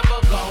I'm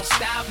never gon'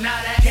 stop. Now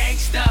that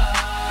gangsta,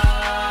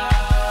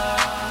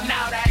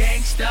 now that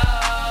gangsta.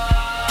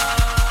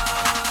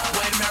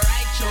 When me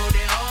right through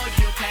the hood,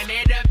 you can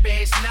hear the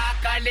bass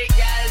knock, and the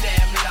girl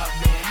them love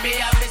me. Me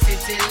and me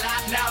city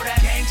lock, now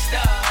that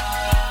gangsta,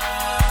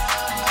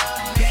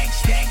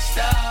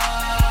 gangsta.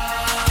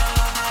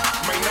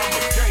 Man, I'm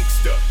a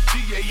gangster.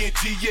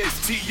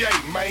 G-A-N-G-S-T-A,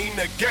 man,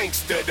 a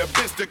gangster. The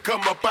best to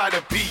come up out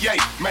of PA,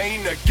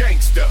 man, a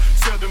gangster.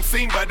 Seldom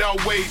seen but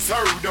always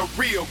heard, a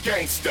real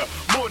gangster.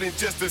 More than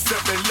just a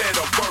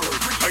 7-letter word.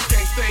 A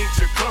gangster ain't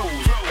your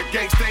clothes, a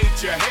gangster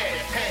ain't your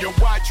hat. Your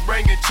watch,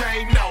 ring, and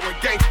chain, no, a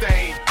gangster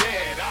ain't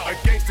dead. A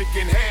gangster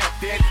can have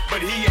that,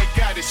 but he ain't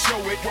gotta show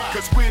it.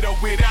 Cause with or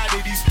without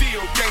it, he's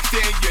still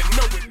gangster and you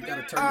know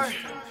it.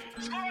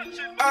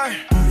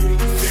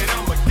 Said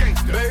I'm a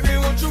gangster. Baby,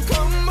 won't you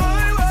come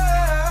my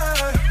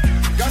way?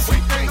 Got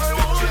something I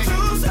want to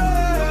say.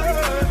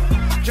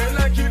 Can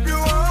I keep you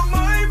on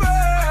my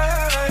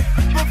way?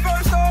 But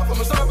first off,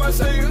 I'ma start by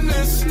saying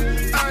this.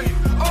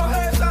 All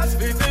hands I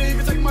speak, they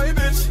even take my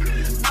bitch.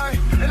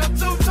 And I'm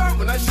too tight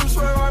when I shoot,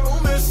 swear I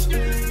won't miss.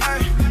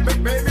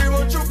 Baby,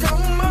 won't you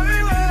come my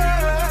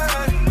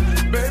way?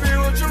 Baby,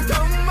 won't you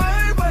come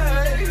my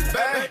way?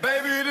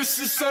 Baby, this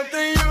is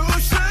something you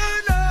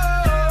should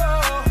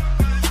know.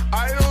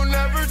 I don't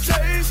ever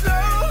chase no.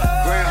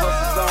 Grand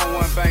Hustle's on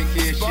one bank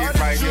here, shit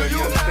right here. You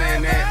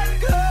understand that?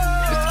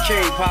 Mr.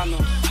 King, partner.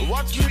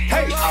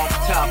 Hey, off the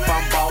top,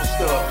 I'm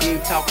bossed up. You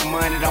ain't talking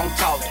money, don't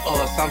talk to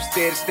us. I'm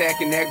steady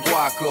stacking that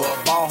guac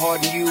up. Ball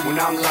harder than you when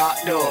I'm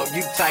locked up.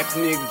 You the type of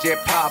nigga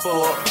just pop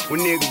up when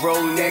nigga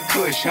rolling that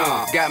kush,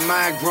 huh? Got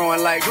mine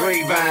growing like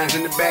grapevines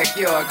in the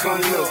backyard. Come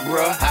look,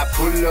 bruh. I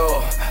pull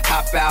up,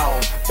 hop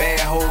out.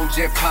 Bad hoe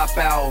just pop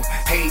out.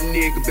 Hey,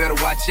 nigga, better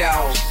watch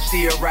out.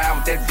 See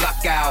around with that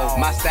block out.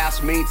 My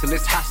style's mean till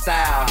it's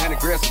hostile. And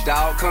aggressive,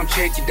 dog. Come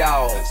check your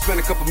dog. Spend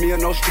a couple mil,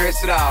 no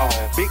stress at all.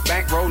 Big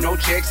bank roll, no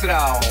checks at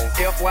all.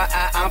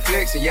 FYI, I'm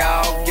flexing,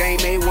 y'all. Game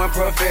A1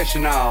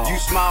 professional. You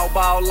small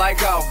ball like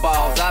golf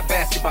balls. I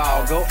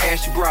basketball, go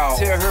ask your bra.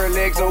 Tell her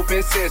legs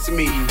open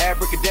sesame.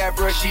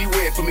 Abracadabra, she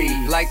wet for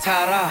me. Like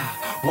Tada.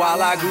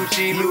 While I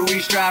Gucci,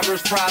 Louis,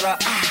 Strivers, Prada.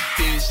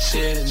 This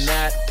shit is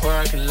not the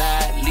parking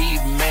lot,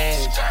 leave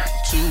mad.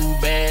 Two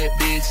bad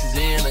bitches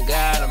in, I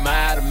got them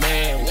out of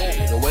man.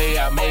 The way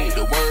I made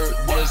the word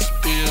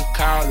disappear,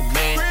 call it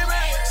man.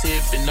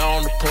 Sipping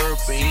on the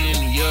purple in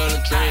the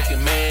other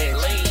drinking man.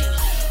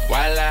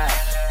 Voila,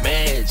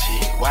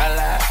 magic,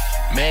 voila,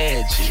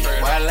 magic,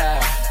 voila,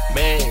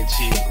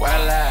 magic,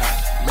 voila,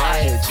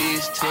 magic.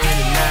 It's 10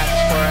 and not the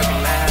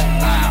parking lot,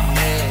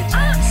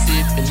 magic.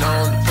 Sipping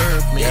on the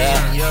purple in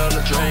the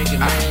other drinking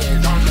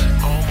man.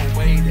 On my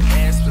way to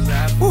Aspens,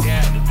 I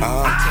forgot to do the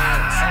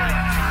tax.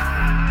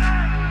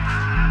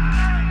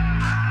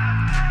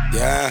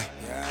 Yeah.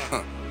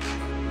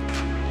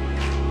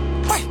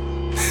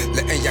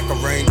 Letting y'all can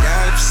rain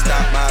down if you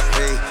stop my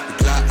pay.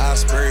 The Glock I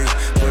spray,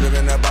 put him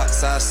in a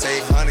box I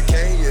say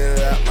 100K,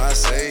 yeah, out my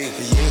safe.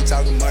 You ain't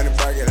talking money,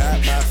 break it out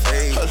my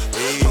face.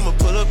 I'ma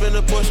pull up up in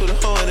the Porsche with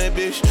a hoe in that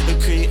bitch. The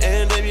cream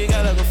and baby, you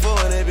got like a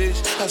 4 in that bitch.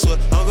 I swear,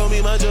 I'm gon'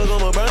 be my jug,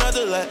 I'ma burn out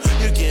the light.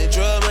 You getting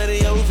drug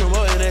money, yeah, we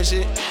promoting that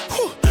shit.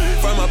 Whew.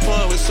 From my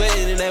point was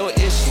sweating and they were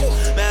issues.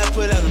 Now I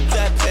put out them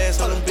flat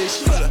pass on them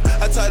bitches.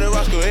 I taught the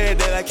Roscoe every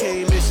day I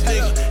can't miss it.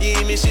 Nigga, you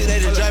ain't miss shit, they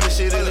just driving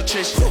shit in the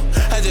trenches.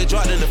 I just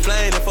dropped in the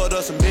flame and fucked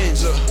up some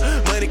bins.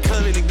 Money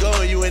coming and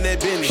going, you in that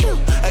business.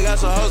 I got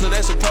some hoes and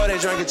they support that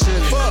drinking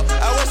chillin'. Fuck,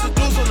 I was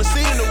seduced on the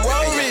scene in the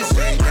road wrist.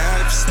 Now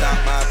if you stop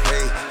my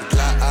pay, the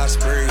Glock I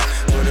spray.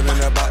 Put him in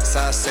the box,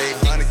 I say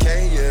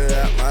 100K,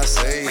 yeah, out my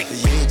safe.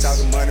 You ain't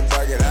talking money,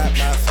 bro, get out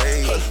my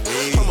face.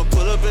 I'ma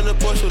pull up in the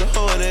Porsche with a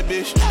hoe in that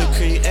bitch. The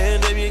cream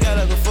and baby, you got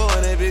like a 4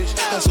 in that bitch.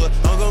 I swear,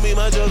 I'm gon' be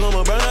my jug,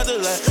 I'ma burn out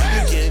the light.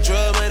 You getting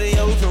drug money,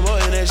 yeah, we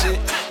promoting that shit.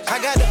 I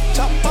got the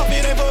top off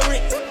it ain't for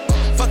rent.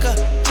 Fuck a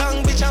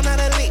tongue, bitch, I'm not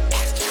a link.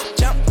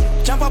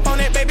 Jump up on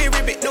that baby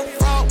ribbit. No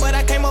fraud, but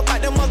I came up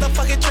out the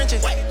motherfucking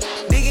trenches.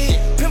 Dig it,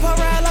 pimp her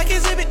ride like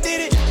exhibit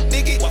did it.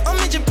 Dig it, I'm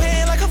in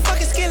Japan like a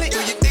fucking skillet.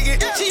 Dig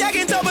it, she I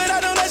can tell, but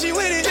I know that she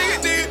with it.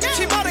 Dig it,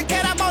 she bought a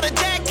cat, I bought a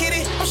jack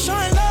kitty. I'm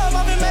showing love,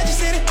 I'm in Magic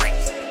City.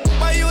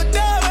 Why you a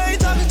dub, I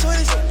ain't talking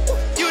 20s.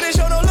 You didn't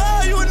show no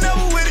love, you were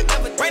never with it.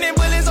 Raining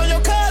bullets on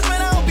your cars, man,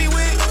 I don't be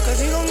with it.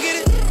 Cause he gon'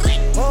 get it.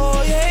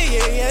 Oh yeah,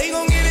 he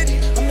gon' get it.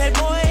 I'm that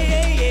boy,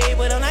 yeah,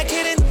 but I'm not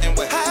kidding.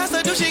 I asked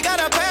her, do she got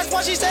a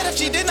passport? She said if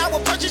she did, I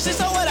would purchase it,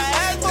 so what I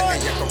asked for. Now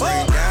if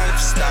you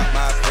stop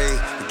my pay,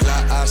 the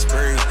Glock I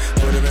spray.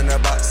 Put him in the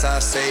box, I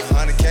say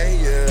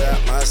 100K, yeah,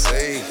 out my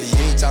safe.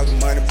 You ain't talking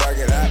money, bro,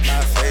 get out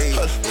my face.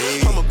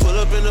 I'ma pull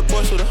up in the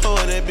Porsche with a hoe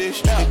in that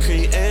bitch. The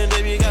cream and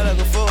baby, you got like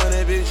a 4 in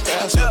that bitch.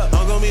 I swear,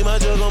 I'm gon' be my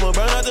jug, I'ma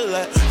burn out the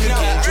light. You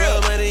getting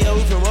drug money, yeah,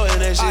 we promoting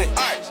that shit.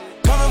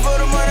 Coming for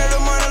the money,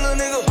 little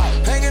nigga.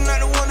 Hanging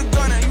out the one to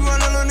gunner, you run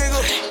a little nigga.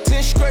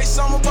 10 straight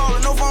summer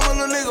ballin', no fun,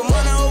 little nigga.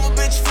 Money over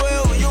bitch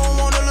forever, you don't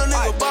want a little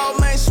nigga. Ball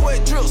man,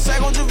 sweat, drill,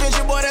 sack on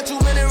Javinci, boy, that 2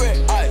 minute wreck.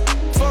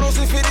 Photos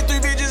and 53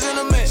 bitches in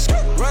a mess.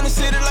 Run the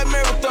city like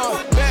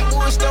marathon.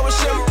 Backwoods, start with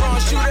Chevron,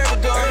 shoot every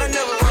gun, I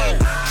never run.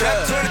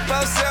 Trap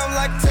 24/7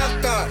 like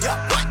Teflon.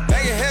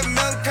 Bangin' heavy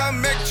metal, call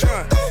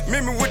Megatron.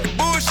 Meet me with the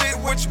bullshit,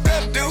 what you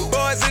better do?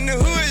 Boys in the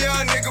hood,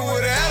 y'all nigga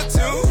with an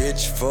attitude.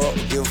 Bitch, fuck,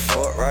 give a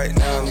fuck right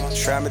now.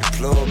 Nigga, try me to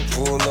plug,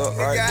 pull up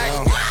right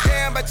now.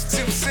 Damn about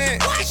your 2%.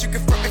 Cause you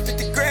can front me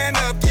 50 grand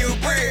up, you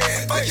bread.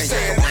 Fuck you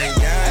saying?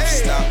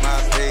 Stop my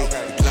pay,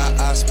 the Glock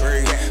I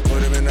spray.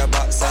 Put him in the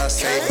box, I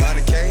say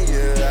 100K,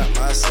 yeah, out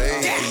my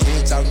safe. You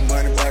ain't talking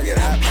money, bro, get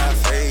out my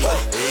face.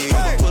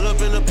 I'ma pull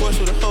up in the Porsche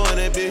with a hoe in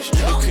that bitch.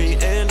 The cream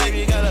and baby,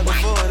 you got like a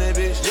 4 in that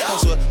bitch. I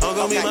swear, I'm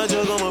gon' be my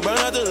jug, I'ma burn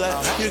out the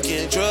light. You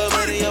getting drug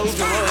money, yeah, we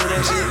promoting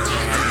that shit.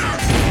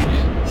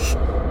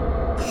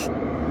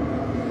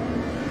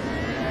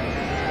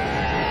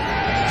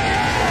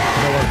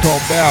 You know what I'm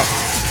talking about?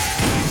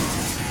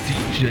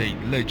 DJ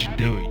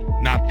Legendary,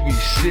 not 3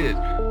 Sid.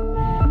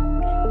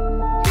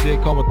 Sid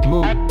coming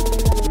through.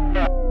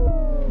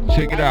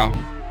 Check it out.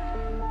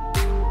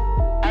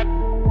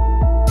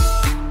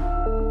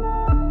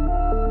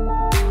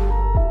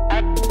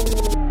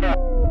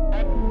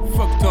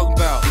 Fuck talking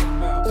about?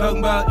 Talking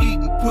about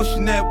eating,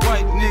 pushing that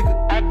white nigga.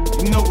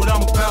 You know what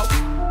I'm about.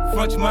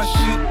 Front my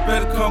shit,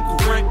 better come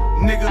correct,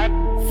 nigga.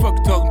 Fuck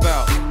talking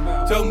about?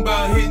 Talking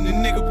about hitting the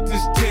nigga with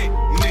this dick,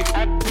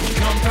 nigga. You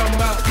know what I'm talking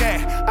about?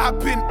 Yeah, I've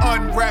been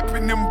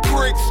unwrapping them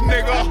bricks,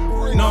 nigga.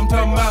 You know what I'm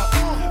talking about?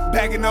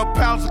 Bagging up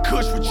pounds of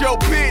kush with your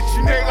bitch,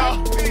 nigga.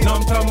 You know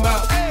what I'm talking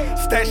about?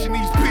 Stashing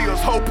these pills,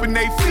 hoping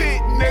they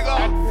fit, nigga.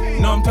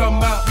 You know what I'm talking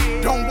about?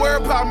 Don't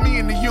worry about me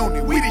in the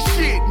unit, we the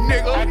shit,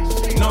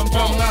 nigga. You know what I'm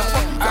talking about?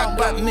 I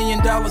got $1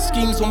 million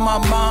schemes on my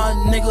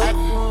mind, nigga. You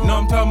know what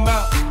I'm talking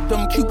about?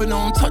 Them Cupid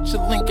on touch a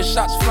link and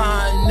shots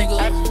flying, nigga.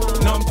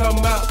 You know what I'm talking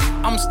about?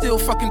 I'm still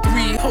fucking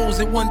 3 hoes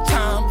at one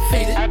time,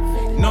 faded.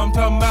 You know what I'm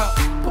talking about?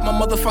 Put my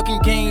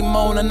motherfucking game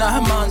on and now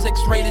her mind's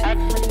X-rated.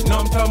 You know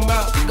what I'm talking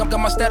about? Got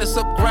my status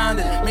up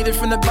grinded. Made it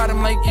from the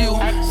bottom like you.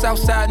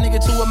 Southside nigga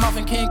to a mouth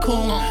in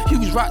Cancun.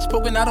 Huge rocks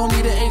poking, I don't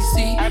need an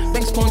AC.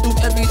 Banks gon' do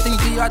everything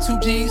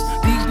BR2Gs.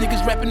 These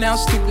niggas rapping now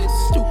stupid.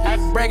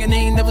 Bragging they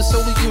ain't never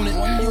sold a unit.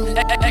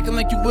 Acting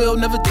like you will,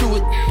 never do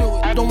it.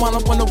 Don't wind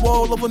up on the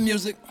wall over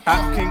music. I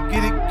can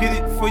get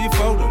it for your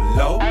photo,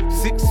 low.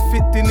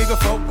 650 nigga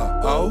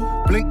photo,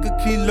 oh. Blink a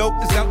kilo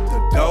is out the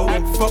door.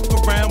 Don't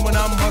fuck around when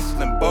I'm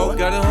hustling, boy.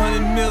 Got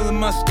 100 mil in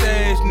my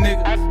stash,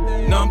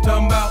 nigga. Know I'm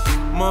talking about?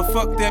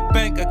 Motherfuck that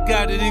bank, I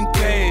got it in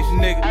cash,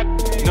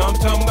 nigga. Know I'm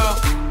talking about?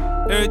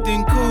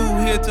 Everything cool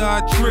here till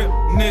I trip,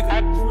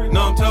 nigga.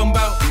 Know I'm talking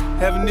about?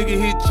 Have a nigga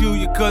hit you,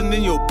 your cousin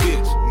and your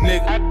bitch,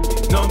 nigga.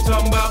 Know I'm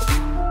talking about?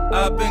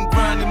 I've been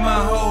grinding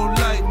my whole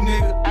life,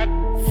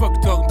 nigga.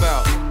 Fuck talking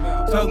about?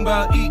 Talking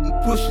about eating,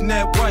 pushing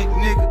that white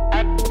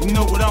nigga. You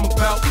know what I'm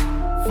about?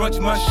 Front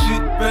my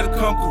shit, better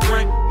come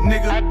correct,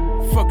 nigga.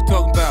 Fuck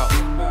talking about?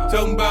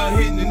 Talking about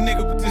hitting the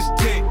nigga with this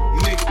dick,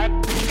 nigga.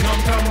 You know what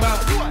I'm talking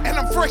about? And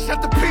I'm fresh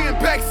out the pen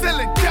back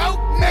selling dope,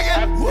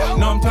 nigga. You know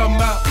what I'm talking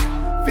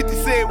about? 50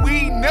 said we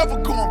ain't never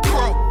going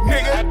broke,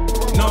 nigga.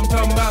 You know what I'm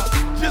talking about?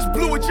 Just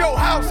blew at your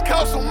house,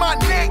 cost on my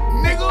neck,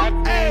 nigga.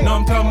 You know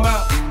what I'm talking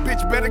about?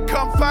 Bitch better better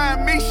come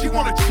find me, she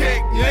wanna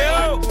check.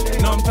 Yeah,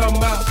 know I'm talking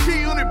about.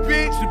 She on it,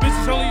 bitch. The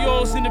bitch is only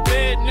yours in the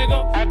bed,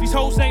 nigga. These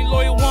hoes ain't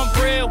loyal, one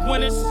bread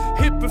winners.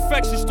 Hit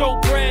perfection, stole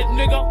bread,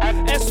 nigga.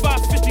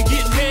 S550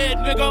 getting head,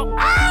 nigga.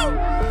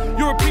 Ow!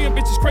 European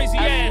bitches crazy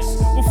ass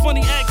with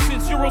funny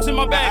accents, euros in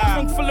my bag,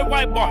 trunk full of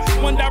white bar.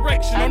 One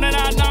Direction on that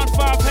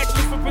I-95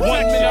 heckling for protection.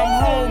 1 minute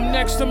I'm home,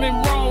 next I'm in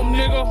Rome,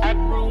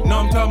 nigga. Know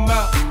I'm talking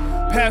about.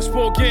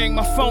 Passport gang,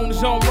 my phone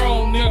is on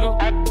Rome,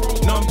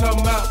 nigga. Know I'm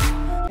talking about.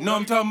 Know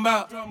I'm talking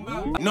about.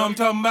 Know I'm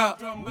talking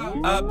about.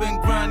 I've been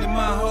grinding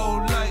my whole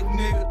life,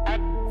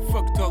 nigga.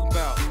 Fuck you talking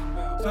about?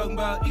 Talking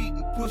about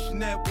eating, pushing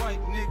that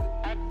white,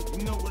 nigga.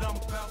 You know what I'm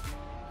about.